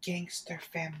gangster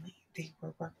family. They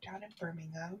were worked out in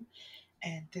Birmingham,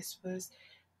 and this was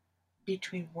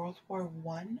between World War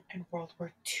One and World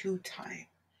War Two time.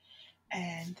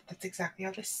 And that's exactly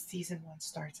how the season 1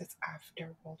 starts. It's after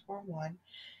World War One,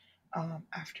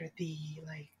 after the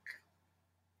like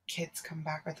kids come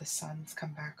back or the sons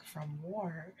come back from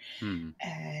war,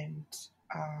 and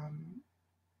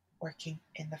working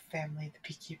in the family, the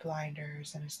Peaky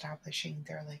Blinders, and establishing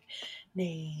their like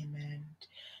name and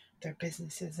their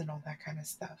businesses and all that kind of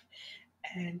stuff.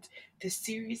 And the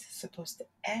series is supposed to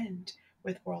end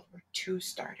with World War II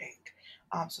starting.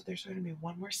 So there's going to be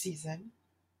one more season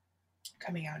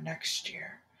coming out next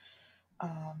year.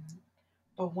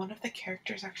 But one of the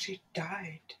characters actually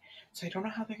died. So I don't know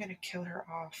how they're going to kill her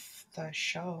off the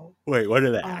show. Wait, one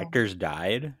of the actors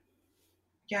died?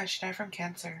 Yeah, she died from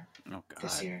cancer. Oh, God.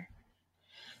 This year.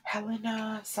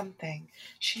 Helena something.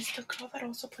 She's the girl that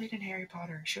also played in Harry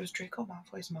Potter. She was Draco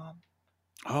Malfoy's mom.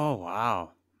 Oh,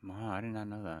 wow. Wow, I did not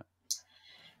know that.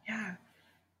 Yeah.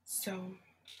 So,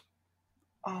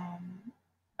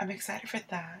 I'm excited for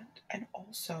that. And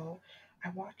also, I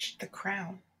watched The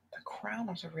Crown. The Crown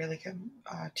was a really good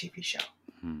TV show.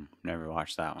 Never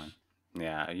watched that one.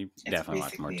 Yeah, you definitely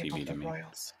watch more TV than me.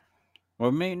 Royals.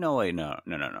 Well, maybe no. Wait, no.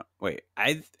 Wait,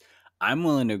 I'm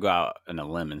willing to go out on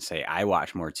a limb and say I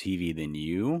watch more TV than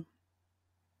you,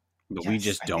 but we Yes,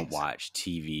 just I don't think so. watch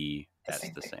TV The that's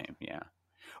same the thing. same. Yeah.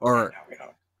 Yeah, Or no, we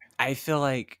don't. I feel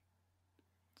like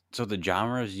so the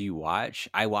genres you watch,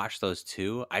 I watch those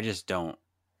too. I just don't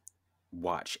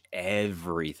watch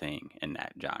everything in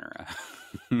that genre.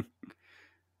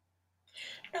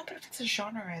 No, but if it's a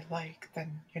genre I like,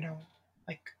 then,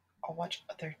 like, I'll watch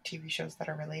other TV shows that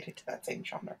are related to that same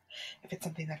genre if it's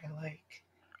something that I like.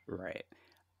 Right.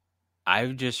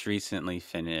 I've just recently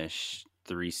finished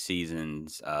 3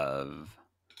 seasons of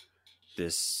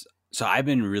this. So I've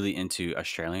been really into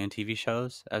Australian TV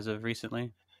shows as of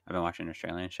recently. I've been watching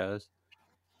Australian shows.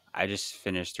 I just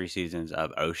finished 3 seasons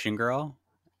of Ocean Girl,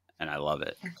 and I love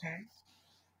it. Okay.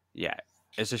 Yeah,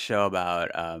 it's a show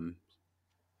about a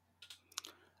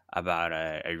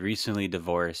recently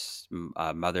divorced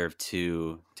mother of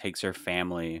 2 takes her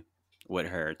family with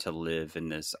her to live in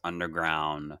this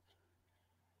underground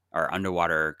or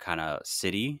underwater kind of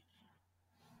city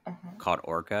Uh-huh. called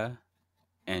Orca,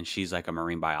 and she's like a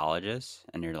marine biologist,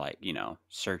 and they're like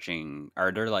searching,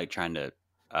 or they're like trying to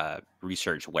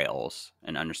research whales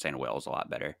and understand whales a lot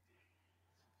better.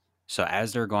 So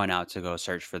as they're going out to go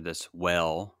search for this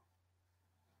whale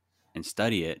and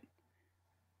study it,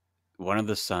 one of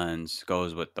the sons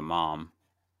goes with the mom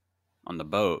on the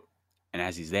boat, and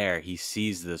as he's there, he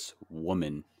sees this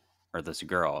woman or this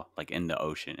girl like in the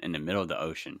ocean, in the middle of the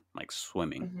ocean, like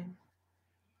swimming. Mm-hmm.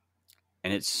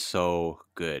 And it's so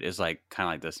good. It's like kind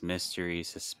of like this mystery,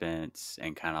 suspense,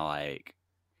 and kind of like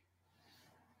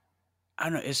I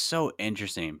don't know. It's so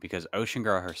interesting because Ocean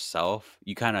Girl herself,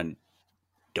 you kind of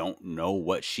don't know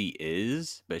what she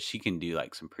is, but she can do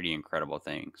like some pretty incredible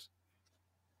things.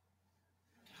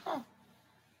 Oh,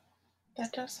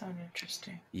 that does sound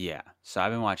interesting. Yeah. So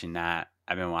I've been watching that.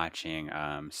 I've been watching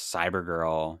Cyber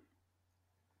Girl,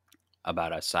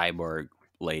 about a cyborg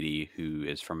lady who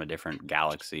is from a different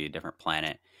galaxy, a different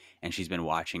planet, and she's been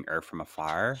watching Earth from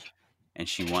afar, and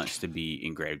she wants to be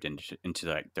engraved into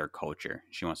like their culture.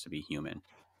 She wants to be human.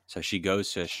 So she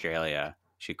goes to Australia.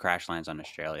 She crash lands on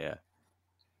Australia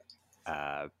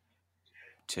uh,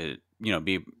 to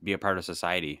be a part of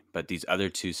society. But these other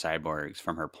 2 cyborgs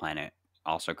from her planet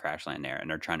also crash land there, and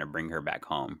they're trying to bring her back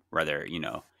home, whether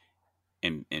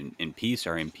in peace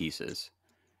or in pieces.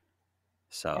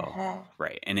 So Uh-huh.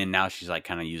 right, and then now she's like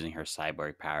kind of using her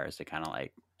cyborg powers to kind of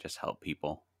like just help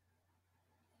people.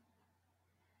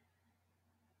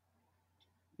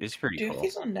 It's pretty Do you have cool.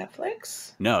 these on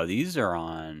Netflix? No, these are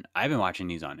on. I've been watching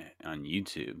these on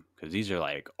YouTube because these are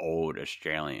like old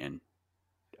Australian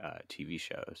TV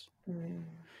shows. Mm.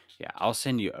 Yeah, I'll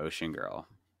send you Ocean Girl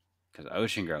because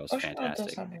Ocean Girl is Ocean World does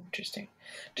fantastic. sound interesting.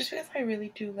 Just because I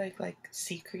really do like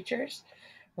sea creatures,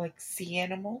 like sea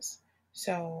animals.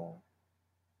 So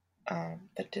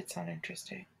that did sound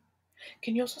interesting.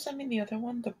 Can you also send me the other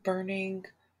one? The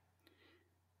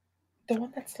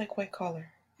one that's like white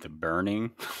collar. The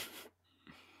Burning.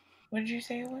 What did you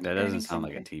say it was? That doesn't Burning sound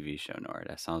like a something. TV show, Nora.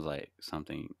 That sounds like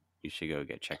something you should go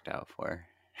get checked out for.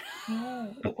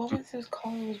 No, what was this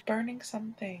called? It was burning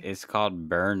something. It's called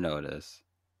Burn Notice.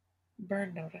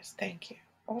 Burn notice. Thank you.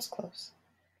 I was close.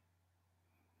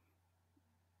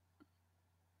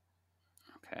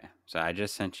 Okay, so I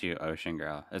just sent you Ocean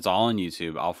Girl. It's all on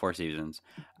YouTube, all 4 seasons.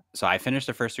 So I finished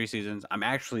the first 3 seasons. I'm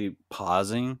actually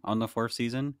pausing on the 4th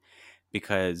season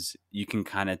because you can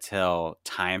kind of tell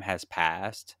time has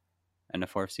passed in the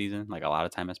 4th season. Like a lot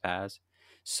of time has passed.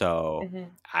 So Mm-hmm.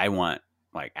 I want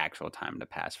like actual time to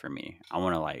pass for me. I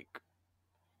want to like,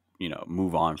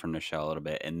 move on from the show a little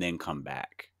bit and then come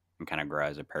back and kind of grow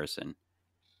as a person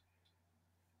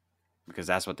because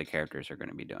that's what the characters are going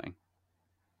to be doing.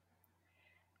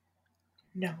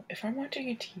 No, if I'm watching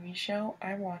a TV show,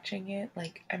 I'm watching it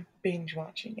like I'm binge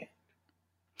watching it.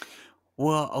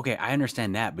 Well, okay, I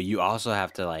understand that, but you also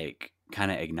have to like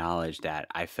kind of acknowledge that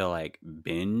I feel like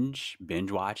binge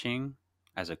watching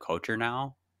as a culture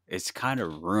now, it's kind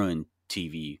of ruined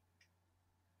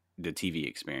the TV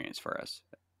experience for us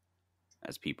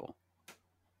as people.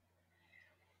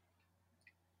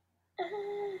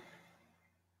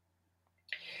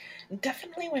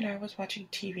 Definitely when I was watching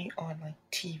TV on like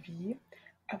TV,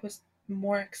 I was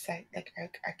more excited.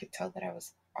 Like I could tell that I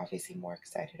was obviously more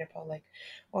excited about like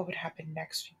what would happen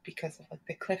next week because of like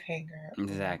the cliffhanger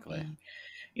Exactly.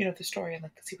 the story and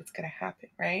like to see what's gonna happen,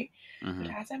 right? But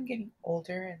Mm-hmm. as I'm getting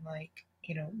older and like,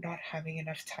 not having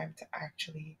enough time to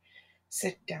actually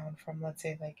sit down from let's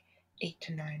say like 8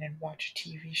 to 9 and watch a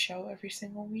TV show every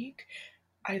single week,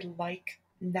 I like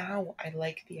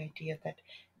the idea that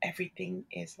everything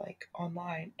is like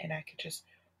online and I could just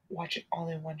watch it all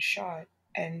in one shot.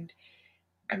 And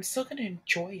I'm still gonna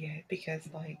enjoy it because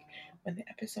like when the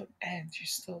episode ends, you're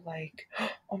still like,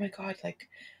 oh my god, like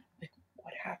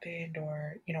what happened,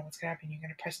 or what's gonna happen. You're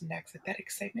gonna press next. Like that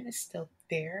excitement is still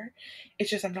there. It's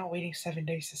just I'm not waiting 7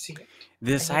 days to see it.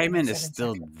 The I'm waiting like excitement is 7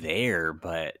 still seconds. there,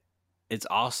 but it's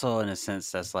also in a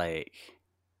sense that's like,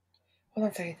 Hold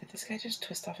on a second. Did this guy just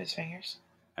twist off his fingers?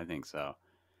 I think so.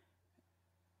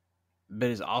 But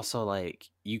it's also like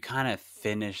you kind of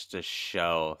finished a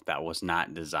show that was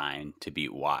not designed to be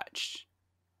watched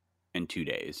in 2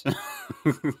 days.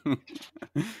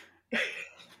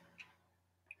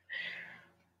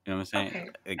 You know what I'm saying? Okay,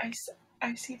 Like,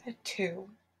 I see that too,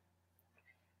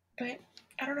 but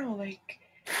I don't know. Like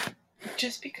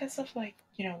just because of like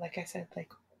like I said,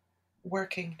 like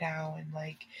working now and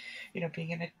like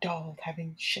being an adult,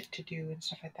 having shit to do and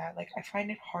stuff like that. Like I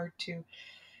find it hard to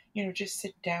just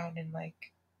sit down and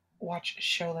like watch a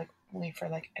show like only for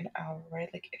like an hour, right?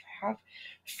 Like if I have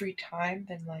free time,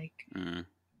 then like mm,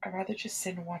 I'd rather just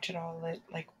sit and watch it all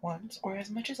like once or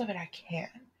as much as of it I can.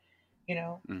 You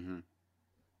know, mm-hmm.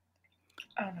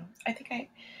 I don't know. I think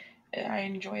I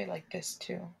enjoy it like this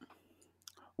too.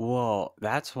 Well,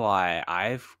 that's why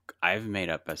I've made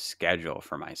up a schedule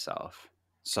for myself.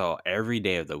 So every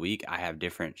day of the week, I have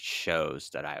different shows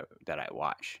that I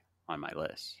watch on my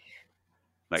list.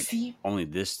 Like See, only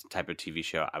this type of TV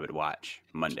show I would watch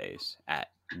Mondays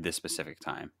at this specific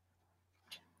time.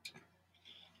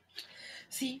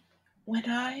 see, when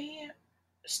I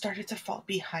started to fall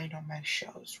behind on my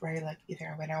shows, right? Like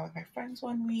either I went out with my friends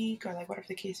one week or like whatever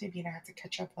the case may be, and I had to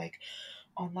catch up like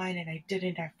online and I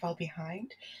didn't, I fell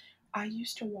behind. I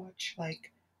used to watch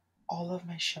like all of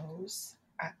my shows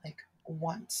at like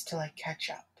once to like catch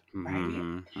up, right?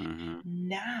 Mm-hmm, mm-hmm.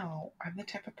 Now I'm the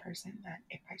type of person that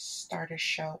if I start a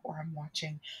show or I'm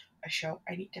watching a show,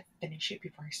 I need to finish it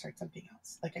before I start something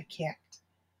else. Like I can't.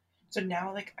 So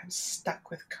now like I'm stuck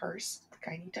with Curse. Like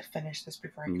I need to finish this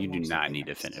before I can You do watch not something need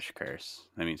to else. finish Curse.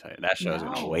 Let me tell you, that show is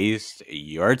going to No, waste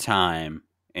your time.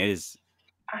 It is.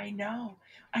 I know.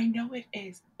 I know it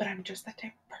is, but I'm just that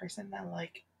type of person that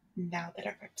like now that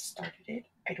I've started it,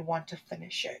 I'd want to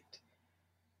finish it.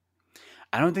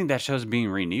 I don't think that show's being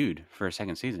renewed for a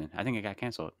second season. I think it got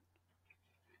canceled.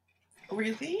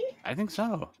 Really? I think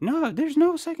so. No, there's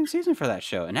no second season for that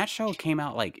show, and that show came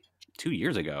out like 2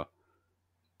 years ago.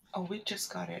 Oh, we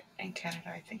just got it in Canada,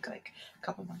 I think like a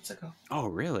couple months ago. Oh,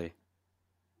 really?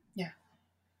 Yeah.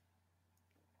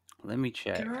 Let me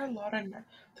check. There's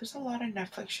a lot of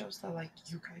Netflix shows that like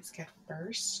you guys get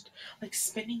first. Like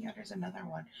Spinning Out is another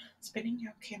one. Spinning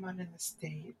Out came out in the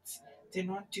States, did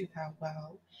not do that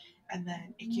well, and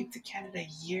then it came to Canada a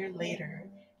year later,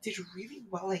 did really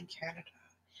well in Canada,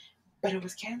 but it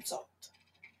was canceled.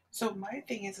 So my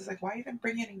thing is like, why even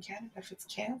bring it in Canada if it's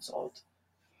canceled?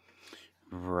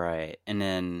 Right, and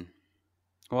then,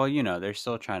 well, they're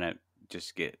still trying to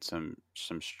just get some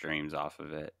streams off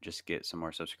of it, just get some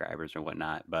more subscribers or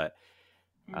whatnot. But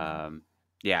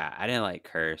yeah, I didn't like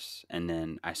Curse, and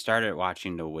then I started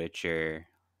watching The Witcher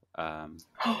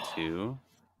 2.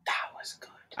 That was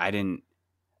good.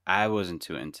 I wasn't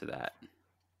too into that.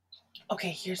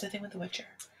 Okay, here's the thing with The Witcher.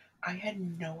 I had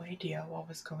no idea what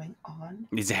was going on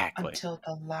Exactly. until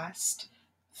the last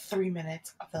 3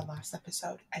 minutes of the last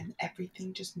episode, and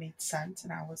everything just made sense,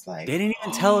 and I was like, They didn't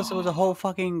even tell us it was a whole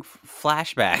fucking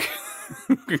flashback.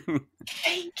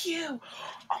 Thank you!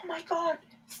 Oh my god,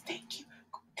 thank you.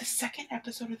 The second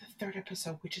episode or the third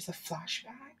episode, which is a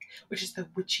flashback, which is the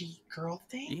witchy girl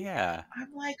thing. Yeah.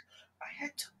 I'm like, I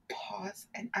had to pause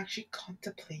and actually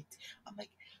contemplate. I'm like,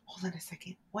 hold on a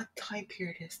second. What time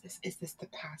period is this? Is this the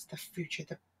past, the future,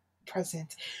 the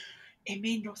present? It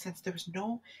made no sense. There was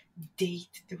no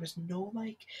date. There was no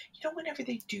like, whenever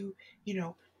they do,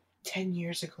 10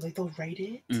 years ago, like they'll write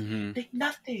it, like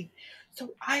nothing.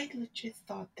 So I legit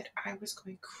thought that I was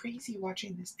going crazy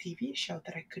watching this TV show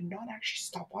that I could not actually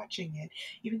stop watching it,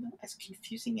 even though as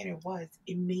confusing as it was,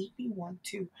 it made me want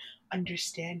to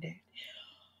understand it.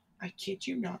 I kid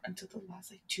you not, until the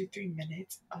last like 2-3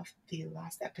 minutes of the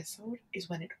last episode is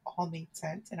when it all made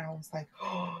sense, and I was like,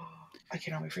 oh, I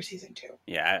cannot wait for season 2.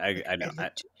 Yeah,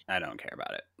 I don't care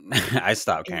about it. I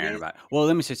stopped caring about it. Well,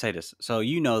 let me just say this. So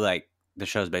like the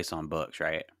show's based on books,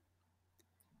 right?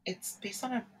 It's based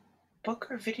on a book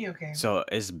or video game. So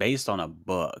it's based on a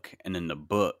book, and then the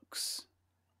books.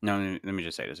 No, let me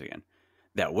just say this again.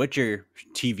 That Witcher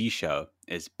TV show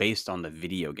is based on the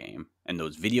video game, and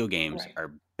those video games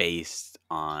are based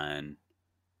on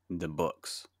the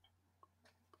books.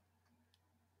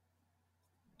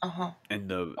 And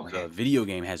the video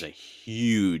game has a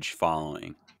huge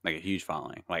following, like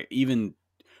even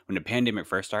when when the pandemic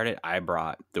first started, I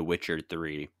brought The Witcher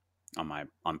 3 on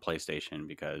PlayStation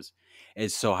because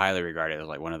it's so highly regarded as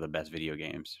like one of the best video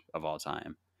games of all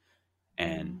time.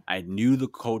 And I knew the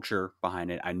culture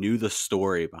behind it. I knew the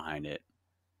story behind it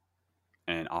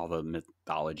and all the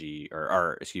mythology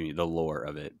or excuse me, the lore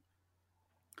of it.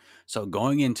 So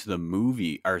going into the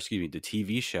movie, or excuse me, the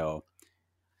TV show,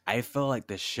 I felt like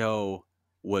the show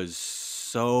was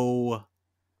so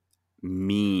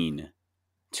mean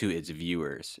to its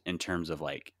viewers in terms of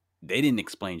like, they didn't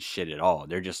explain shit at all.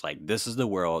 They're just like, this is the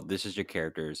world, this is your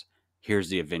characters, here's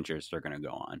the adventures they're going to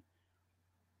go on.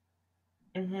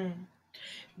 Mm-hmm.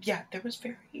 Yeah, there was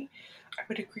I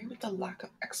would agree with the lack of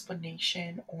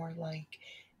explanation or like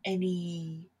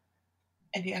any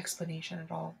explanation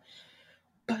at all.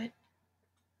 But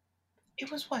it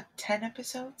was what, 10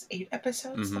 episodes, 8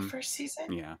 episodes the first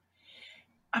season? Yeah.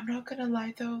 I'm not gonna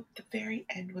lie though, the very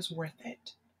end was worth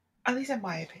it. At least in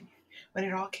my opinion. When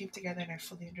it all came together and I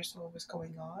fully understood what was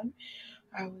going on,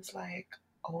 I was like,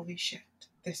 holy shit,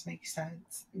 this makes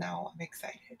sense. Now I'm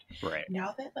excited. Right.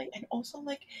 Now that like, and also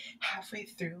like halfway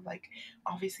through, like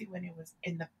obviously when it was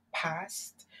in the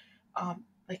past,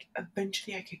 like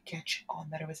eventually I could catch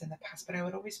on that it was in the past, but I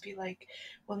would always be like,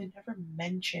 well, it never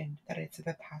mentioned that it's in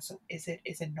the past, so is it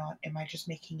not? Am I just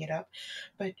making it up?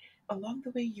 But along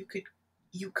the way you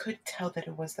could tell that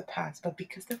it was the past, but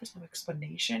because there was no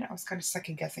explanation, I was kind of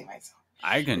second guessing myself.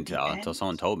 I couldn't tell until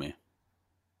someone told me.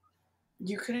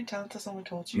 You couldn't tell until someone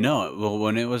told you? No, well,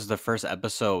 when it was the first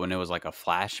episode, when it was like a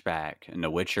flashback, and The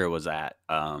Witcher was at,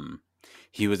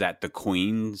 he was at the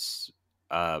Queen's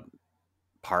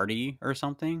party or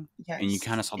something, yes, and you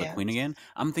kind of saw the Queen again.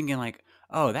 I'm thinking like,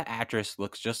 oh, that actress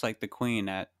looks just like the Queen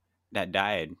that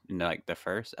died in like the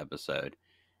first episode.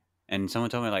 And someone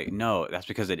told me like, no, that's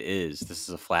because it is. This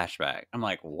is a flashback. I'm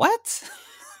like, what?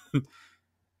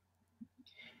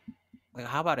 Like,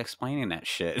 how about explaining that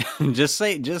shit? just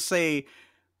say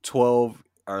 12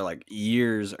 or like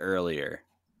years earlier.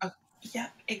 Yeah,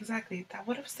 exactly. That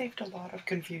would have saved a lot of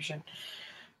confusion.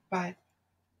 But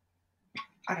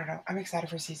I don't know. I'm excited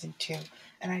for season 2.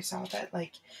 And I saw that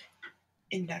like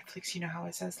in Netflix, you know how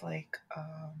it says like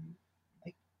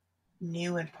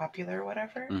new and popular or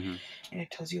whatever, and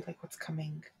it tells you like what's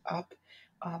coming up.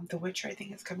 The Witcher, I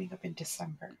think, is coming up in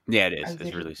December. Yeah, it is.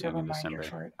 It's really soon in December.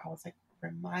 For it. I was like,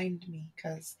 remind me,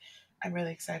 because I'm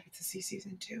really excited to see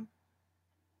season 2.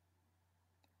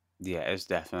 Yeah, it's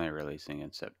definitely releasing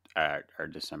in or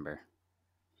December.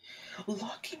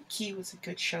 Lock and Key was a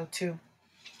good show too.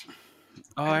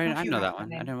 Oh, I know that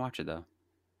one. I didn't watch it though.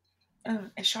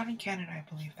 It's shot in Canada, I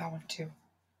believe. That one too,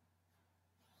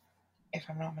 if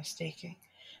I'm not mistaken.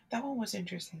 That one was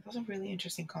interesting. That was a really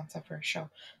interesting concept for a show.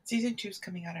 Season 2 is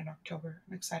coming out in October.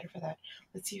 I'm excited for that.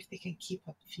 Let's see if they can keep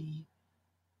up the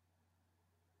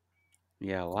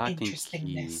Lock and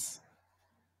Key.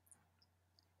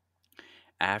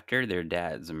 After their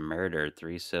dad's murder,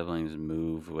 3 siblings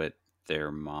move with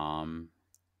their mom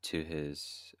to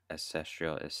his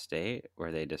ancestral estate,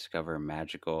 where they discover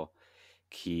magical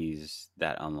keys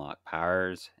that unlock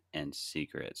powers and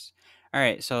secrets. All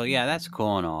right, so yeah, that's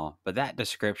cool and all, but that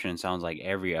description sounds like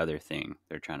every other thing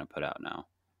they're trying to put out now.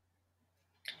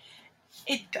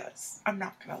 It does. I'm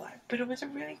not gonna lie, but it was a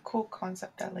really cool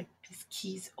concept that like these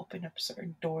keys open up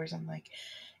certain doors, and like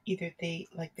either they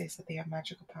said they have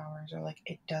magical powers, or like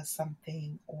it does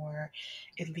something, or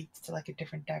it leads to like a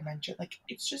different dimension. Like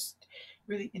it's just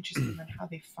really interesting on how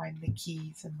they find the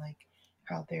keys and like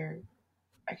how they're,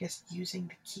 I guess, using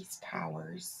the keys'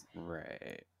 powers,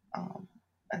 right?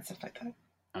 And stuff like that.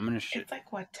 It's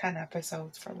like what, 10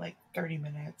 episodes for like 30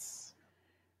 minutes.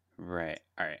 Right.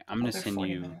 All right. I'm gonna send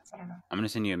you. Minutes, I don't know. I'm gonna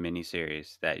send you a mini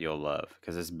series that you'll love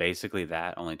because it's basically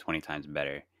that, only 20 times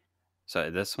better.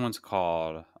 So this one's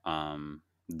called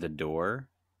The Door.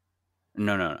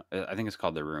 No. I think it's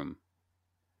called The Room.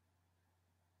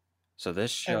 So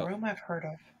this show. The Room I've heard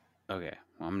of. Okay.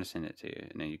 Well, I'm gonna send it to you,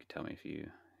 and then you can tell me if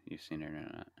you've seen it or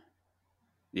not.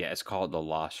 Yeah, it's called The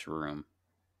Lost Room.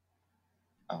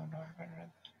 Oh no, I haven't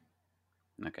read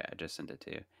that. Okay, I just sent it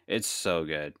to you. It's so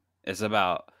good. It's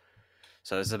about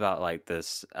like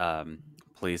this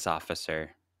police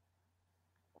officer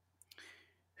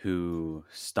who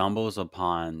stumbles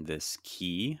upon this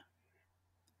key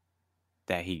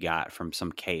that he got from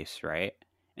some case, right?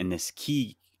 And this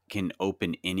key can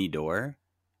open any door,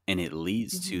 and it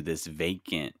leads to this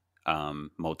vacant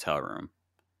motel room.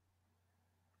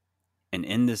 And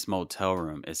in this motel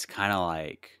room, it's kind of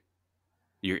like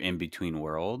you're in between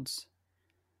worlds.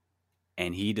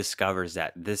 And he discovers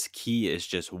that this key is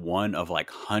just one of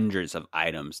like hundreds of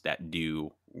items that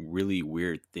do really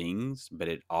weird things, but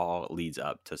it all leads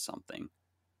up to something.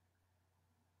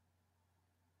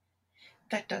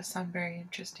 That does sound very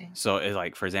interesting. So it's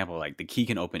like, for example, like the key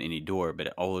can open any door, but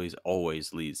it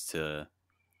always leads to.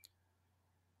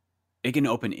 It can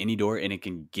open any door and it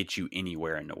can get you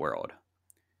anywhere in the world.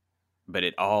 But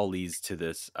it all leads to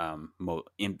this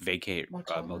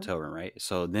motel room, right?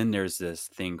 So then there's this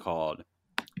thing called,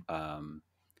 for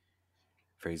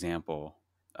example,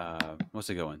 what's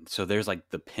it going? So there's like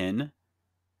the pin.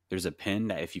 There's a pin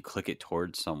that if you click it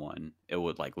towards someone, it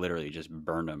would like literally just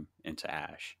burn them into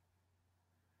ash.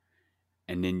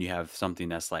 And then you have something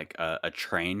that's like a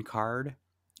train card.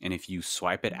 And if you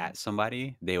swipe it at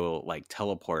somebody, they will like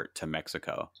teleport to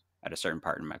Mexico at a certain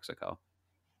part in Mexico.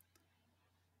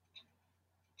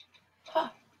 Huh.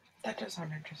 That does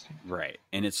sound interesting. Right.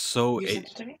 And it's so... You sent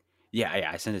it to me?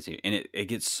 Yeah, I sent it to you. And it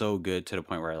gets so good to the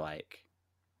point where like...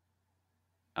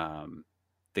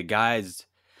 the guys...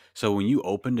 So when you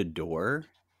open the door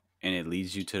and it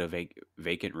leads you to the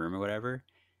vacant room or whatever,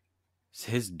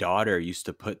 his daughter used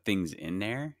to put things in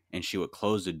there and she would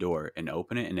close the door and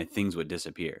open it and the things would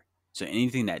disappear. So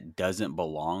anything that doesn't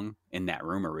belong in that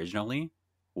room originally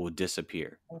will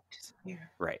disappear.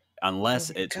 Right.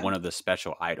 Unless it's one of the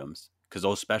special items. Because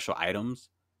those special items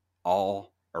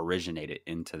all originated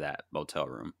into that motel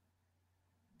room.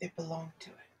 They belong to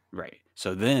it. Right.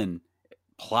 So then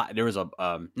there was a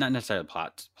not necessarily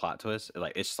a plot twist.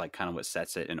 Like it's like kind of what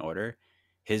sets it in order.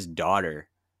 His daughter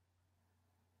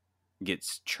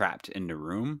gets trapped in the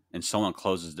room and someone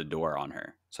closes the door on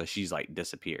her. So she's like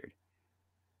disappeared.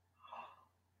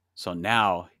 So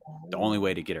now the only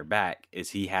way to get her back is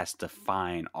he has to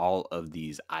find all of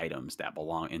these items that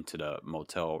belong into the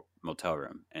motel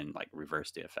room and like reverse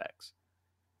the effects.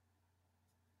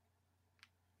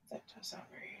 That does sound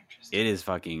very interesting. It is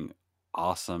fucking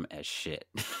awesome as shit.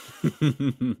 No,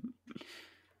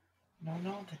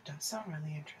 that does sound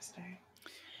really interesting.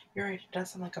 You're right, it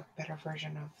does sound like a better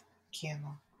version of Key and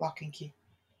Lock and Key.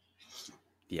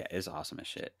 Yeah, it's awesome as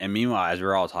shit. And meanwhile, as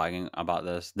we're all talking about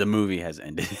this, the movie has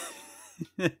ended.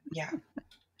 Yeah.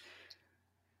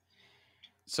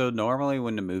 So normally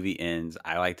when the movie ends,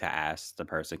 I like to ask the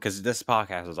person, because this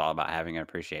podcast is all about having an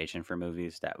appreciation for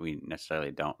movies that we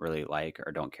necessarily don't really like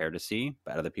or don't care to see,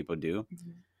 but other people do.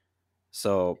 Mm-hmm.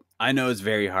 So I know it's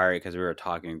very hard because we were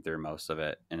talking through most of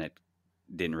it and it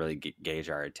didn't really gauge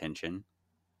our attention.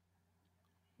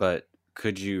 But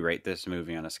could you rate this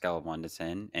movie on a scale of 1 to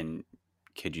 10? And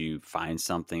could you find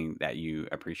something that you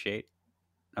appreciate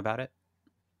about it?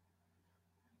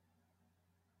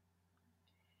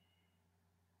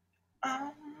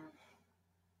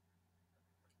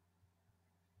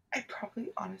 I'd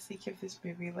probably honestly give this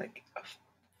movie like a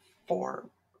 4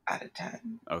 out of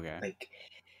 10. Okay. Like,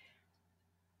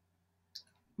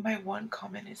 my one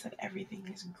comment is that everything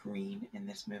is green in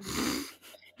this movie.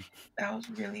 That was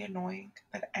really annoying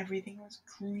that everything was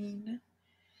green.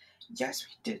 Yes,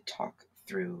 we did talk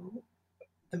through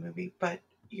the movie, but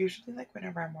usually like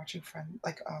whenever I'm watching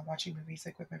watching movies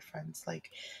like with my friends, like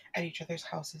at each other's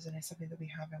houses, and it's something that we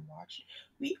haven't watched,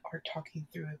 we are talking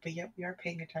through it, but yet we are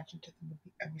paying attention to the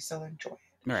movie and we still enjoy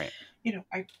it. Right. You know,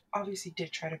 I obviously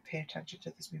did try to pay attention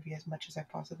to this movie as much as I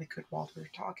possibly could while we were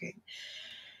talking,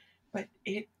 but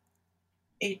it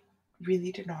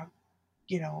really did not,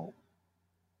 it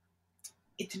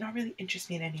did not really interest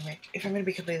me in any way. If I'm going to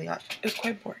be completely honest, it was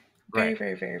quite boring. Very,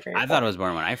 very, very, very I thought it was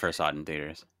boring when I first saw it in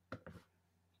theaters.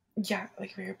 Yeah,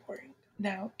 like very boring.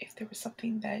 Now, if there was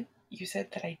something that you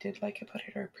said that I did like about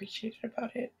it or appreciated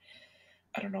about it,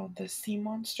 I don't know, the sea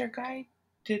monster guy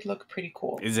did look pretty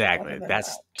cool. Exactly.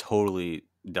 That's totally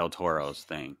Del Toro's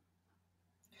thing.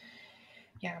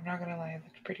 Yeah, I'm not gonna lie, it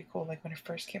looked pretty cool. Like when it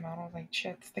first came out, I was like,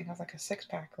 shit, this thing has like a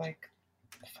 6-pack, like,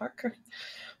 fuck.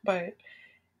 But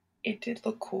it did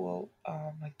look cool,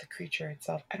 like the creature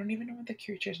itself. I don't even know what the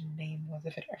creature's name was,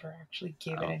 if it ever actually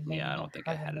gave it a name. Yeah, I don't think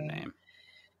it had a name.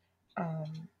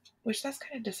 Which that's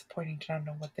kind of disappointing to not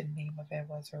know what the name of it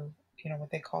was, or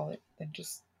what they call it. Then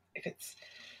just if it's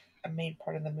a main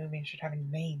part of the movie, it should have a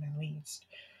name at least.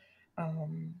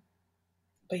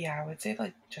 But yeah, I would say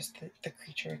like just the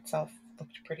creature itself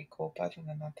looked pretty cool. But other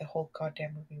than that, the whole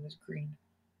goddamn movie was green.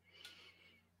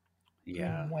 Yeah.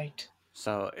 Green and white.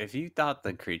 So if you thought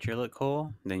the creature looked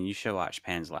cool, then you should watch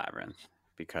Pan's Labyrinth,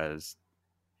 because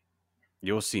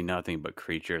you'll see nothing but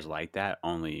creatures like that,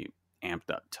 only amped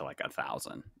up to like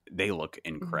 1,000. They look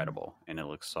incredible, and it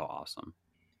looks so awesome.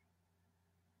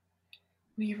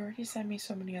 Well, you've already sent me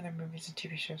so many other movies and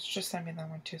TV shows. Just send me that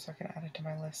one too, so I can add it to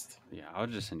my list. Yeah, I'll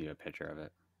just send you a picture of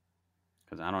it,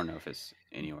 because I don't know if it's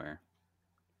anywhere.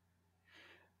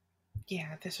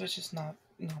 Yeah, this was just not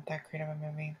that great of a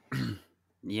movie.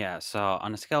 Yeah, so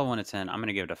on a scale of 1 to 10, I'm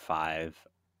gonna give it a 5.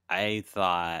 I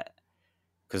thought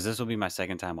because this will be my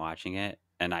second time watching it,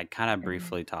 and I kind of Mhm.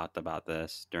 briefly talked about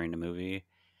this during the movie,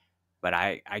 but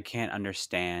I can't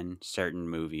understand certain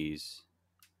movies,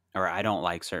 or I don't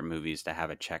like certain movies to have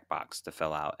a checkbox to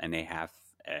fill out, and they have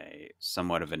a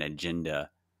somewhat of an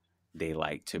agenda they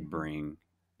like to Mhm. bring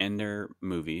in their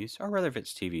movies, or whether if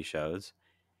it's TV shows,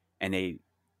 and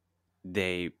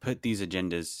they put these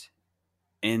agendas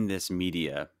in this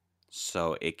media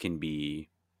so it can be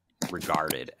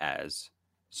regarded as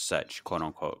such, quote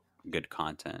unquote, good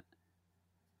content.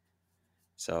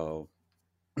 So,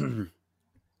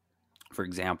 for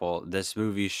example, this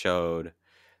movie showed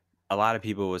a lot of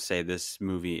people would say this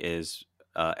movie is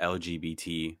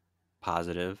LGBT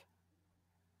positive,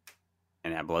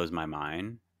 and that blows my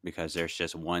mind because there's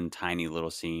just one tiny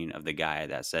little scene of the guy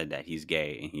that said that he's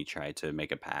gay and he tried to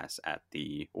make a pass at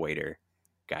the waiter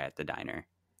guy at the diner.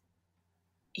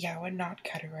 Yeah, I would not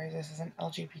categorize this as an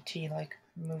LGBT like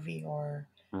movie or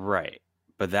Right.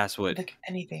 But that's what like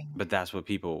anything.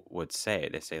 people would say.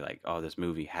 They say like, "Oh, this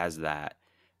movie has that."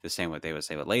 The same what they would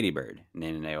say with Lady Bird, and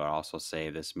then they would also say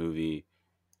this movie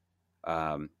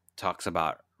talks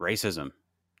about racism.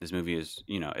 This movie is,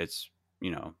 you know, it's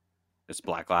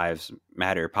Black Lives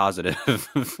Matter positive.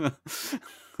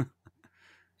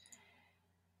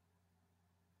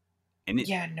 And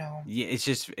Yeah, no. yeah,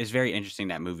 it's very interesting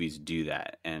that movies do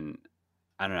that, and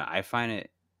I don't know. I find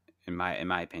it, in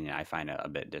my opinion, I find it a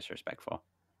bit disrespectful.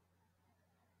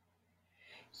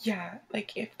 Yeah,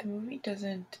 like if the movie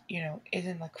doesn't,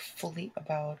 isn't like fully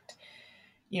about,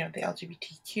 the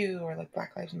LGBTQ or like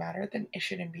Black Lives Matter, then it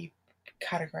shouldn't be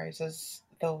categorized as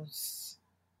those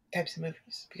types of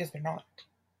movies because they're not.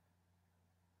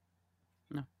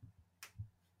 No,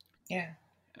 Yeah.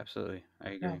 absolutely,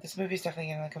 I No, agree. this movie's definitely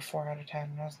getting like a 4 out of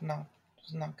 10. It was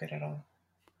not good at all.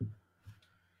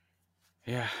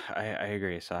 Yeah, I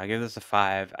agree. So I give this a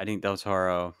 5. I think Del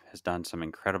Toro has done some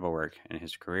incredible work in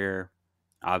his career.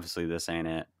 Obviously, this ain't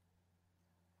it.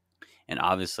 And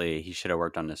obviously, he should have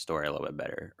worked on this story a little bit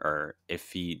better. Or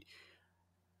if he,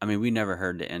 I mean, we never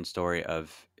heard the end story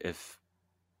of if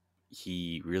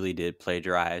he really did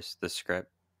plagiarize the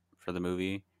script for the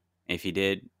movie. If he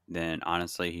did, then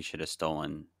honestly, he should have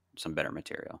stolen some better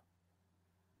material.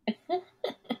 Because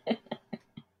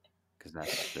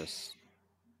that's just,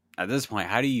 at this point,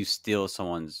 how do you steal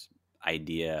someone's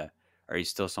idea or you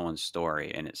steal someone's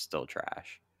story and it's still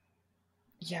trash?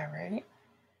 Yeah, right?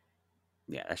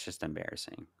 Yeah, that's just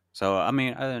embarrassing. So, I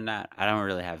mean, other than that, I don't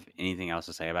really have anything else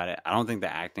to say about it. I don't think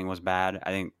the acting was bad.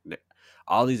 I think that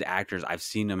all these actors, I've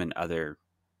seen them in other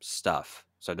stuff,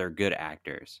 so they're good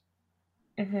actors.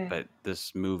 Mm-hmm. But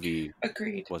this movie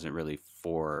Agreed. wasn't really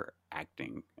for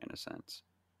acting in a sense.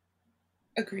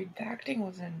 Agreed. The acting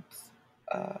wasn't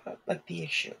like the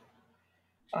issue.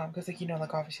 Because like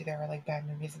like obviously there are like bad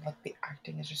movies and like the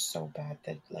acting is just so bad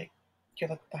that like you're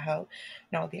like what the hell.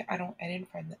 No, I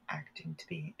didn't find the acting to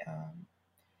be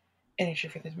an issue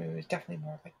for this movie. It was definitely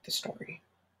more like the story.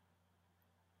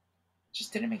 It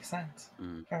just didn't make sense.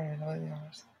 Mm. If I'm being completely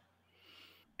honest.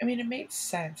 I mean, it made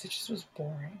sense. It just was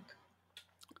boring.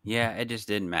 Yeah, it just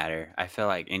didn't matter. I feel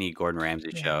like any Gordon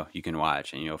Ramsay Yeah. show you can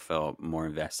watch and you'll feel more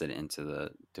invested into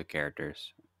the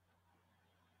characters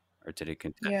or to the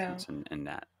Yeah. contestants in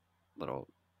that little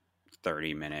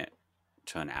 30-minute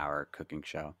to an hour cooking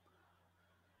show.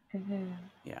 Hmm.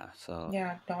 Yeah, so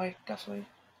Yeah. No, I definitely.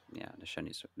 yeah,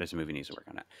 this movie needs to work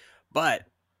on that. But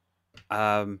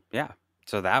yeah.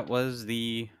 So that was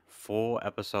the full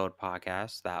episode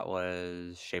podcast. That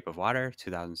was Shape of Water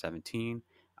 2017.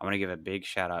 I want to give a big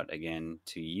shout out again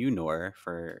to you, Nor,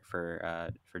 for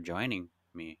joining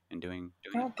me and doing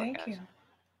this Oh, thank podcast. you.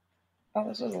 Oh,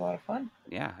 this was a lot of fun.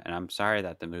 Yeah, and I'm sorry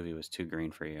that the movie was too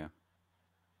green for you.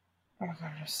 Oh my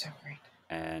god, it was so great.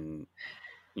 And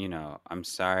I'm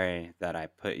sorry that I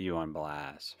put you on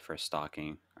blast for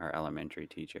stalking our elementary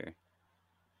teacher.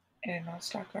 I did not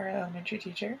stalk our elementary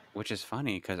teacher. Which is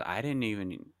funny because I didn't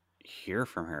even hear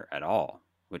from her at all,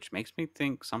 which makes me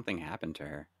think something happened to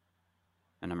her.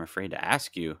 And I'm afraid to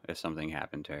ask you if something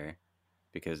happened to her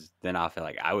because then I'll feel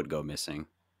like I would go missing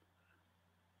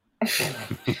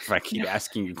if I keep No,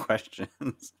 asking you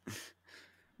questions.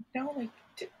 no, like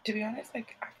to be honest,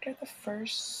 like after the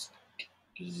first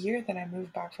year that I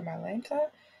moved back from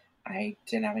Atlanta, I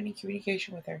didn't have any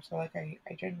communication with her. So like I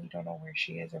generally don't know where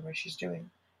she is or what she's doing.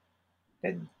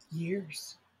 Been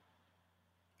years.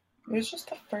 It was just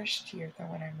the first year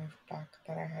that when I moved back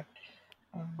that I had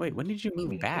Wait, when did you move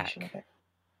communication with back? her.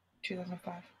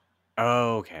 2005.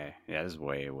 Oh, okay. Yeah, this is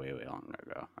way, way, way long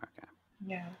ago. Okay.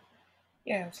 Yeah.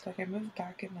 Yeah, it's like I moved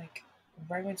back in like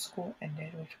right when school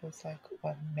ended, which was like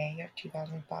what May of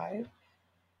 2005.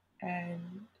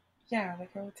 And yeah, like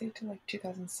I would say to like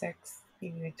 2006,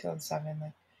 maybe like 2007,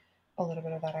 like a little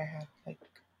bit of that I had, like,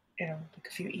 like a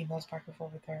few emails back and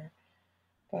forth with her.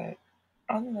 But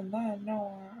other than that,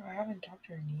 no, I haven't talked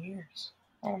to her in years.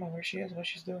 I don't know where she is, what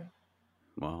she's doing.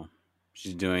 Well,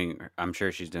 I'm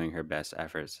sure she's doing her best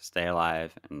efforts to stay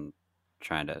alive and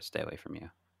trying to stay away from you.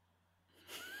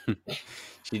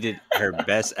 She did her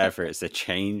best efforts to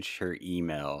change her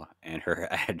email and her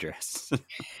address.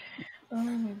 Oh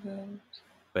my god.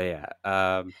 But yeah,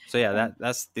 so yeah, Um,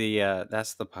 that's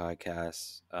the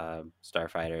podcast,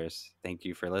 Starfighters. Thank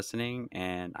you for listening,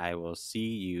 and I will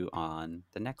see you on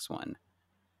the next one.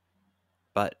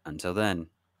 But until then,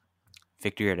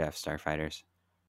 victory or death, Starfighters.